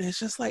threat, and it's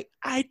just like,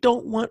 I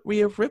don't want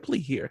Rhea Ripley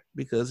here,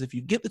 because if you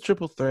get the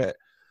triple threat,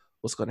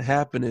 what's going to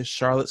happen is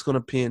Charlotte's going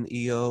to pin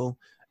Io, and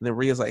then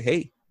Rhea's like,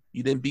 hey,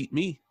 you didn't beat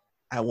me.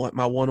 I want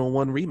my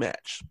one-on-one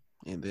rematch.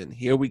 And then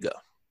here we go.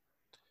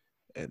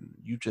 And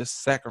you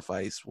just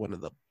sacrifice one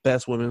of the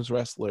best women's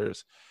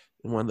wrestlers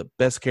and one of the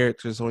best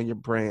characters on your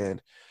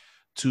brand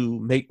to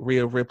make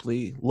Rhea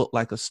Ripley look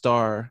like a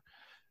star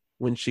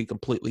when she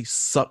completely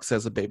sucks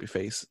as a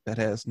babyface that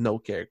has no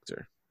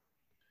character.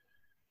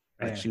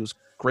 Like, she was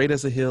great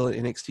as a heel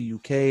in NXT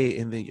UK,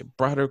 and then you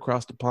brought her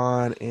across the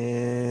pond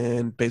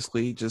and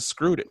basically just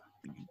screwed it.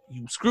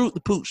 You screwed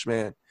the pooch,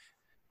 man.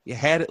 You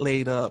had it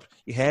laid up.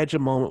 You had your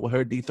moment with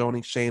her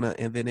dethroning Shayna,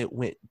 and then it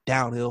went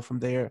downhill from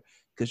there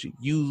because you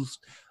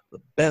used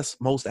the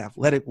best, most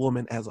athletic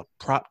woman as a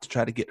prop to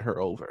try to get her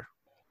over.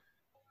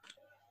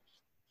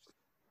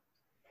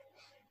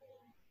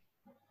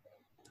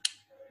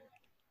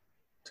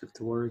 Took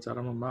the words out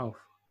of my mouth.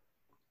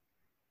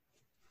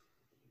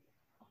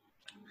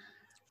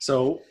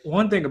 So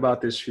one thing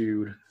about this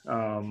feud,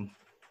 and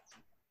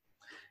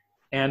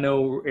I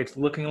know it's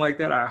looking like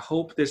that. I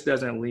hope this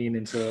doesn't lean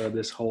into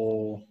this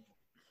whole,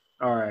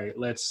 all right,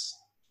 let's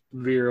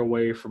veer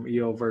away from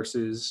Io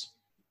versus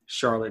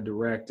Charlotte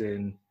direct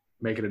and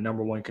make it a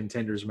number one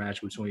contenders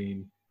match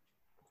between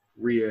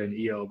Rhea and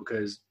Io,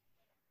 because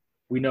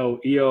we know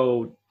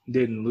Io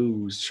didn't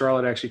lose.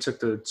 Charlotte actually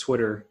took to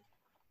Twitter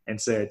and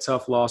said,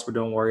 tough loss, but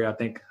don't worry, I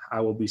think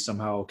I will be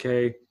somehow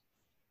okay.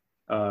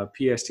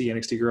 PST,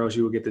 NXT girls,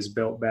 you will get this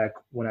belt back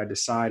when I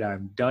decide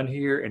I'm done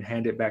here and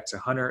hand it back to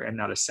Hunter and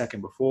not a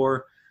second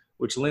before,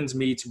 which lends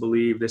me to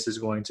believe this is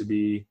going to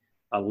be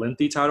a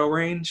lengthy title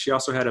reign. She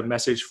also had a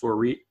message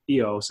for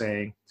Io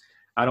saying,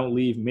 I don't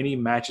leave many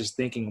matches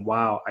thinking,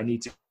 wow, I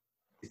need to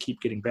keep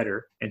getting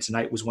better. And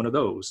tonight was one of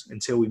those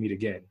until we meet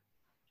again.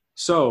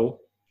 So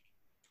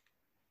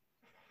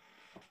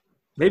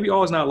maybe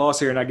all is not lost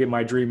here and I get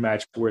my dream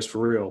match where it's for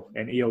real.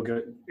 And Io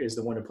is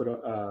the one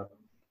to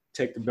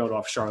take the belt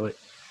off Charlotte.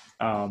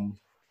 I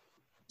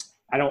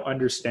don't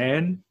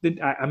understand.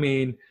 I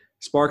mean,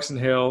 Sparks and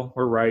Hill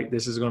were right.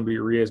 This is going to be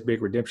Rhea's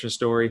big redemption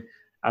story.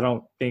 I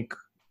don't think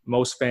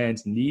most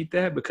fans need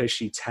that because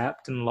she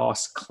tapped and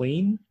lost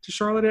clean to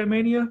Charlotte at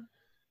Mania.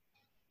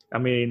 I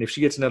mean, if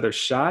she gets another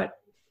shot,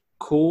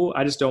 cool.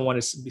 I just don't want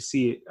to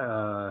see it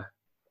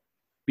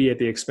be at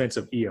the expense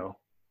of Io.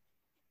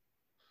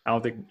 I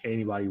don't think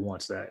anybody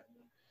wants that.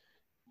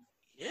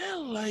 Yeah,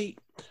 like,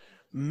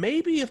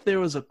 maybe if there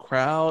was a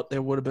crowd,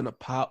 there would have been a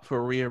pop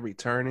for Rhea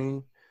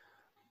returning.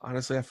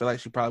 Honestly, I feel like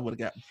she probably would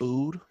have got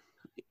booed.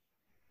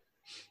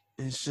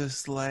 It's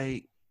just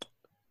like,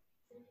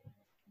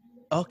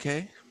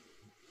 okay,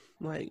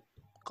 like,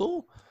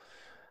 cool.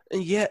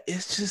 And yeah,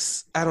 it's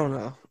just, I don't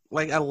know.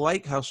 I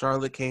like how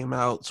Charlotte came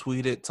out,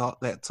 tweeted,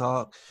 talked that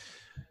talk.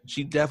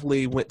 She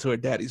definitely went to her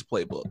daddy's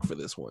playbook for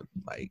this one.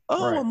 Like,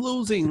 oh, Right. I'm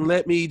losing.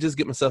 Let me just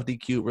get myself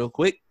DQ'd real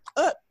quick.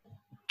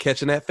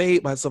 Catching that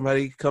fade by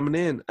somebody coming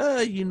in.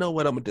 You know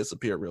what? I'm going to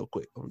disappear real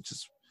quick. I'm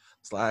just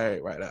slide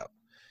right out.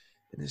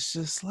 And it's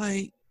just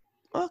like,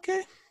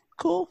 okay,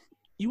 cool.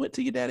 You went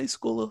to your daddy's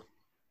school of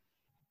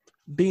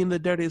being the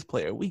dirtiest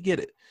player. We get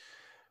it.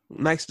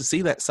 Nice to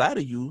see that side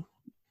of you,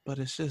 but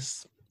it's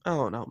just, I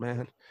don't know,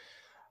 man.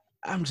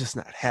 I'm just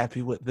not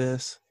happy with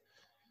this.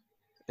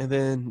 And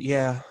then,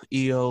 yeah,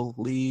 EO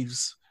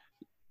leaves,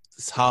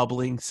 is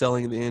hobbling,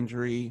 selling the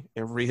injury,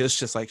 and Rhea's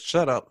just like,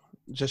 shut up.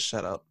 Just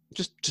shut up.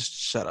 Just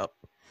shut up.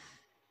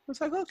 It's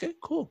like, okay,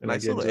 cool. And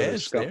nice I get little into a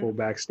edge scuffle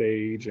there.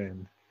 backstage,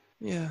 and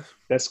Yeah.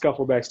 that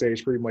scuffle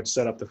backstage pretty much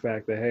set up the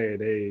fact that,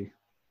 hey,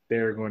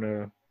 they're going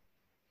to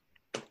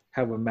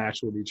have a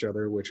match with each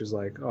other, which is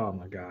like, oh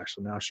my gosh.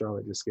 So now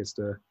Charlotte just gets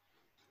to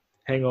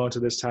hang on to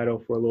this title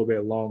for a little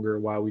bit longer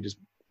while we just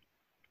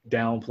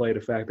downplay the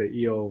fact that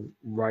EO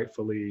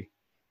rightfully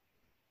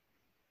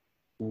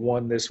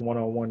won this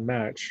one-on-one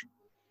match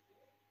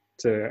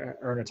to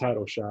earn a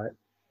title shot.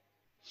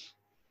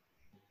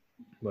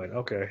 But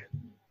okay.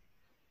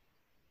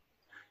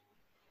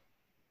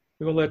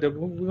 We're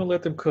gonna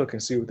let them cook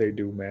and see what they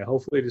do, man.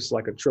 Hopefully it's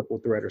like a triple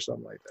threat or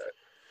something like that.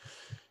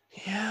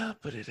 Yeah,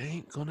 but it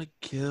ain't going to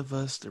give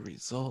us the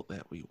result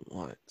that we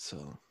want.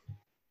 So,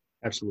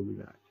 Absolutely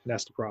not.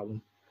 That's the problem.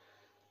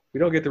 If we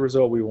don't get the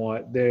result we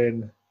want,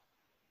 then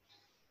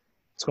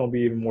it's going to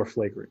be even more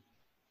flagrant.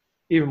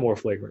 Even more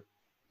flagrant.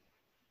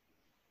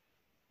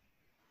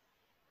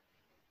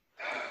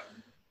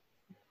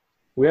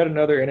 We had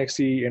another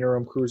NXT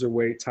Interim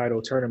Cruiserweight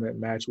title tournament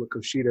match with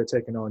Kushida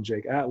taking on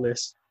Jake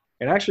Atlas.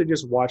 And I actually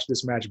just watched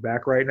this match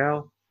back right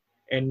now.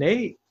 And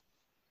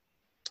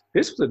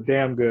this was a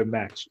damn good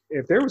match.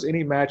 If there was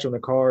any match on the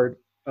card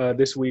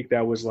this week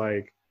that was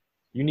like,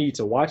 you need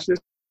to watch this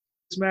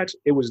match,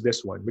 it was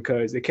this one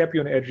because it kept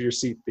you on the edge of your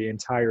seat the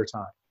entire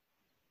time.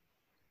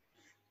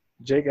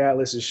 Jake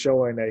Atlas is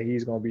showing that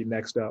he's going to be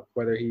next up,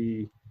 whether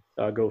he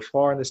goes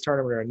far in this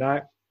tournament or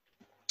not.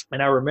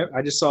 And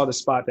I just saw the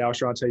spot that I was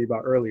trying to tell you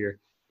about earlier.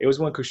 It was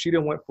when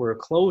Kushida went for a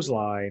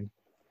clothesline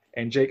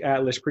and Jake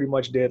Atlas pretty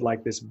much did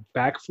like this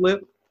backflip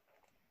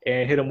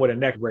and hit him with a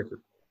neck breaker.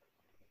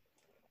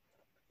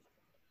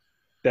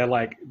 That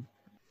like,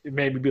 it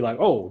made me be like,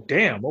 oh,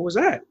 damn, what was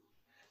that?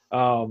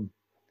 And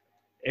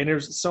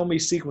there's so many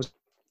sequences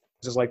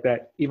like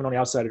that, even on the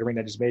outside of the ring,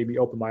 that just made me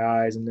open my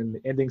eyes. And then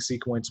the ending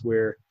sequence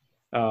where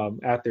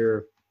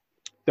after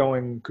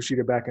throwing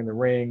Kushida back in the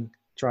ring,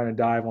 trying to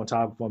dive on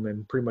top of him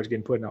and pretty much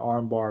getting put in an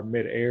armbar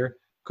midair,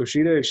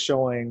 Kushida is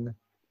showing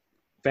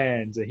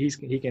fans that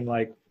he can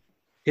like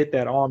hit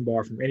that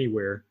armbar from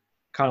anywhere,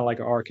 kind of like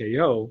an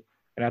RKO.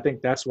 And I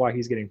think that's why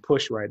he's getting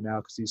pushed right now,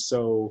 because he's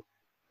so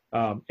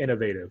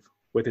innovative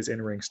with his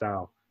in-ring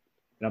style.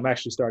 And I'm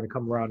actually starting to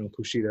come around on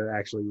Kushida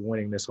actually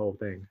winning this whole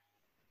thing.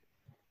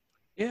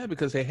 yeah,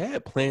 because they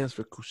had plans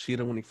for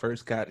Kushida when he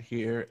first got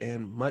here.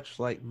 And much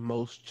like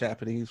most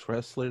Japanese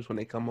wrestlers, when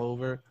they come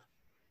over,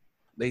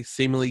 they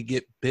seemingly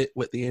get bit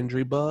with the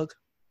injury bug.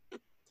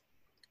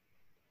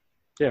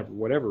 Yeah, for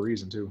whatever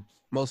reason, too.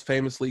 Most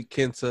famously,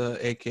 Kenta,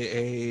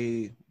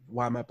 a.k.a.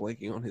 Why am I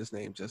blanking on his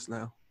name just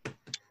now?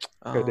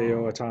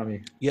 Hideo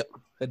Itami. Yep,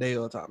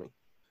 Hideo Itami.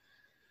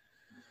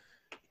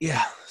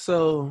 Yeah,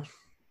 so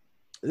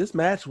this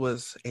match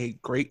was a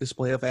great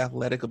display of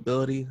athletic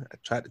ability. I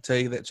tried to tell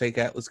you that Jake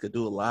Atlas could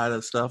do a lot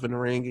of stuff in the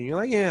ring, and you're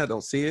like, yeah, I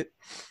don't see it.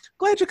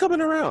 Glad you're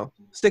coming around.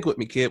 Stick with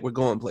me, kid. We're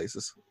going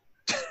places.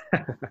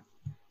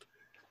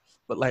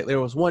 But, like, there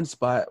was one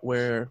spot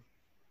where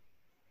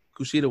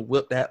Kushida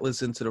whipped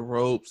Atlas into the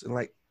ropes and,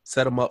 like,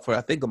 set him up for,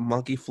 I think, a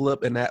monkey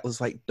flip, and Atlas,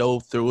 like,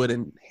 dove through it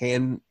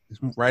and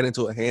right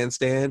into a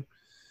handstand and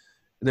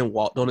then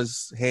walked on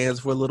his hands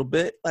for a little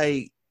bit.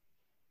 Like,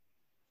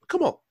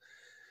 come on.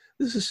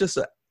 This is just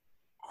a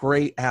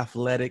great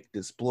athletic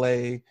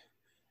display.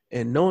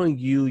 And knowing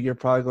you're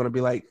probably going to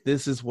be like,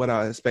 this is what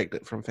I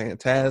expected from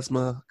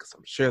Phantasma, because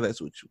I'm sure that's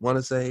what you want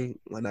to say.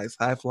 A nice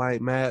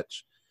high-flying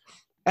match.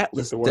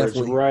 Atlas Took the words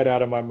definitely right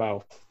out of my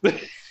mouth.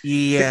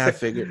 Yeah, I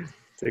figured.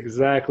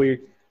 Exactly.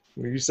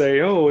 When you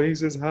say, oh,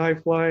 he's this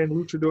high-flying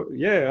luchador.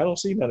 Yeah, I don't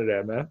see none of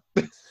that,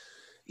 man.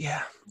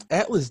 Yeah,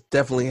 Atlas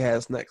definitely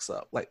has next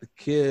up. Like, the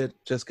kid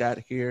just got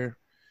here.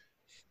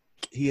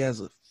 He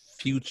has a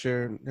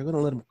future. They're going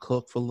to let him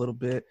cook for a little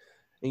bit.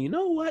 And you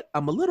know what?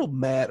 I'm a little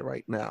mad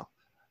right now.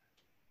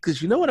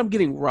 Because you know what I'm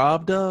getting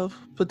robbed of,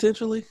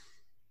 potentially?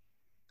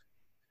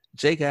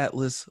 Jake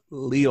Atlas,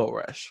 Leo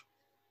Rush.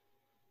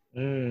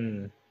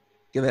 Give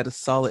that a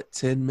solid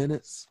 10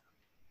 minutes.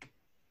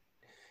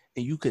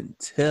 And you can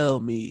tell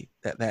me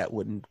that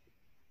wouldn't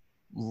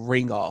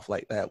ring off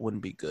like that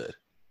wouldn't be good.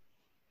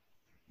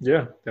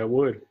 Yeah, that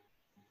would.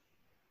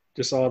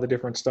 Just all the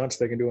different stunts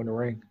they can do in the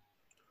ring.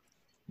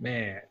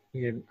 Man,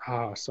 you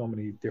get so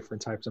many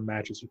different types of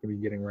matches you can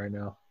be getting right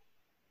now.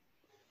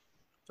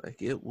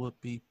 Like, it would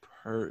be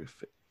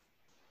perfect.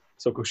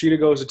 So Kushida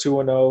goes to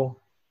 2-0.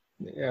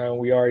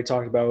 We already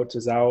talked about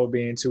Tozawa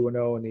being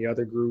 2-0 in the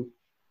other group.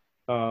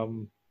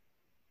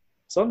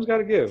 Something's got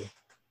to give.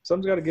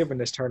 Something's got to give in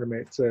this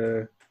tournament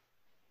to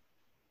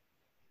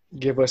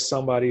give us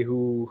somebody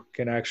who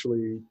can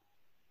actually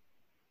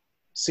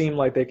seem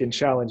like they can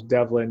challenge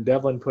Devlin.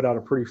 Devlin put out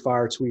a pretty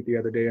fire tweet the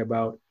other day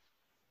about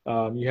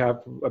you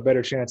have a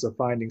better chance of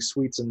finding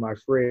sweets in my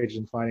fridge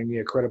and finding me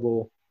a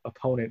credible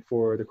opponent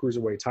for the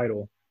Cruiserweight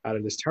title out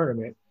of this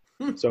tournament.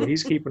 So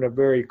he's keeping a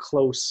very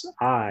close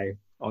eye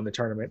on the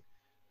tournament,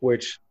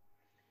 which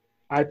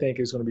I think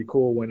is going to be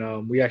cool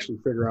when we actually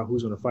figure out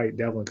who's going to fight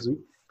Devlin, because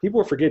people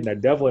are forgetting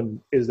that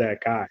Devlin is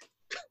that guy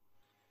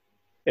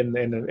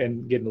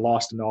and getting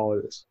lost in all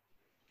of this.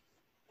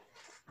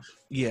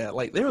 Yeah,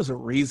 like there was a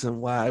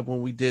reason why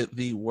when we did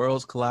the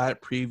Worlds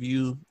Collide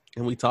preview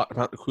and we talked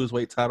about the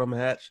Cruiserweight title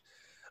match,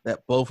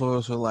 that both of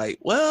us were like,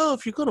 well,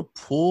 if you're going to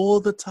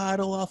pull the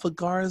title off of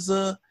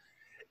Garza,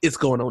 it's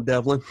going on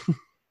Devlin.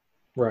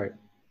 Right.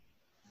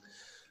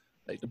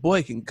 Like the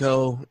boy can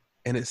go,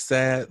 and it's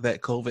sad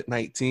that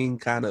COVID-19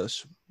 kind of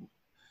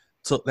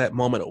took that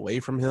moment away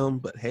from him.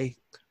 But hey,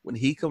 when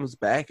he comes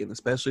back, and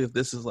especially if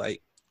this is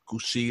like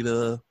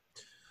Kushida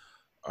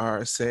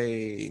or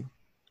say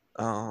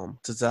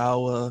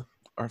Tozawa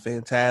or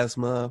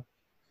Phantasma,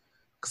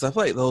 because I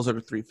feel like those are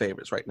the three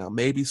favorites right now.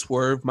 Maybe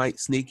Swerve might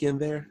sneak in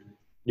there.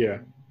 Yeah.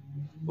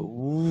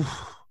 Ooh,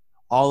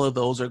 all of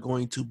those are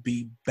going to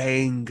be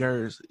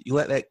bangers. You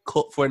let that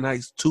cook for a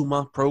nice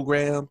 2-month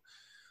program,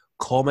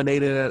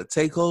 culminated at a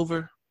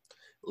takeover,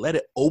 let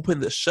it open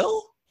the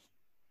show.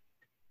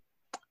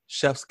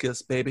 Chef's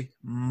kiss, baby.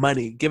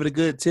 Money. Give it a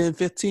good 10,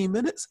 15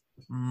 minutes.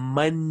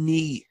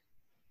 Money.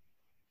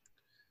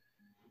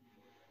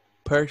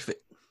 Perfect.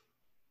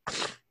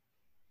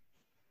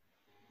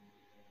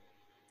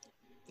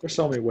 There's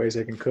so many ways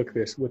they can cook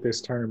this with this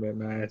tournament,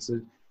 man. It's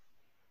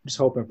just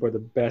hoping for the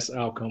best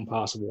outcome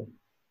possible.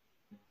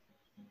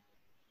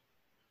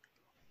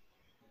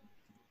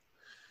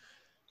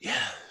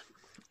 Yeah.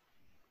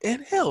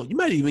 And hell, you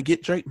might even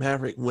get Drake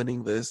Maverick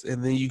winning this,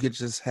 and then you could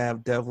just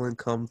have Devlin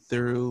come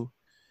through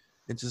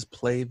and just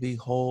play the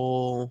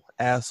whole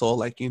asshole.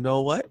 Like, you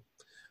know what?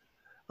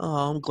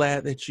 Oh, I'm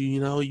glad that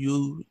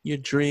your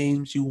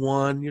dreams, you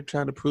won. You're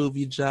trying to prove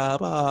your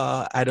job.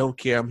 I don't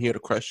care. I'm here to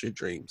crush your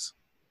dreams.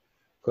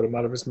 Put him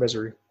out of his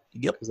misery.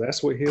 Yep. Because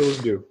that's what heels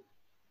do.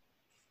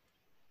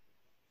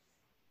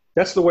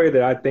 That's the way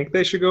that I think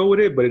they should go with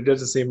it, but it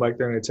doesn't seem like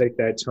they're going to take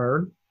that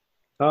turn.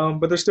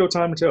 But there's still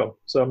time to tell.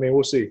 So, I mean,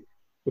 we'll see.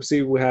 We'll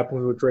see what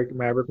happens with Drake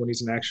Maverick when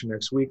he's in action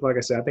next week. Like I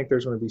said, I think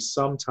there's going to be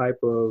some type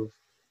of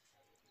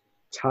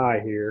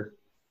tie here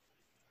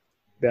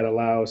that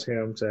allows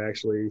him to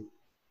actually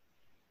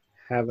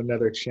have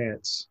another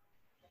chance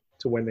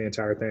to win the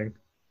entire thing.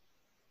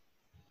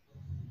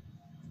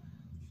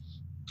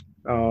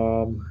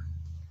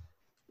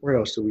 Where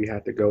else do we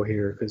have to go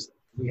here? Because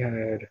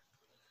I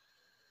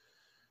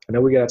know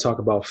we got to talk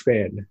about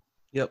Finn.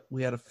 Yep,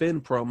 we had a Finn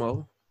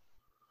promo.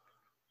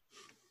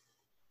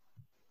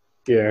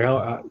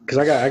 Yeah, because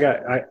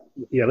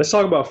let's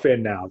talk about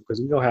Finn now,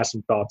 because we're gonna have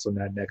some thoughts on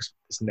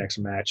this next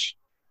match.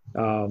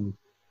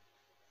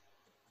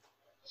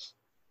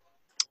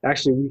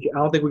 Actually, I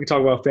don't think we can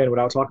talk about Finn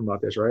without talking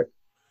about this, right?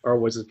 Or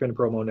was it Finn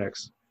promo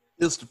next?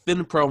 It's the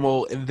Finn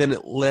promo, and then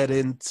it led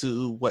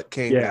into what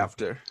came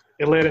after.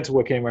 It led into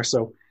what came after.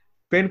 So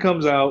Finn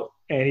comes out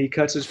and he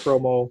cuts his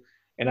promo,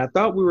 and I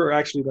thought we were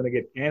actually going to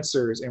get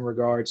answers in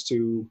regards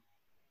to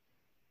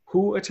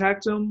who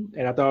attacked him,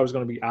 and I thought it was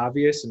going to be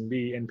obvious and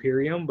be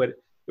Imperium, but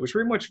it was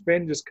pretty much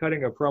Finn just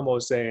cutting a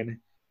promo saying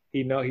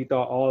he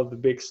thought all of the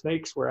big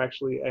snakes were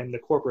actually in the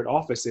corporate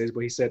offices, but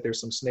he said there's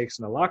some snakes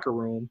in the locker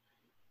room,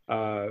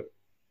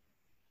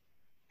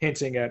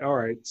 hinting at, all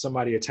right,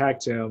 somebody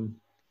attacked him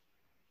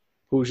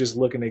who's just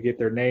looking to get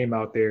their name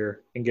out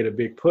there and get a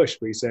big push.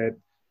 But he said,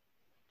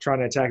 trying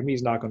to attack me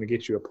is not going to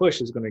get you a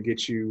push. It's going to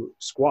get you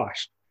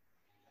squashed.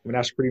 I mean,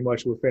 that's pretty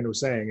much what Finn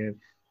was saying. And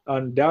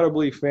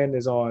undoubtedly, Finn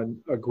is on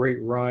a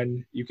great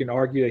run. You can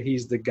argue that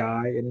he's the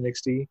guy in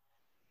NXT.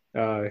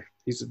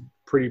 He's a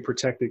pretty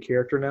protected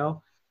character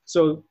now.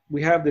 So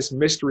we have this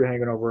mystery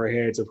hanging over our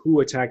heads of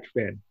who attacked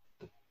Finn.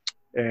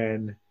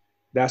 And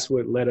that's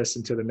what led us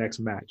into the next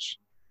match.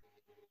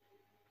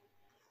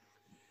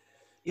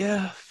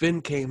 Yeah,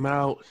 Finn came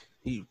out.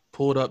 He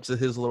pulled up to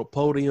his little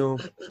podium,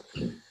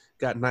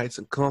 got nice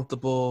and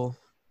comfortable.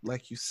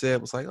 Like you said,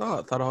 was like, oh,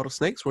 I thought all the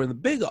snakes were in the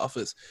big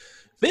office.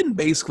 Finn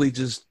basically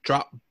just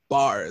dropped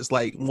bars,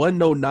 like wasn't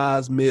no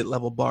Nas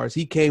mid-level bars.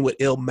 He came with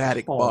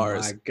Illmatic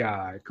bars. Oh my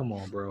God, come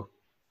on, bro.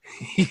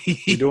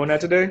 You doing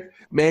that today?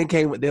 Man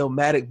came with the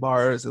Illmatic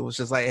bars. It was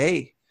just like,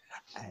 hey,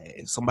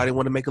 somebody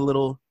want to make a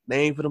little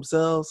name for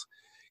themselves,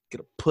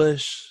 get a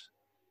push,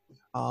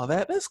 all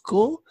that. That's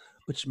cool.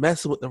 But you're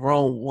messing with the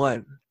wrong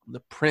one. I'm the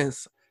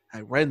prince.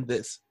 I run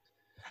this.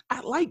 I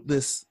like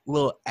this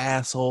little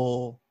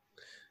asshole.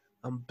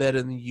 I'm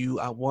better than you.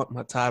 I want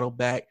my title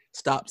back.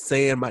 Stop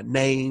saying my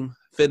name,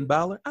 Finn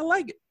Balor. I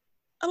like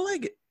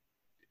it.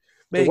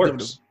 Man, give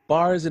the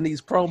bars in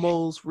these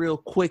promos real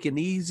quick and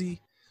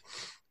easy.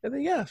 And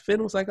then,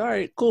 Finn was like, all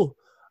right, cool.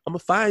 I'm gonna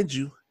find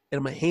you and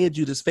I'm gonna hand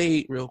you this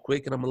fade real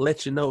quick, and I'm gonna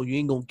let you know you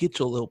ain't gonna get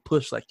your little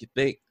push like you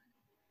think.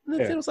 And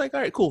then Finn was like,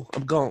 all right, cool,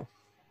 I'm gone.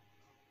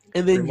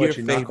 And then Pretty much,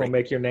 you're not gonna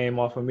make your name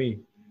off of me.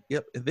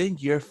 Yep. And then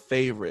your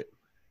favorite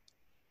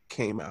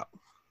came out.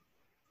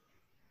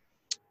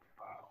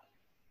 Wow.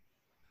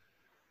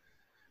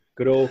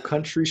 Good old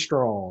country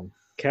strong,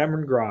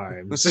 Cameron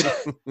Grimes.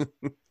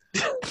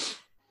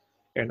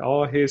 And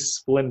all his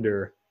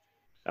splendor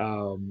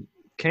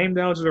came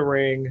down to the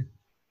ring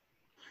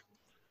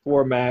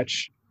for a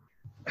match.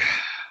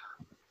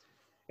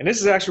 And this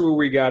is actually where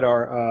we got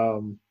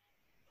our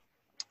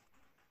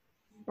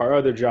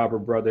other jobber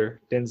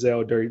brother,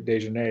 Denzel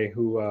Dejanay,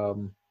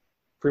 who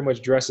pretty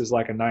much dresses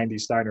like a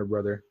 90s Steiner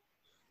brother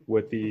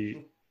with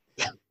the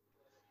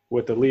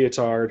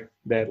leotard,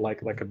 that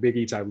like a Big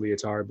E type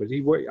leotard, but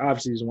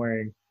obviously he's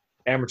wearing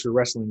amateur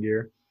wrestling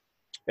gear.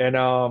 And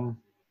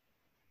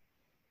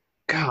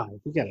God,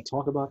 we got to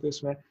talk about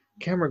this, man.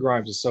 Cameron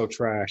Grimes is so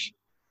trash.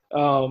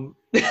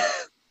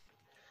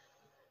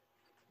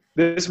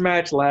 This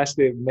match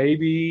lasted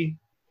maybe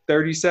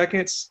 30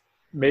 seconds,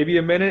 maybe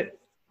a minute.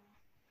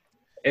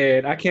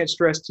 And I can't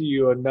stress to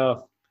you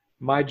enough,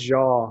 my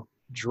jaw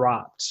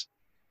dropped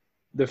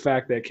the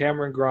fact that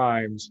Cameron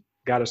Grimes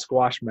got a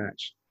squash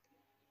match.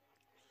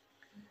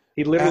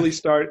 He literally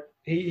started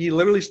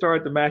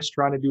the match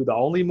trying to do the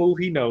only move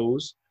he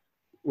knows,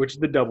 which is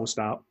the double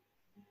stomp.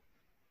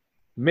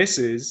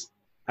 Misses.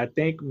 I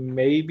think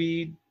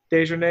maybe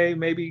Dejanay,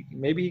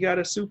 maybe he got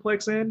a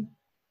suplex in.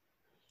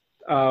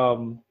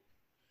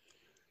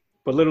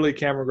 But literally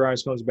Cameron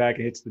Grimes comes back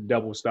and hits the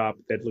double stop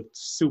that looked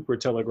super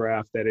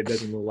telegraphed that it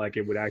doesn't look like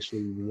it would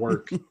actually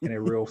work in a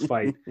real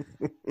fight.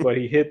 But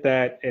he hit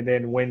that and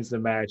then wins the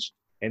match.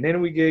 And then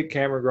we get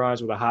Cameron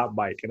Grimes with a hot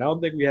mic. And I don't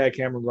think we had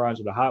Cameron Grimes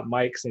with a hot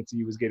mic since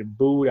he was getting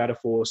booed out of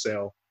Full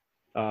Sail.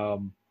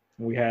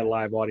 We had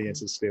live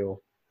audiences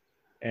still.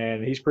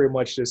 And he's pretty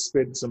much just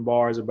spitting some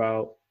bars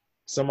about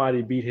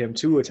somebody beat him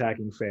to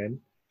attacking Finn.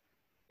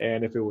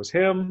 And if it was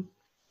him,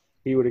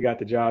 he would have got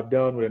the job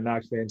done, would have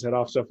knocked Finn's head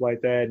off, stuff like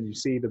that. And you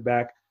see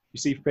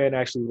Finn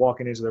actually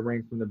walking into the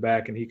ring from the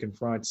back, and he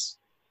confronts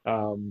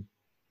Cameron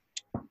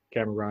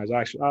Grimes.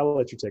 Actually, I'll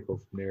let you take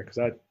over from there because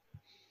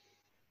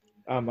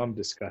I'm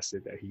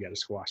disgusted that he got a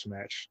squash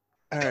match.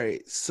 All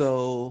right,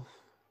 so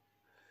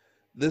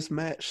this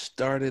match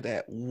started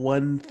at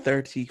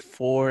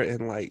 1:34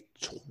 and like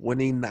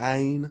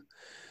 29,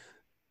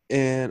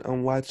 and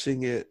I'm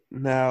watching it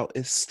now.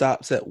 It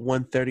stops at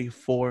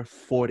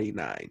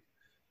 1:34:49.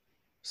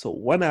 So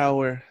 1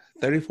 hour,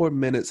 34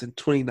 minutes, and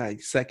 29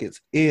 seconds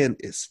in,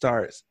 it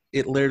starts.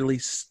 It literally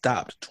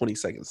stopped 20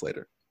 seconds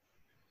later.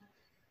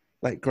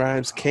 Like,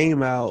 Grimes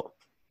came out,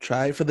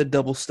 tried for the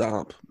double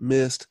stomp,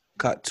 missed,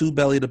 caught 2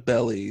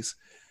 belly-to-bellies,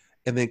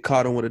 and then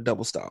caught him with a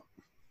double stomp.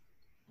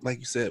 Like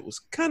you said, it was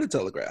kind of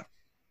telegraphed.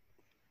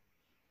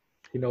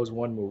 He knows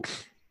one move.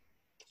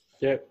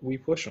 Yet we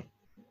push him.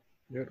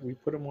 Yet we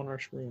put him on our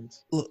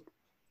screens. Look,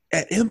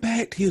 at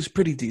Impact, he was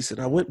pretty decent.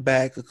 I went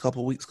back a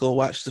couple weeks ago,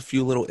 watched a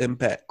few little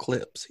Impact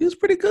clips. He was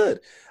pretty good.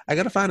 I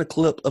got to find a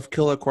clip of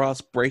Killer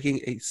Kross breaking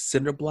a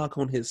cinder block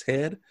on his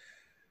head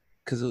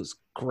because it was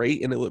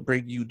great and it would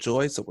bring you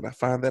joy. So when I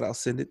find that, I'll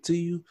send it to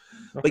you.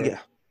 Okay. But yeah,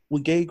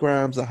 we gave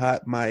Grimes a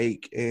hot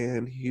mic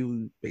and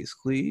he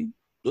basically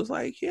was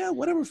like, yeah,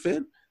 whatever,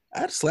 Finn.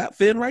 I'd slap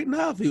Finn right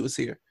now if he was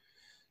here.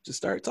 Just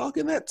start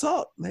talking that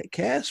talk, that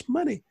cash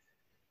money.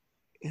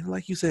 And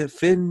like you said,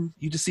 Finn,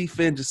 you just see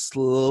Finn just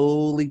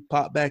slowly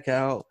pop back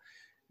out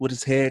with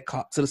his head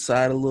caught to the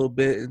side a little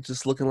bit and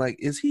just looking like,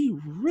 is he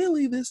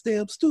really this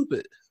damn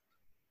stupid?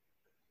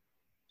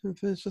 And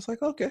Finn's just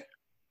like, okay,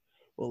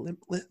 well,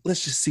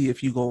 let's just see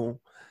if you gonna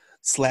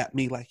slap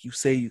me like you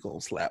say you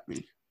gonna slap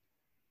me.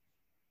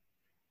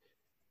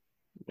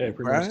 Yeah,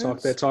 pretty much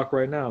talk that talk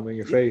right now. I'm in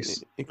your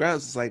face. And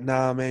Grimes is like,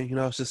 nah, man,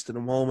 it's just in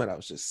the moment. I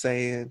was just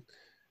saying.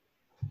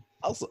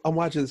 Also, I'm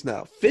watching this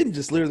now. Finn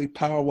just literally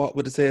power walked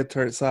with his head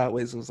turned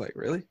sideways and was like,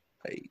 really?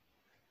 Hey,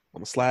 I'm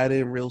going to slide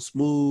in real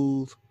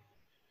smooth.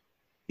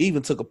 He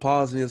even took a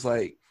pause and he was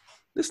like,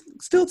 this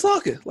still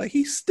talking. Like,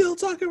 he's still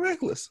talking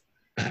reckless.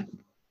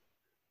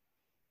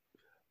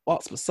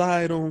 Walks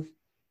beside him,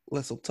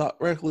 lets him talk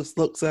reckless,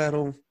 looks at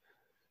him.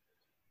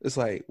 It's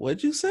like,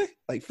 what'd you say?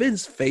 Like,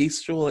 Finn's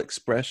facial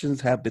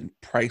expressions have been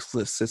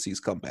priceless since he's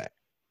come back.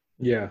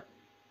 Yeah.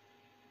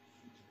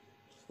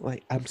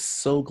 Like, I'm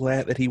so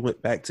glad that he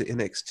went back to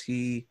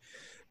NXT,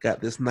 got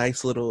this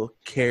nice little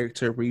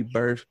character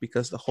rebirth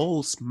because the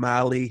whole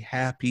smiley,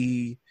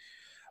 happy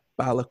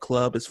Balor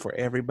Club is for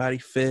everybody.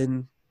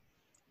 Finn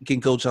can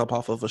go jump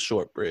off of a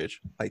short bridge,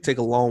 like take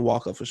a long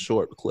walk off a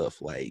short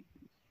cliff. Like,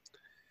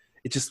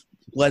 it just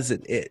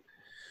wasn't it.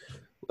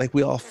 Like,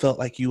 we all felt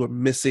like you were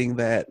missing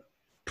that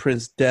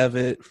Prince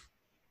Devitt,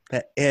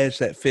 that edge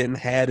that Finn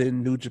had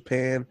in New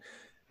Japan,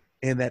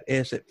 and that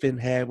edge that Finn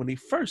had when he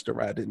first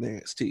arrived in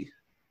NXT.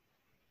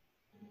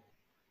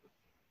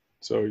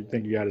 So you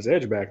think he got his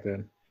edge back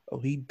then? Oh,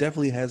 he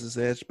definitely has his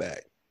edge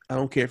back. I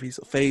don't care if he's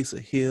a face, a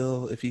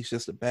heel, if he's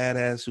just a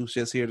badass who's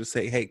just here to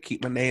say, hey,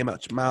 keep my name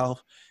out your mouth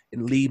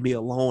and leave me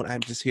alone. I'm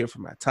just here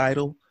for my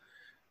title.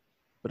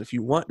 But if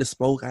you want to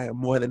smoke, I am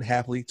more than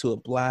happily to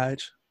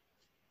oblige.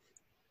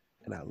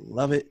 And I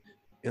love it.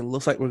 It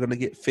looks like we're going to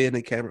get Finn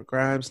and Cameron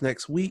Grimes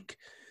next week.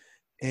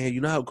 And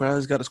you know how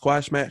Grimes got a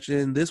squash match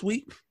in this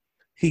week?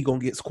 He going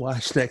to get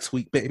squashed next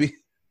week, baby.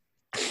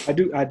 I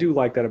do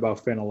like that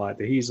about Finn a lot,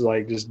 that he's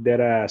like just dead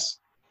ass,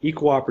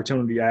 equal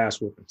opportunity ass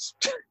whoopings.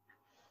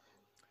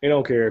 They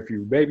don't care if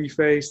you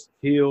babyface,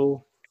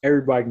 heel,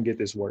 everybody can get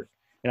this work.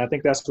 And I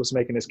think that's what's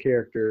making this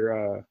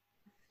character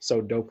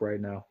so dope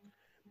right now.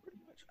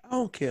 I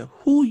don't care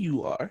who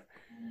you are.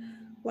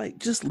 Like,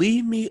 just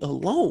leave me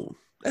alone.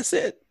 That's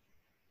it.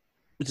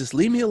 Just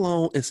leave me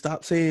alone and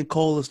stop saying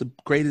Cole is the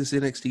greatest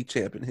NXT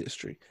champ in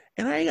history.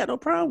 And I ain't got no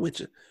problem with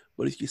you.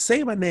 But if you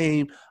say my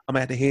name, I'm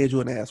going to have to hand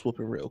you an ass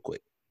whooping real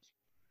quick.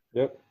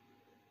 Yep.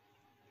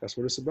 That's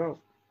what it's about.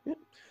 Yep.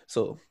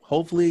 So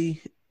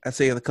hopefully, I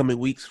say in the coming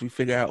weeks, we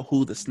figure out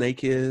who the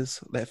snake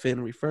is that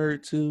Finn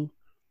referred to.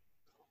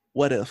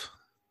 What if?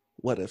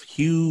 What if?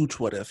 Huge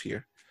what if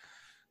here.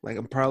 Like,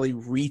 I'm probably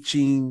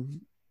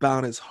reaching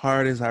about as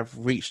hard as I've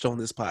reached on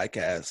this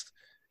podcast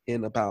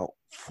in about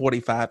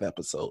 45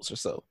 episodes or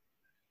so.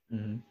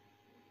 Mm-hmm.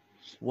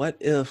 What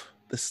if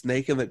the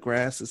snake in the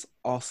grass is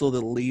also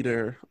the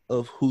leader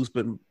of who's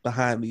been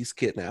behind these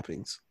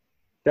kidnappings?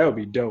 That would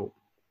be dope.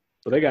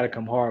 But they got to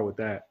come hard with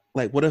that.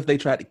 Like, what if they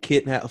tried to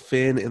kidnap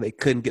Finn and they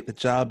couldn't get the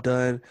job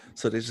done,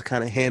 so they just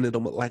kind of handed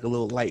him like a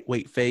little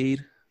lightweight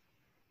fade?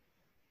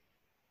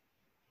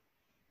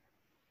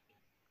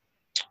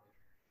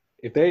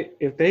 If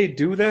they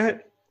do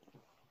that,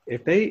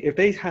 if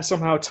they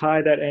somehow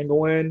tie that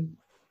angle in,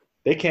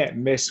 they can't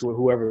miss with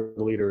whoever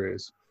the leader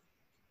is.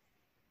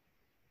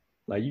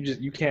 Like,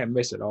 you can't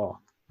miss it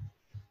all.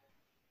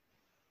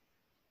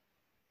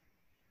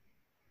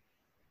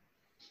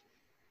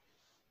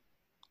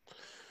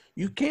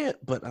 You can't,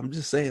 but I'm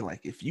just saying,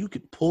 like, if you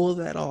could pull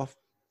that off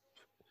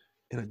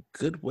in a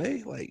good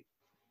way, like,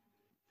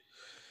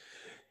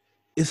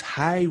 it's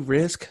high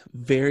risk,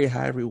 very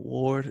high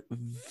reward,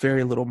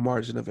 very little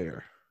margin of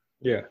error.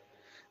 Yeah.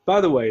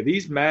 By the way,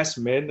 these masked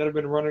men that have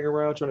been running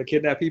around trying to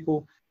kidnap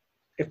people,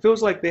 it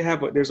feels like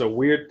there's a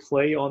weird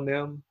play on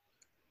them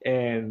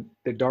and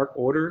the Dark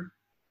Order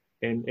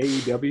and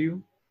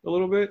AEW a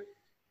little bit.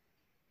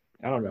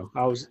 I don't know.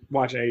 I was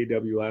watching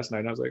AEW last night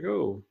and I was like,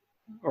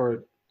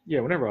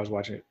 whenever I was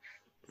watching it,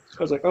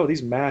 I was like, oh,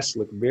 these masks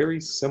look very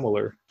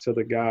similar to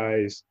the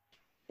guys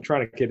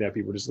trying to kidnap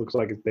people. It just looks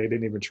like they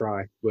didn't even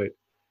try, but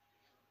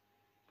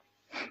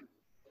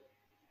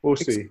we'll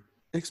see.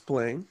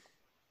 Explain.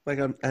 Like,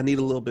 I need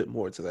a little bit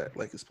more to that.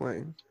 Like,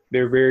 explain.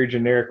 They're very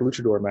generic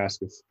luchador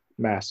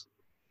masks.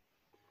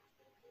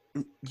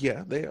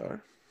 Yeah, they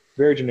are.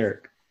 Very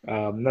generic.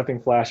 Nothing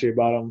flashy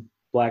about them.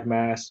 Black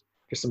mask,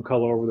 just some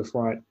color over the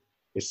front.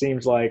 It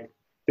seems like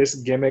this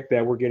gimmick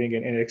that we're getting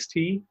in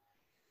NXT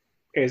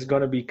is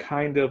going to be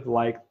kind of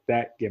like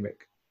that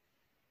gimmick,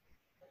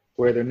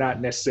 where they're not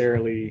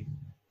necessarily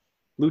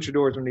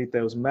luchadors underneath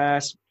those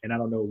masks, and I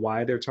don't know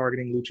why they're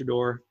targeting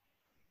luchador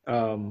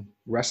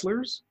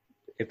wrestlers.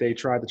 If they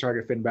tried to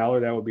target Finn Balor,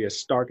 that would be a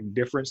stark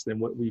difference than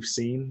what we've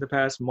seen the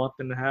past month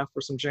and a half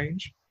or some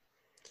change.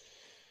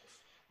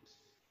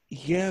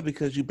 Yeah,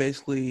 because you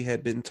basically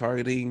had been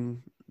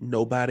targeting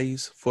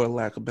nobodies, for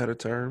lack of a better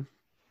term.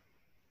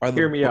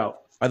 Hear me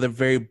out. Are the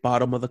very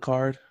bottom of the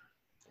card?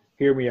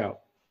 Hear me out.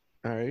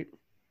 All right.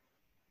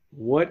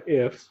 What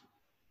if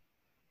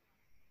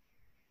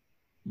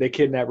they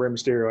kidnap Rey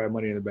Mysterio at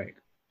Money in the Bank?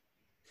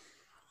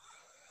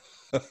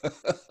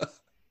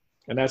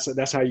 And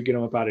that's how you get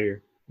them up out of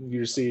here.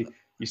 You see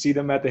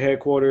them at the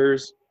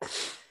headquarters.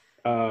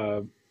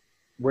 Rey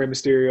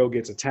Mysterio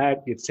gets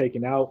attacked, gets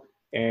taken out,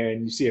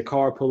 and you see a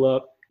car pull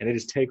up, and they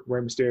just take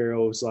Rey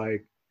Mysterio's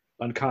like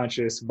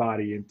unconscious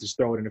body and just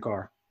throw it in the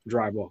car,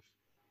 drive off.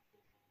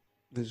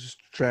 They just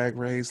drag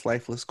Rey's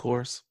lifeless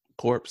corpse.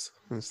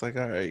 And it's like,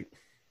 all right.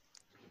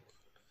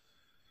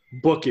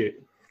 Book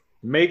it.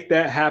 Make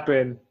that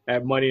happen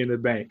at Money in the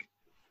Bank.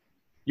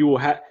 You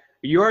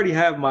already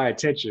have my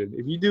attention.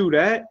 If you do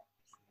that,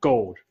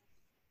 gold.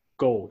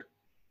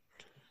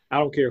 I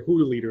don't care who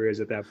the leader is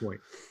at that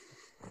point.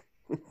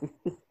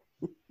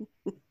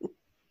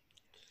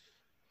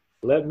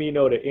 Let me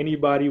know that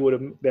anybody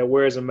that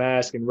wears a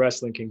mask in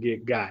wrestling can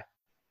get got.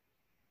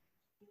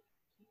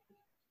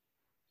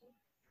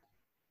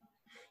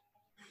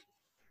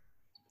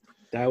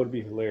 That would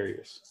be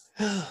hilarious.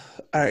 All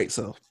right,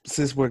 so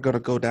since we're going to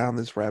go down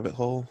this rabbit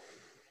hole,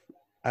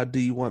 I'll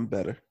do you one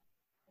better.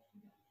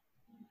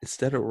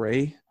 Instead of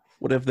Rey,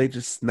 what if they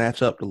just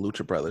snatch up the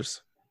Lucha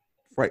Brothers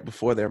right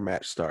before their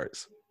match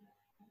starts?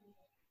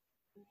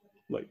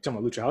 Like, talking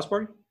about Lucha House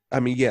Party? I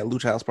mean, yeah,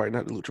 Lucha House Party,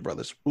 not the Lucha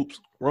Brothers. Oops,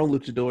 wrong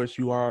Luchadors.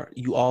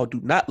 You all do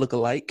not look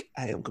alike.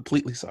 I am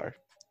completely sorry.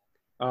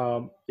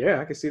 Yeah,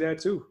 I can see that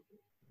too.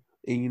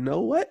 And you know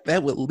what?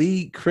 That would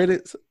lend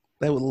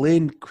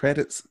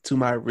credits to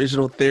my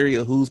original theory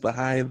of who's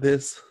behind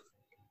this.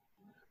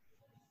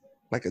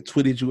 Like I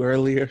tweeted you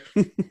earlier.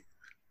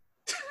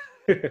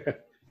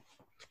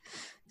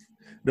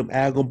 Them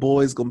Algon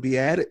boys gonna be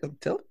at it. I'm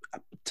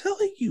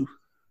telling you.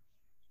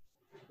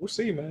 We'll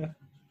see, man.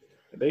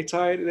 they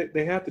tied.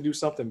 They have to do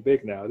something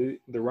big now.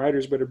 The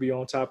writers better be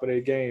on top of their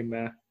game,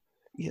 man.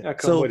 Yeah.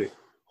 Come with it.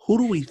 Who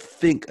do we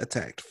think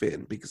attacked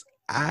Finn? Because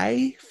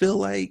I feel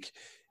like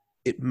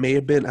it may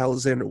have been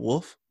Alexander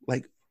Wolf,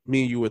 like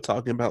me and you were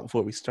talking about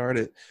before we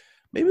started.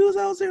 Maybe it was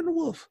Alexander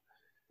Wolf.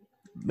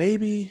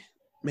 Maybe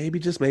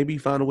you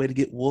found a way to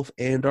get Wolf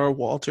and or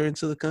Walter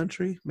into the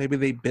country. Maybe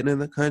they've been in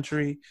the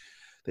country.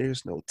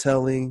 There's no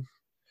telling.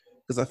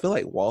 Because I feel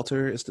like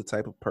Walter is the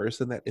type of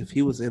person that if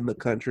he was in the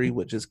country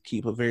would just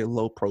keep a very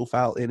low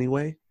profile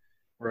anyway.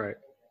 Right.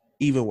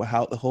 Even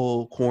without the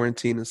whole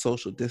quarantine and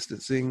social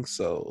distancing.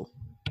 So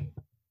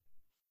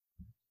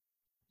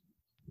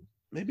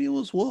maybe it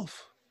was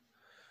Wolf.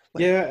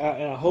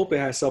 I hope it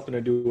has something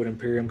to do with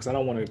Imperium because I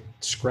don't want to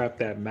scrap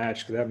that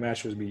match because that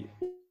match will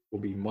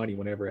be money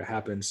whenever it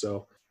happens.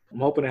 So I'm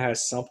hoping it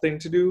has something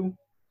to do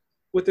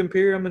with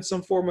Imperium in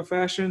some form or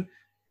fashion.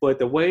 But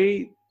the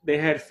way they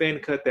had Finn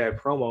cut that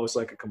promo, it's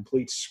like a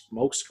complete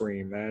smoke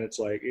screen, man. It's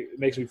like it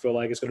makes me feel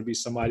like it's going to be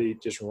somebody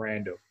just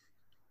random.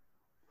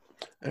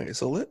 All right,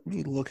 so let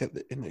me look at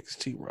the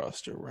NXT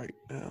roster right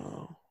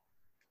now.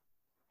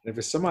 And if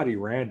it's somebody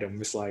random,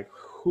 it's like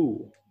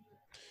who?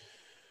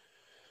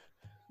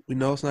 We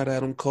know it's not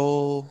Adam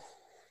Cole.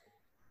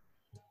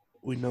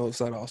 We know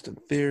it's not Austin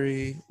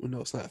Theory. We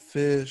know it's not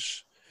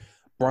Fish.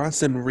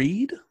 Bronson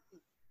Reed?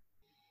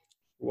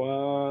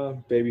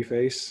 Wow,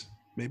 babyface.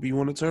 Maybe you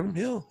want to turn him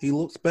heel. He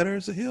looks better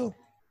as a heel.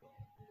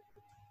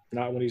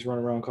 Not when he's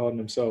running around calling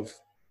himself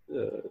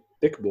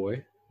Thick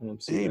Boy.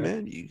 Hey,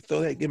 man, you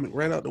throw that gimmick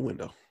right out the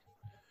window.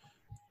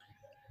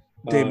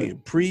 Damian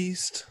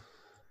Priest.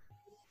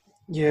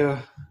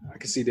 Yeah, I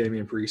can see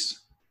Damian Priest.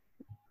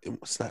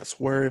 It's not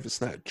Swerve.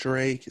 It's not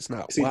Drake. It's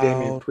not see Wild.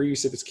 Damian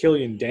Priest. If it's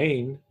Killian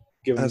Dane,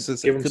 give him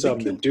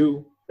something to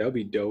do. That would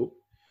be dope.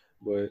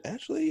 But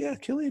actually, yeah,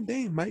 Killian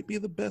Dane might be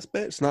the best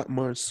bet. It's not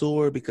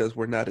Mansoor because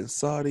we're not in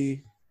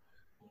Saudi.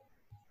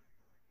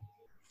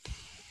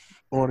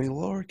 Orny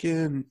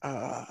Larkin,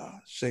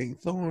 Shane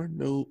Thorne,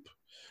 nope.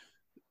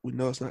 We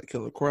know it's not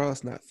Killer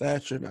Cross, not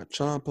Thatcher, not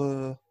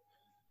Ciampa.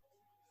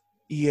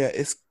 Yeah,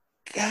 it's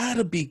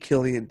gotta be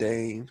Killian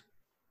Dane.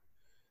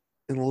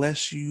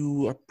 Unless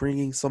you are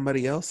bringing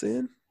somebody else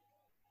in?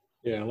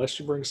 Yeah, unless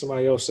you bring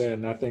somebody else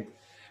in. I think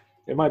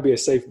it might be a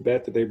safe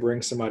bet that they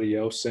bring somebody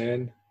else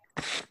in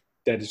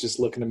that is just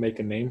looking to make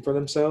a name for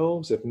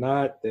themselves. If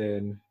not,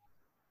 then,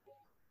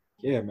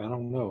 yeah, man, I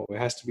don't know. It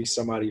has to be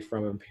somebody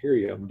from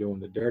Imperium doing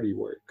the dirty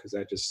work because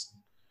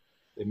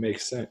it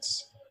makes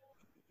sense.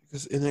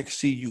 Because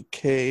NXT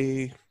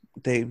UK,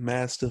 Dave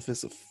Mastiff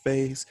is a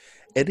face.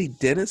 Eddie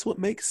Dennis would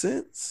make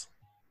sense.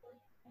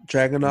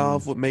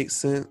 Dragunov would make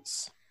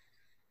sense.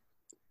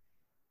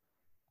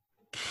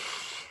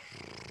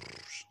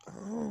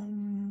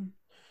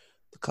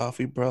 The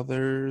Coffee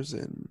Brothers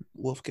and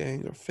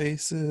Wolfgang are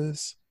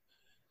faces.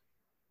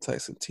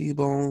 Tyson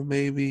T-Bone,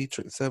 maybe.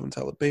 Trent Seven,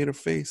 Tyler Bate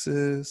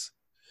faces.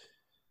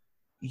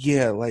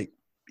 Yeah, like,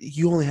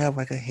 you only have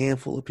like a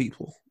handful of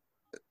people.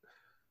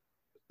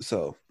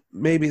 So,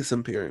 maybe it's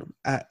Imperium.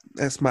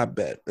 That's my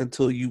bet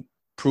until you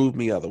prove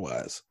me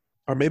otherwise.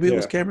 Or maybe it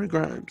was Cameron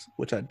Grimes,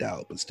 which I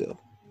doubt, but still.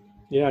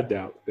 Yeah, I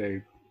doubt.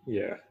 I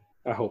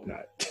hope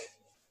not.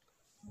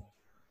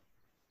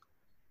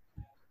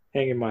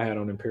 Hanging my hat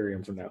on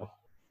Imperium for now.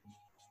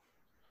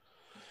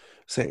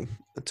 Same.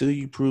 Until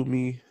you prove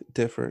me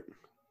different.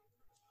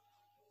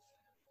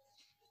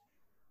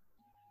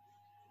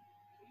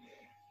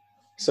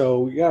 So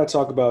we got to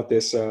talk about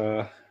this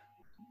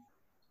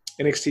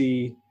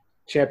NXT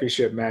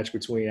championship match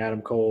between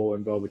Adam Cole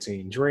and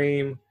Velveteen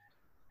Dream,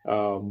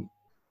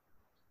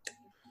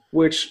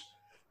 which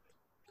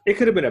it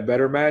could have been a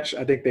better match.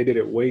 I think they did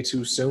it way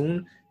too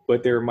soon,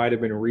 but there might have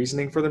been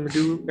reasoning for them to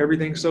do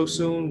everything so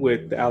soon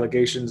with the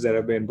allegations that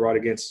have been brought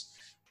against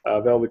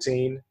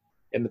Velveteen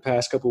in the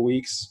past couple of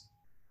weeks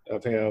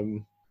of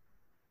him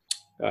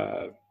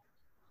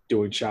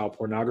doing child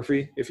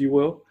pornography, if you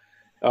will.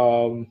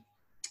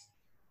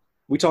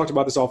 We talked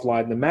about this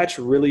offline. The match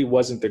really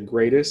wasn't the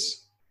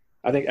greatest.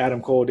 I think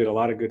Adam Cole did a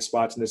lot of good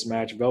spots in this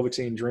match.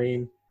 Velveteen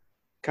Dream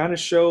kind of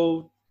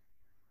showed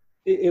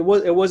it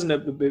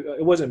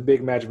wasn't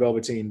big match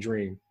Velveteen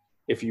Dream,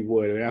 if you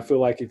would. And I feel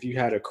like if you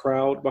had a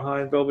crowd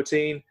behind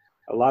Velveteen,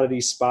 a lot of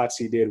these spots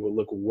he did would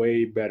look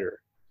way better.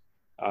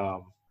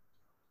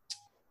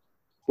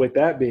 With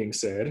that being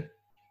said,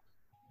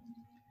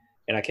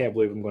 and I can't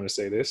believe I'm going to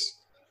say this,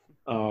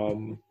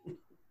 the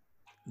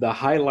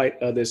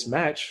highlight of this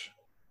match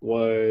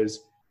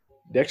was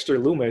Dexter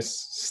Lumis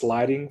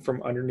sliding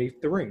from underneath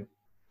the ring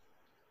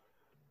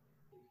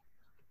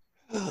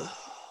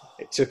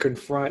to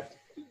confront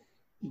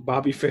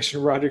Bobby Fish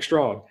and Roderick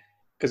Strong,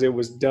 because it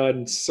was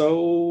done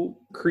so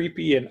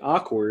creepy and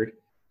awkward.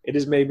 It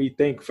just made me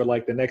think for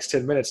like the next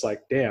 10 minutes,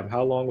 like, damn,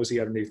 how long was he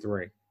underneath the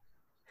ring?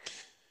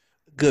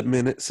 Good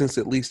minute since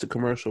at least a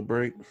commercial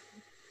break.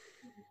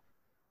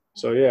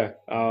 So, yeah.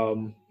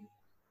 All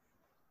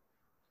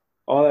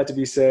that to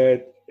be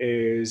said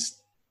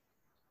is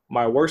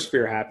my worst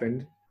fear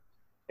happened,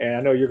 and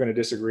I know you're going to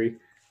disagree.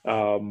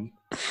 The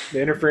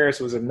interference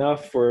was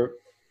enough for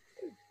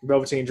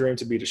Velveteen Dream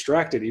to be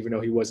distracted, even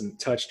though he wasn't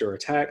touched or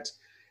attacked,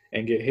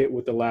 and get hit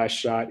with the last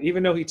shot,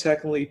 even though he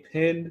technically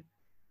pinned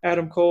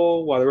Adam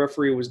Cole while the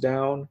referee was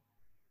down.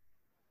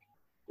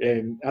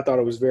 And I thought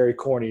it was very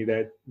corny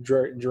that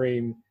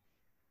Dream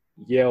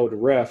yelled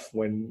ref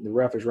when the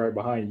ref is right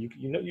behind you.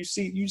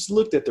 You just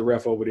looked at the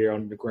ref over there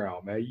on the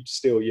ground, man. You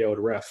still yelled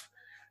ref.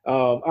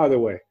 Either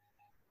way,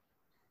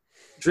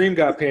 Dream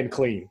got pinned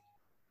clean.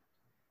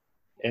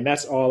 And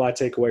that's all I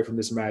take away from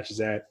this match is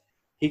that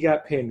he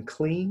got pinned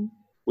clean,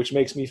 which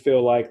makes me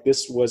feel like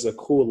this was a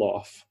cool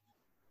off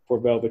for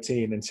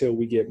Velveteen until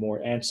we get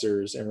more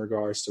answers in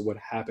regards to what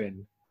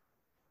happened.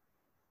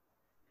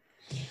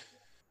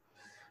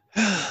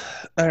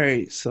 All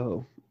right,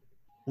 so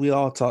we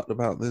all talked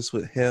about this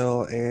with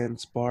Hell and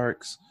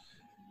Sparks.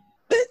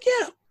 But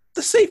yeah,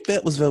 the safe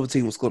bet was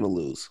Velveteen was going to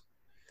lose.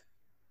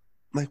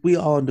 Like, we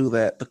all knew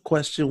that. The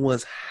question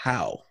was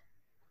how.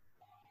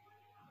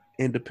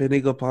 And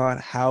depending upon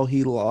how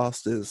he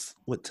lost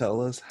would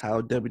tell us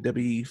how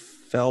WWE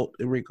felt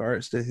in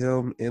regards to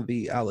him and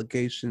the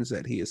allegations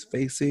that he is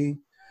facing.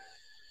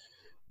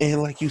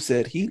 And like you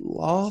said, he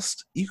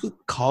lost. You could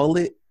call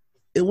it.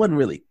 It wasn't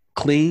really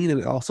clean, and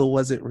it also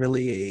wasn't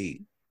really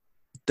a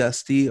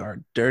dusty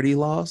or dirty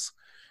loss.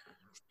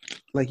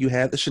 Like, you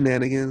had the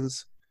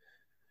shenanigans.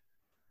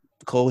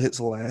 Cole hits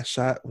the last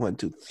shot, 1,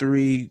 2,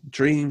 3.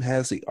 Dream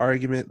has the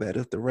argument that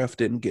if the ref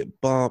didn't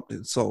get bumped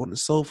and so on and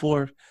so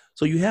forth.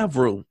 So you have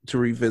room to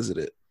revisit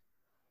it.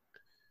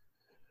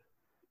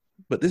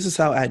 But this is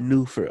how I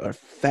knew for a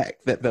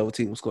fact that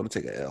Velveteen was going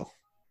to take an L.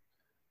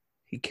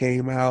 He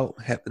came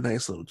out, had the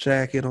nice little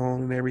jacket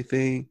on and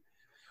everything.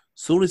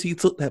 Soon as he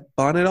took that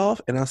bonnet off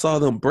and I saw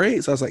them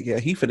braids, I was like, yeah,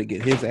 he finna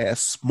get his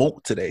ass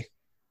smoked today.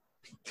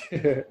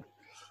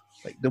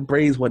 Like, them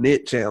braids wasn't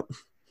it, champ.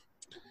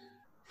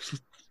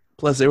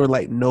 Plus, they were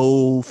like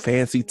no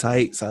fancy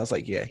tights. I was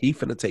like, yeah, he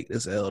finna take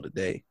this L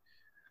today.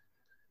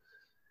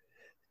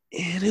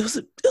 And it was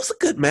a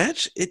good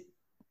match. It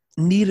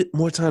needed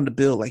more time to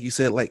build. Like you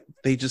said, like,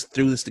 they just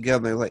threw this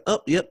together. They're like, oh,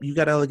 yep, you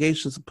got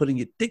allegations of putting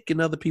your dick in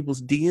other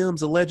people's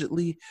DMs,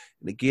 allegedly.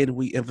 And again,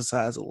 we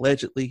emphasize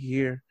allegedly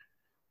here.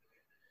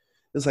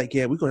 It's like,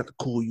 yeah, we're going to have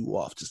to cool you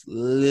off just a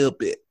little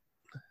bit.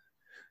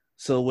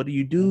 So what do?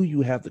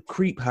 You have the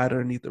creep hide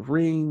underneath the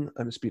ring.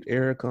 Undisputed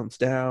Era comes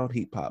down.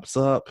 He pops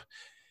up.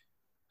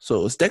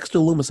 So is Dexter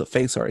Lumis a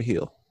face or a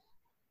heel?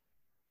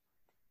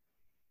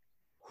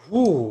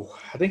 Ooh,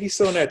 I think he's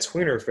still in that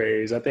tweener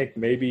phase. I think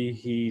maybe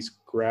he's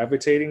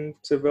gravitating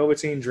to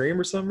Velveteen Dream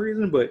for some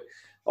reason, but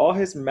all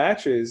his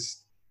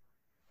matches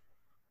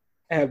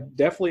have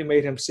definitely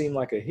made him seem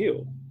like a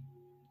heel.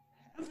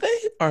 Have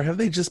they? Or have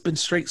they just been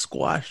straight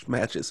squash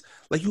matches?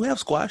 Like, you have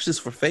squashes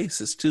for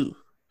faces too.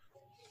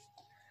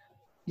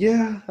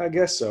 Yeah, I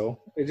guess so.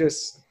 It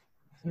just,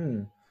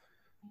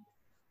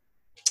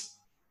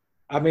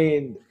 I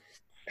mean,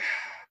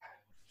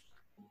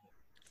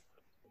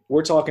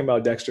 we're talking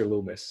about Dexter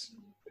Lumis,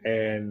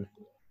 and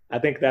I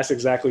think that's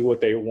exactly what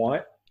they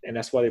want, and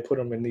that's why they put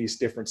him in these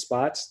different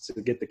spots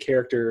to get the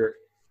character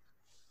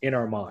in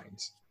our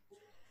minds.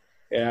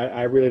 And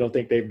I really don't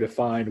think they've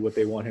defined what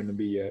they want him to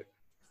be yet.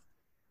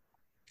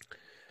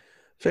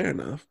 Fair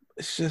enough.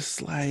 It's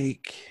just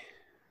like,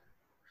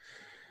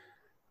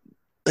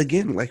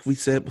 again, like we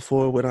said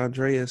before with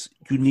Andreas,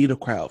 you need a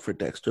crowd for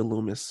Dexter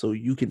Lumis so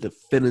you can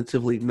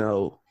definitively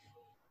know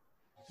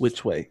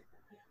which way.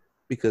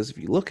 Because if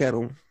you look at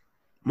him,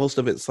 most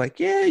of it's like,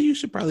 yeah, you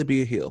should probably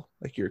be a heel.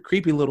 Like, you're a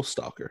creepy little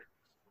stalker.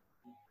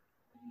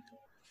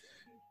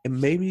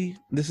 And maybe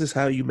this is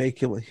how you make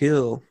him a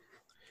heel.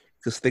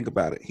 Because think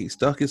about it. He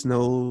stuck his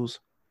nose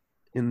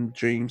in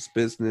Dream's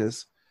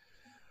business.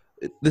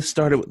 This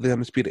started with the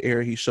Undisputed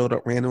Era. He showed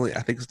up randomly.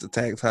 I think it's the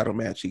tag title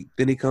match.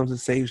 Then he comes and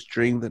saves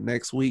Dream the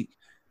next week.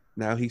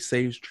 Now he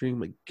saves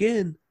Dream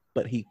again,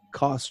 but he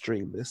cost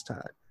Dream this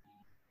time.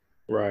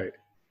 Right.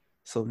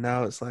 So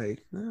now it's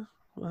like,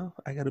 well,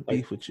 I got to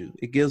beef with you.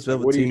 It gives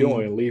Velveteen. What are you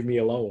doing? Leave me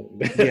alone.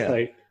 Yeah.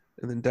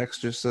 And then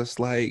Dexter's just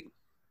like,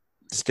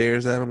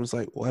 stares at him. It's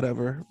like,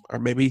 whatever. Or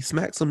maybe he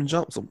smacks him and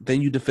jumps him.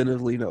 Then you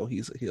definitively know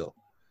he's a heel.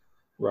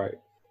 Right.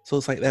 So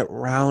it's like that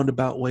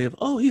roundabout way of,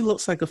 oh, he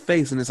looks like a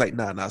face. And it's like,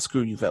 nah,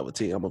 screw you,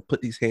 Velveteen. I'm going to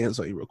put these hands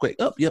on you real quick.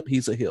 Oh, yep,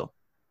 he's a heel.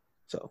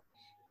 So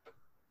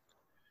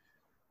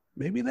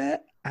maybe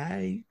that.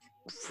 I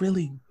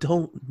really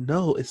don't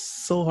know. It's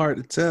so hard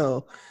to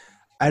tell.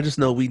 I just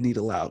know we need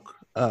a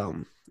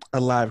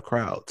live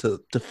crowd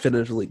to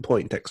definitively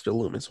point Dexter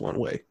Lumis one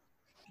way.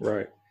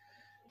 Right.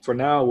 For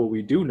now, what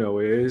we do know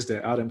is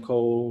that Adam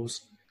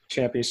Cole's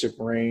championship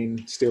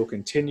reign still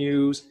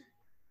continues.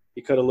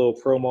 He cut a little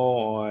promo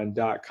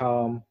on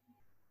 .com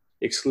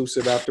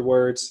exclusive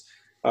afterwards,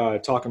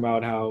 talking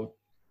about how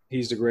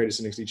he's the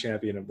greatest NXT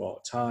champion of all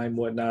time,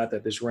 whatnot,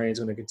 that this reign's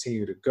going to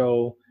continue to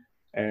go,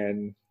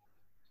 and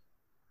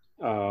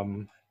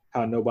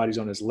how nobody's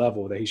on his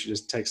level, that he should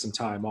just take some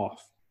time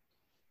off.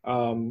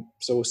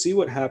 So we'll see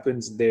what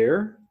happens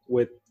there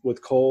with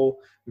Cole.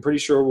 I'm pretty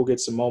sure we'll get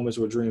some moments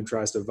where Dream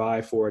tries to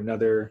vie for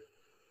another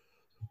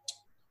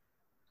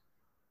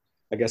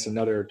I guess,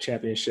 another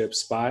championship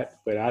spot,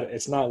 but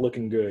it's not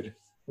looking good,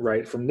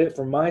 right? From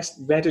my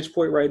vantage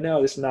point right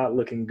now, it's not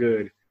looking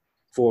good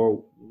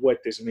for what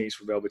this means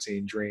for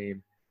Velveteen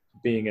Dream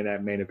being in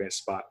that main event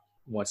spot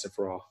once and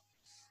for all.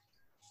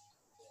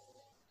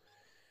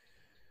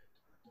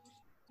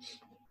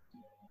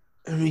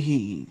 I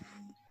mean,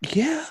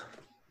 yeah.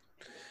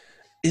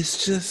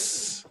 It's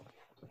just,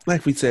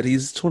 like we said,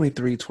 he's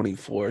 23,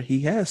 24.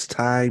 He has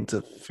time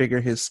to figure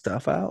his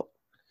stuff out.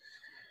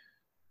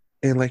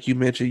 And like you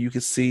mentioned, you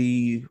can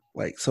see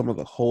like some of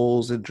the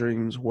holes in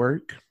Dream's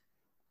work.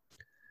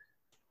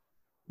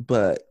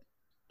 But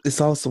it's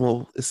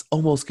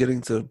almost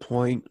getting to the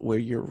point where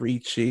you're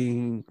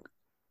reaching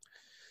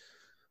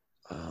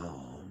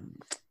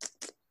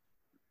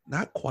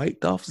not quite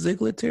Dolph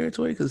Ziggler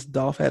territory, because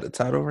Dolph had a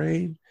title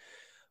reign,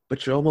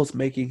 but you're almost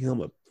making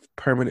him a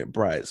permanent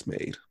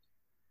bridesmaid.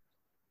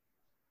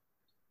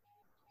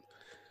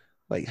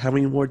 Like, how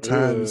many more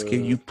times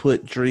can you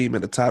put Dream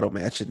in a title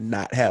match and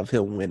not have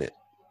him win it?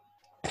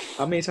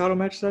 How many title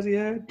matches has he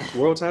had?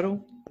 World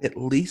title? At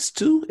least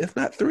 2, if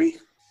not 3.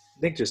 I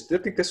think this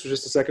was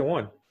just the second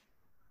one.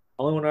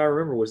 Only one I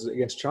remember was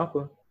against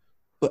Ciampa.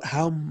 But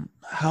how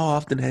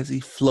often has he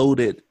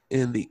floated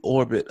in the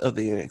orbit of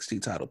the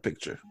NXT title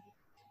picture?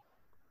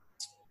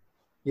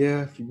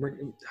 Yeah, if you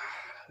bring,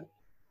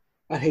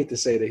 I'd hate to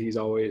say that he's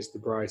always the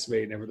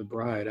bridesmaid, never the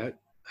bride.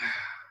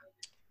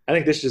 I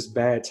think this is just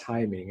bad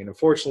timing, and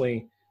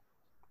unfortunately,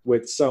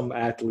 with some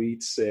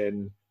athletes,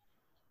 and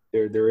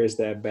there is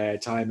that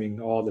bad timing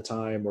all the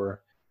time,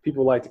 or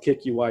people like to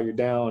kick you while you're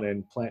down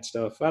and plant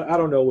stuff. I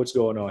don't know what's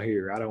going on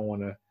here. I don't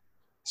want to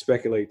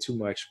speculate too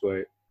much,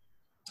 but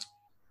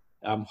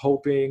I'm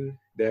hoping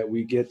that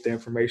we get the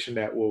information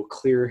that will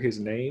clear his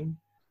name,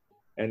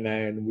 and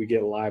then we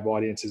get live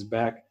audiences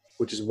back,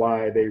 which is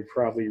why they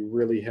probably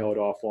really held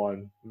off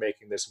on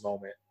making this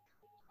moment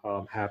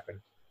happen.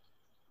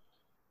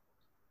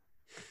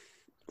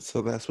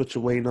 So that's what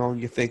you're waiting on?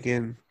 You're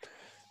thinking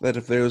that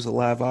if there was a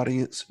live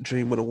audience,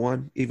 Dream would have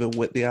won, even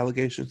with the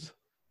allegations?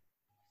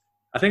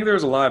 I think there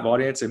was a live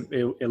audience.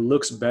 It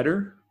looks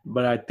better,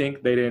 but I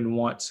think they didn't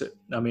want to.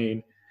 I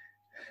mean,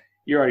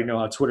 you already know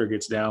how Twitter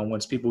gets down.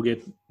 Once people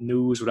get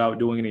news without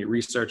doing any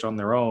research on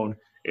their own,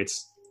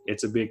 it's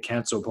a big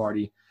cancel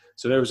party.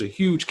 So there was a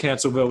huge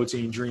cancel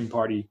Velveteen Dream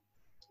party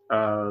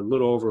a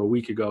little over a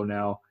week ago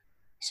now.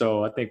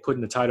 So I think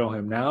putting the title on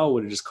him now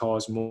would have just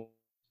caused more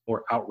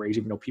outrage,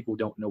 even though people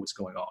don't know what's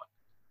going on.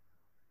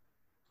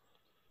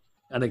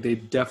 I think they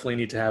definitely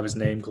need to have his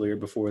name cleared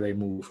before they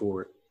move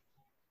forward.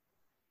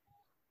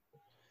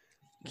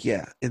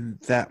 Yeah, and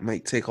that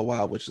might take a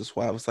while, which is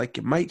why I was like,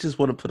 you might just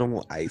want to put him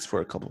on ice for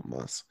a couple of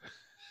months.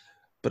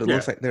 But it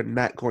looks like they're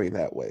not going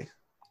that way.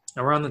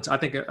 Around I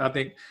think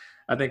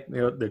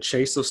the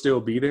chase will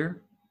still be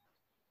there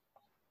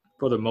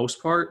for the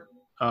most part.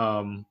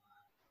 But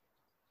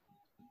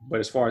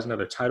as far as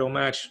another title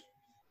match,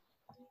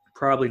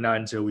 probably not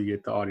until we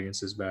get the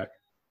audiences back.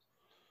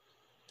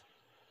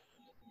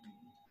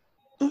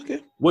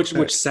 Okay.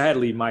 Which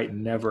sadly might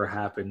never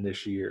happen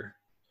this year.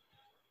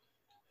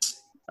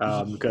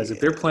 Because if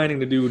they're planning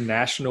to do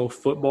National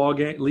Football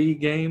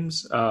League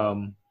games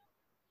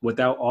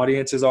without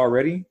audiences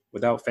already,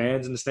 without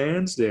fans in the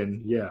stands,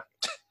 then yeah,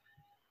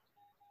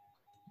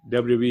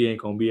 WWE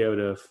ain't going to be able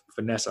to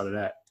finesse out of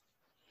that.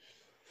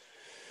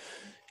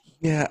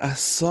 Yeah, I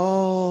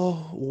saw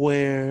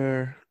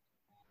where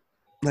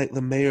like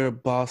the mayor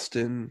of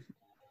Boston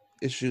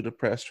issued a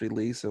press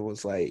release and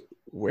was like,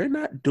 we're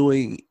not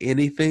doing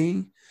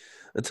anything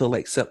until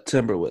like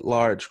September with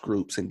large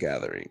groups and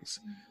gatherings.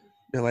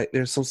 They're like,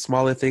 there's some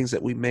smaller things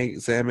that we may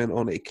examine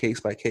on a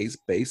case-by-case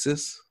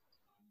basis.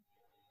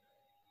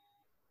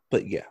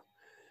 But yeah.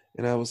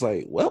 And I was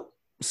like, well,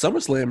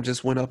 SummerSlam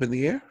just went up in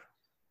the air.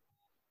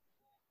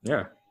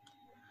 Yeah.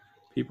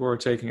 People are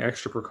taking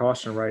extra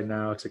precaution right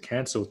now to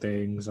cancel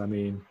things. I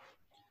mean,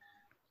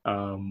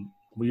 when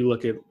you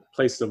look at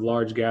places of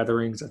large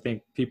gatherings, I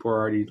think people are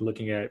already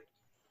looking at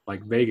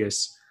like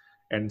Vegas,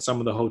 and some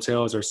of the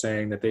hotels are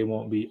saying that they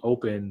won't be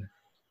open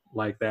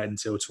like that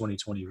until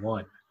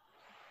 2021.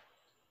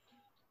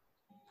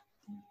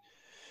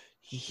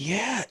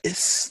 Yeah,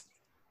 it's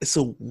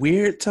a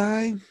weird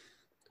time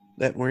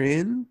that we're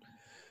in.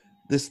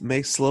 This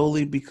may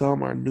slowly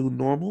become our new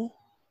normal.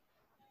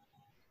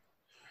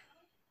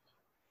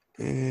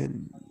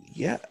 And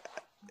yeah,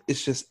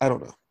 it's just, I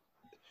don't know.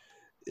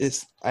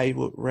 I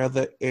would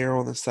rather err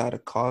on the side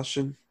of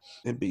caution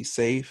and be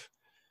safe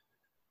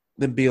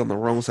than be on the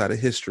wrong side of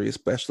history,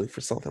 especially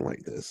for something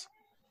like this.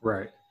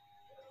 Right.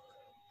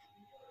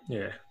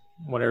 Yeah.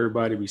 I want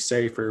everybody to be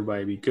safe,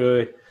 everybody to be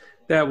good.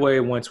 That way,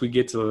 once we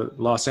get to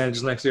Los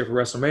Angeles next year for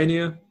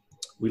WrestleMania,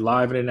 we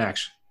live and in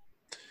action.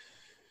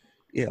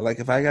 Yeah, like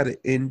if I got to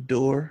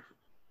endure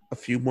a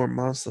few more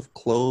months of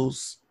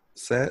closed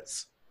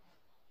sets,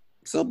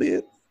 so be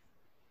it.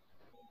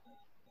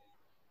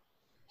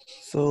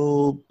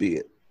 So be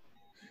it.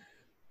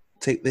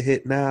 Take the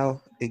hit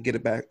now and get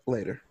it back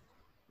later.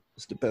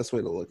 It's the best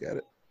way to look at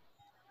it.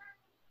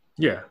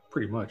 Yeah,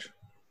 pretty much.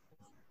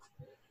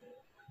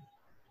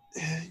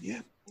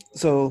 Yeah.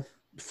 So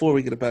before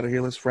we get up out of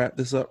here, let's wrap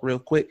this up real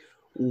quick.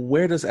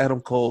 Where does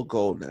Adam Cole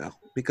go now?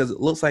 Because it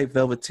looks like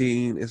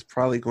Velveteen is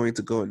probably going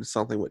to go into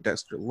something with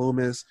Dexter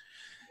Lumis.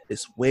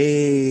 It's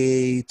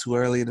way too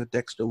early in the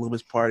Dexter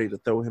Lumis party to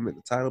throw him in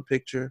the title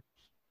picture.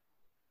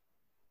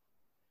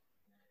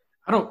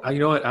 You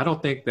know what? I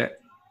don't think Dexter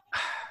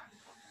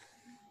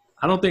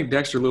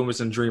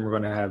Lumis and Dream are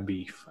going to have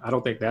beef. I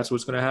don't think that's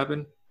what's going to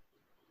happen.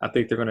 I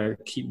think they're going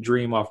to keep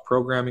Dream off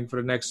programming for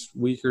the next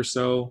week or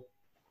so,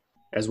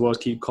 as well as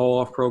keep Cole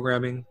off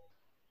programming,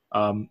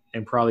 and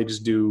probably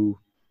just do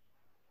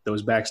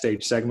those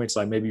backstage segments.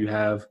 Like maybe you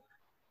have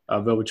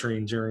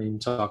Velveteen Dream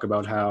talk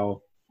about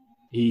how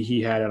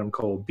he had Adam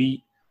Cole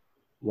beat,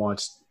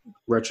 wants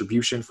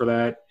retribution for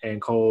that,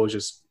 and Cole is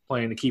just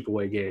playing the keep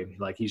away game.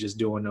 Like he's just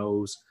doing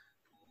those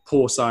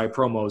poolside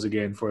promos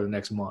again for the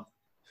next month.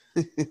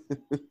 I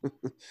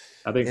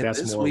think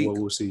that's more what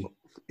we'll see.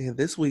 And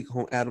this week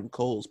on Adam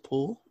Cole's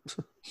pool.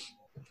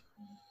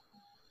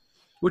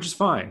 Which is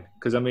fine,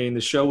 because, I mean,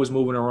 the show was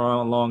moving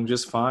along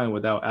just fine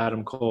without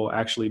Adam Cole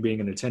actually being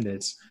in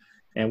attendance.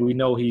 And we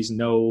know he's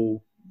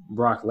no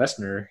Brock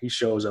Lesnar. He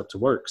shows up to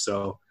work.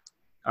 So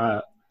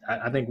I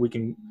think we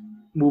can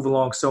move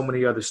along so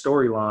many other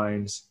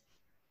storylines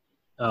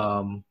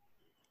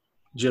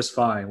just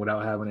fine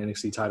without having an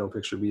NXT title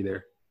picture be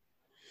there.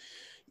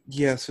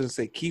 Yeah, I was going to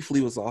say Keith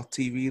Lee was off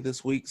TV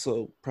this week,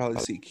 so probably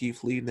see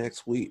Keith Lee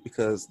next week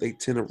because they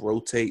tend to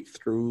rotate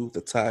through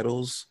the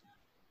titles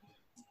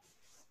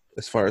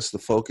as far as the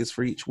focus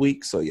for each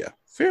week. So, yeah,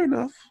 fair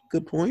enough.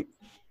 Good point.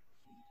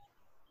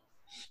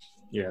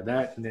 Yeah,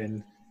 that, and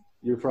then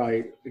you'll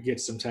probably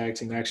get some tag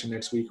team action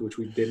next week, which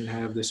we didn't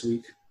have this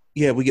week.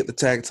 Yeah, we get the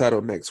tag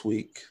title next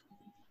week.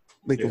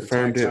 They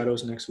confirmed the tag it.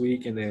 Titles next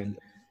week, and then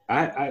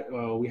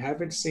we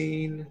haven't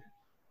seen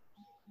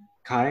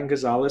Kai and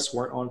Gonzalez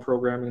weren't on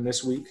programming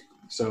this week,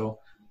 so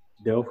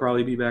they'll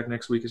probably be back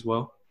next week as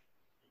well,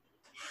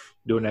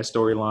 doing that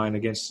storyline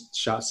against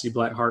Shotzi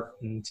Blackheart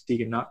and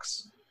Tegan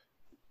Knox.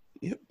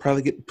 Yep,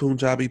 probably get the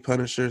Punjabi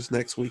Punishers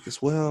next week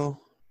as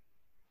well,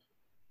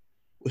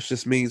 which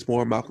just means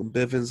more Malcolm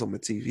Bivens on the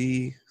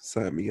TV.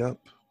 Sign me up.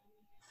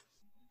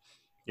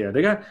 Yeah,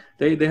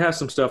 they have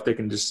some stuff they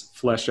can just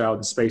flesh out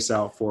and space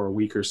out for a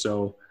week or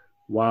so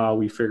while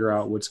we figure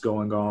out what's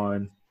going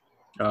on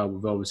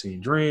with Velveteen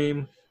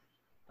Dream.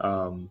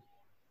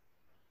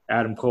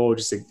 Adam Cole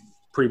just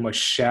pretty much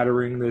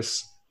shattering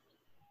this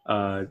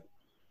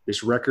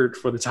record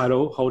for the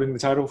title, holding the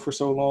title for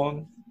so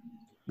long,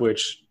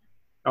 which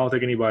I don't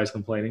think anybody's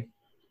complaining.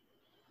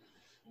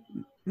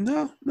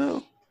 No,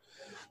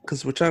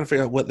 because we're trying to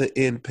figure out what the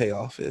end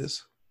payoff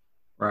is.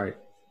 Right.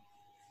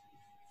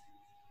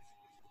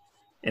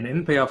 And the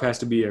end payoff has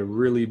to be a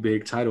really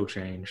big title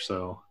change,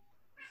 so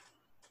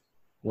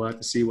we'll have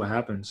to see what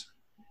happens.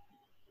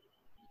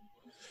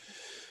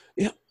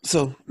 Yeah,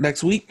 so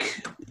next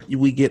week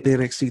we get the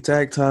NXT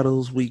tag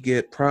titles. We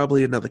get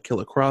probably another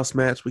Killer Cross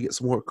match. We get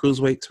some more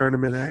Cruiserweight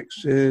tournament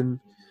action.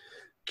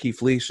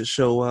 Keith Lee should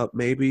show up.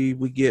 Maybe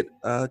we get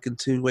a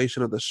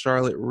continuation of the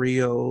Charlotte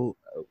Rhea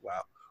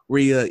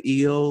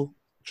Io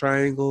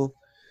triangle.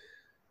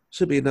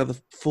 Should be another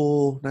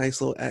full,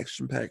 nice little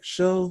action-packed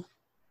show.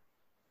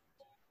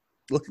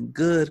 Looking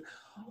good.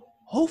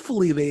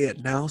 Hopefully they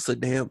announce a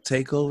damn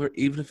takeover,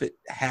 even if it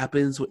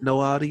happens with no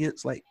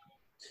audience. Like,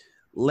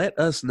 let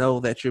us know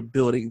that you're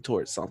building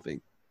towards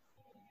something.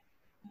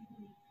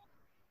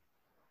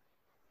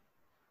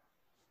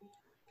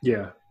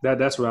 Yeah,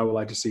 that's what I would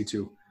like to see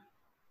too.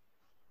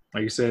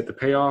 Like you said, the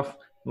payoff, as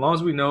long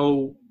as we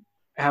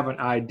have an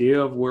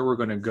idea of where we're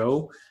going to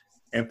go.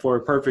 And for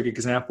a perfect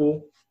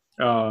example,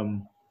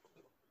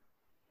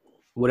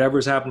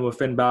 whatever's happened with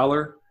Finn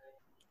Balor,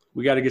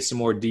 we got to get some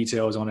more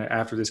details on it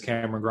after this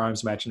Cameron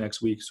Grimes match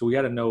next week. So we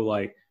got to know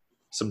like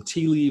some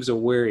tea leaves of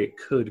where it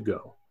could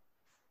go.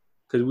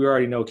 Because we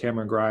already know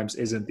Cameron Grimes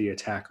isn't the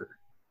attacker.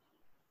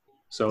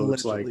 So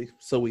Allegedly, it's like,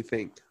 so we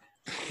think.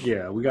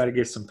 Yeah, we got to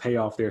get some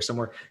payoff there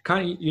somewhere.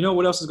 Kind of, you know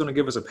what else is going to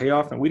give us a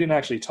payoff? And we didn't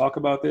actually talk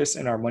about this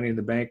in our Money in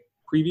the Bank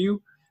preview,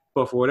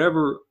 but for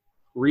whatever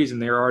reason,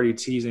 they're already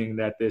teasing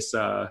that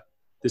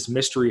this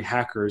mystery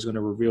hacker is going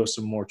to reveal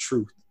some more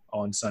truth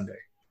on Sunday.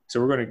 So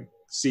we're going to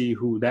see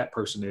who that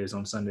person is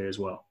on Sunday as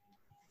well.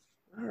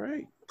 All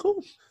right,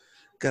 cool.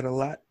 Got a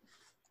lot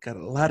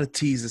of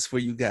teases for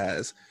you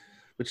guys,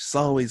 which is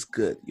always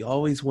good. You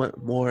always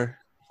want more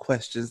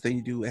questions than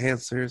you do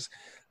answers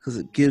because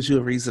it gives you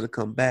a reason to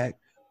come back,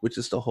 which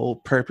is the whole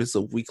purpose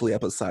of weekly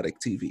episodic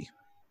TV.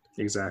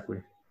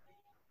 Exactly.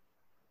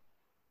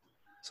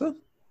 So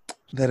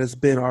that has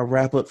been our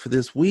wrap up for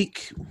this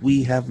week.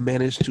 We have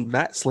managed to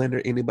not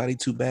slander anybody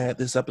too bad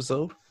this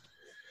episode.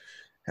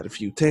 Had a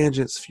few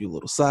tangents, a few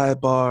little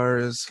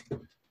sidebars.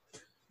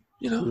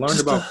 You know, learned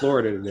about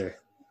Florida today.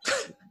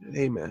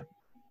 Hey man,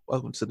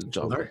 welcome to the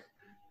jungle.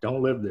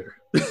 Don't live there.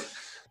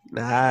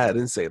 Nah, I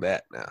didn't say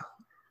that. No.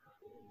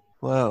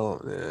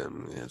 Well,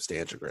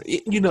 Stanford,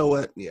 great. You know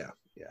what? Yeah.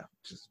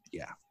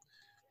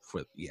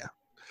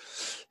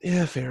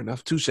 Yeah, fair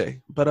enough. Touche.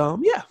 But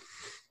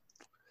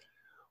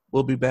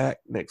we'll be back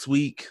next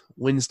week,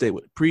 Wednesday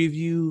with a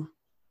preview.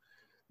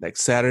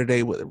 next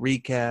Saturday with a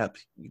recap.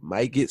 You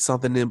might get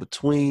something in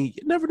between.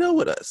 You never know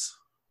with us.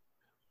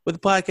 With the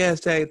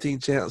podcast tag team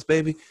champs,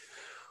 baby,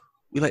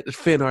 we like to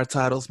defend our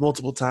titles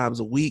multiple times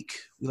a week.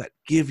 We like to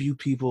give you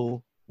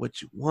people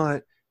what you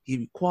want, give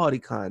you quality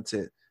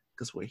content,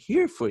 because we're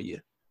here for you.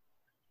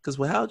 Because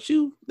without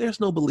you, there's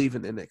no Believe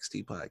in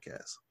NXT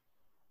podcast.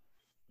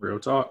 Real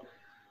talk.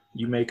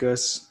 You make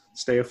us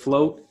stay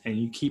afloat, and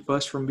you keep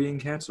us from being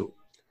canceled.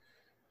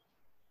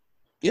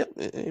 Yep.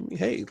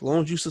 Hey, as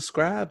long as you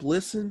subscribe,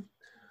 listen,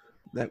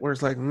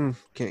 network's like,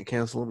 can't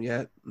cancel them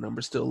yet.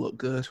 Numbers still look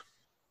good.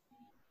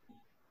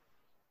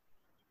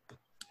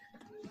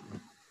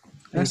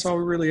 That's all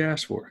we really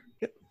asked for.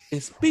 Yep.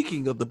 And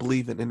speaking of the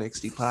Believe in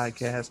NXT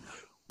podcast,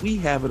 we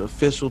have an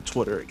official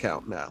Twitter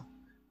account now.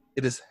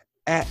 It is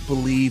at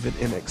Believe in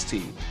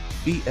NXT.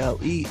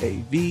 BLEAVINNXT.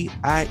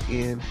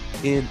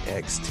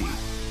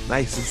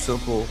 Nice and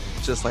simple,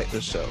 just like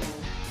the show.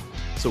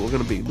 So we're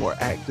going to be more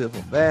active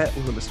on that.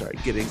 We're going to start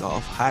getting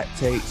off hot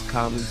takes,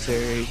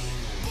 commentary,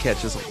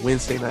 catch us on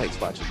Wednesday nights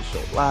watching the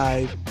show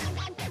live.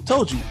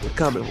 Told you, we're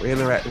coming. We're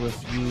interacting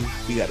with you.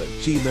 We got a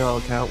Gmail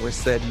account we're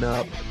setting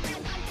up.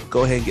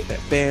 Go ahead and get that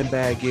fan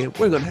bag in.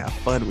 We're going to have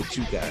fun with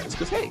you guys.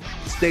 Because, hey,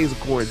 it's days of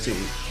quarantine.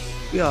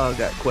 We all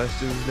got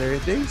questions and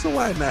everything. So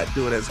why not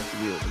do it as a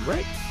community,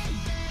 right?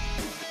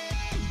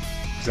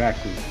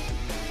 Exactly.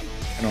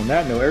 And on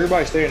that note,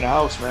 everybody stay in the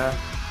house, man.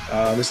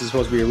 This is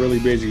supposed to be a really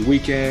busy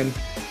weekend.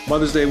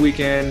 Mother's Day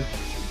weekend.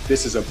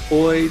 This is a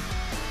ploy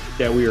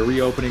that we are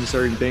reopening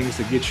certain things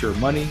to get your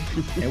money.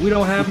 And we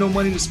don't have no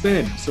money to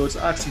spend. So it's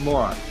an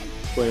oxymoron.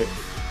 But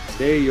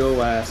stay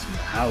your ass in the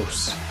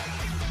house.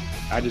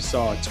 I just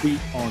saw a tweet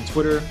on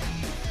Twitter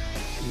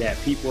that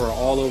people are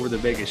all over the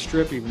Vegas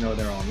Strip even though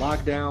they're on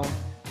lockdown.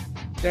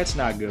 That's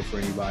not good for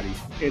anybody.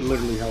 It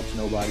literally helps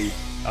nobody.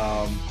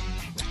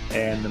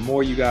 And the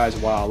more you guys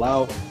wild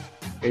out,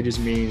 it just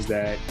means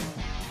that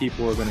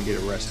people are going to get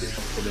arrested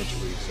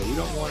eventually. So we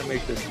don't want to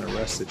make this an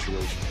arrest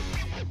situation.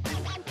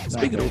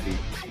 Speaking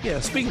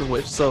of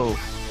which, so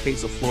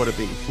case of Florida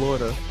being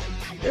Florida,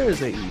 there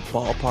is a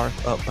ballpark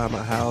up by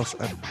my house.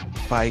 I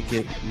bike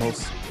it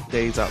most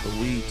days out the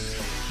week.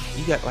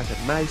 You got like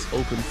a nice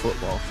open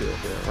football field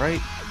there, right?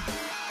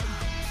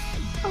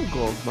 I'm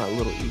going for my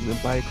little evening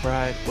bike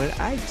ride. When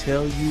I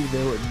tell you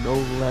there were no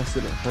less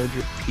than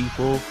 100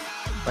 people,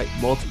 like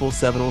multiple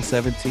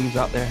 7-on-7 teams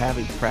out there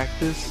having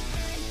practice,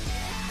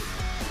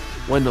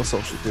 wasn't no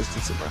social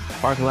distancing. My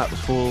parking lot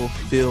was full,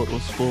 field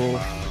was full.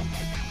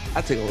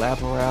 I take a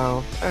lap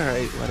around. All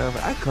right, whatever.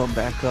 I come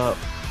back up.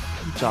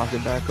 I'm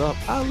jogging back up.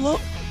 I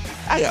look.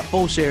 I got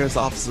 4 sheriff's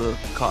officer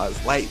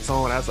cars, lights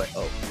on. I was like,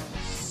 oh,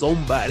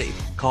 somebody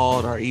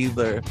called, or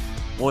either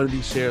one of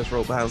these sheriffs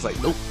rode by. I was like,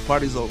 nope,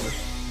 party's over.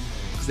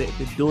 Because they've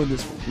been doing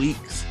this for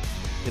weeks.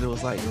 And it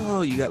was like,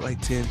 oh, you got like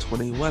 10,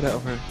 20,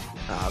 whatever.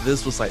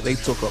 This was like they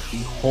took up the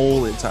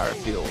whole entire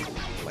field.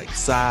 Like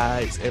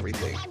sides,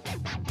 everything.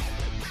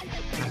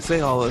 I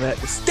say all of that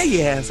to stay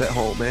your ass at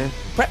home, man.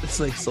 Practice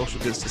like social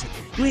distancing.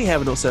 You ain't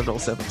having no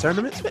 7-on-7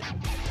 tournaments, man.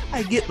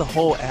 I get the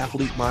whole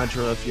athlete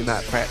mantra. If you're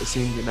not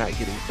practicing, you're not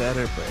getting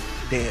better. But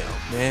damn,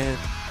 man,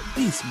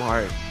 be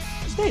smart.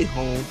 Stay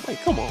home.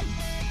 Like, come on.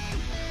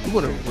 You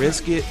want to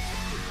risk it?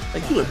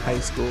 Like, you in high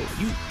school,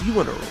 you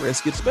want to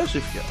risk it,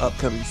 especially if you're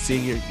upcoming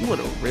senior. You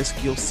want to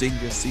risk your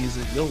senior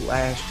season, your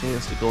last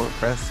chance to go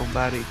impress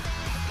somebody,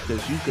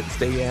 because you could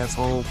stay your ass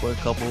home for a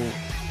couple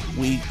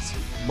weeks,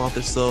 month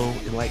or so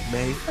in like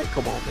May. Like,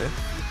 come on, man.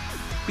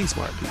 Be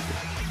smart, people.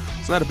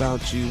 It's not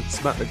about you. It's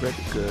about the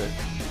greater good.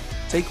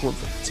 Take one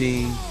for the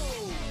team.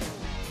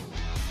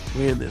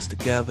 We're in this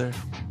together.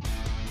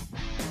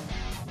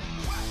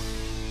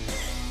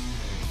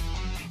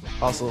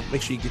 Also,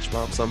 make sure you get your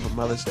mom something for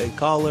Mother's Day.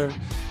 Call her,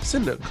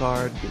 send her a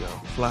card,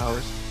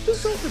 flowers.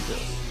 Just something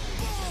good.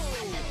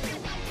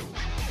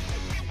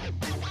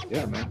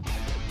 Yeah, man.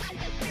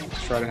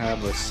 Let's try to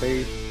have a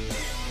safe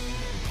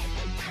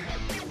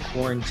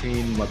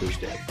quarantine Mother's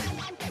Day.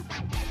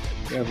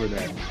 Whatever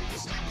that means.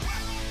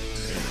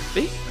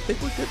 I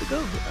think we're good to go.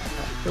 I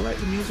feel like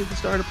the music is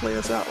starting to play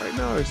us out right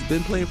now, or it's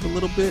been playing for a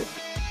little bit.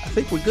 I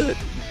think we're good.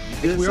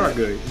 We are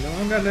good. I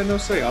don't got nothing to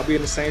say. I'll be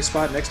in the same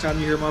spot next time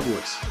you hear my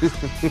voice.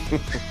 All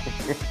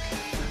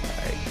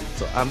right.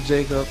 So I'm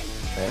Jacob.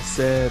 That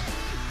said,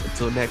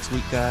 until next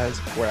week, guys,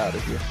 we're out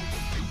of here.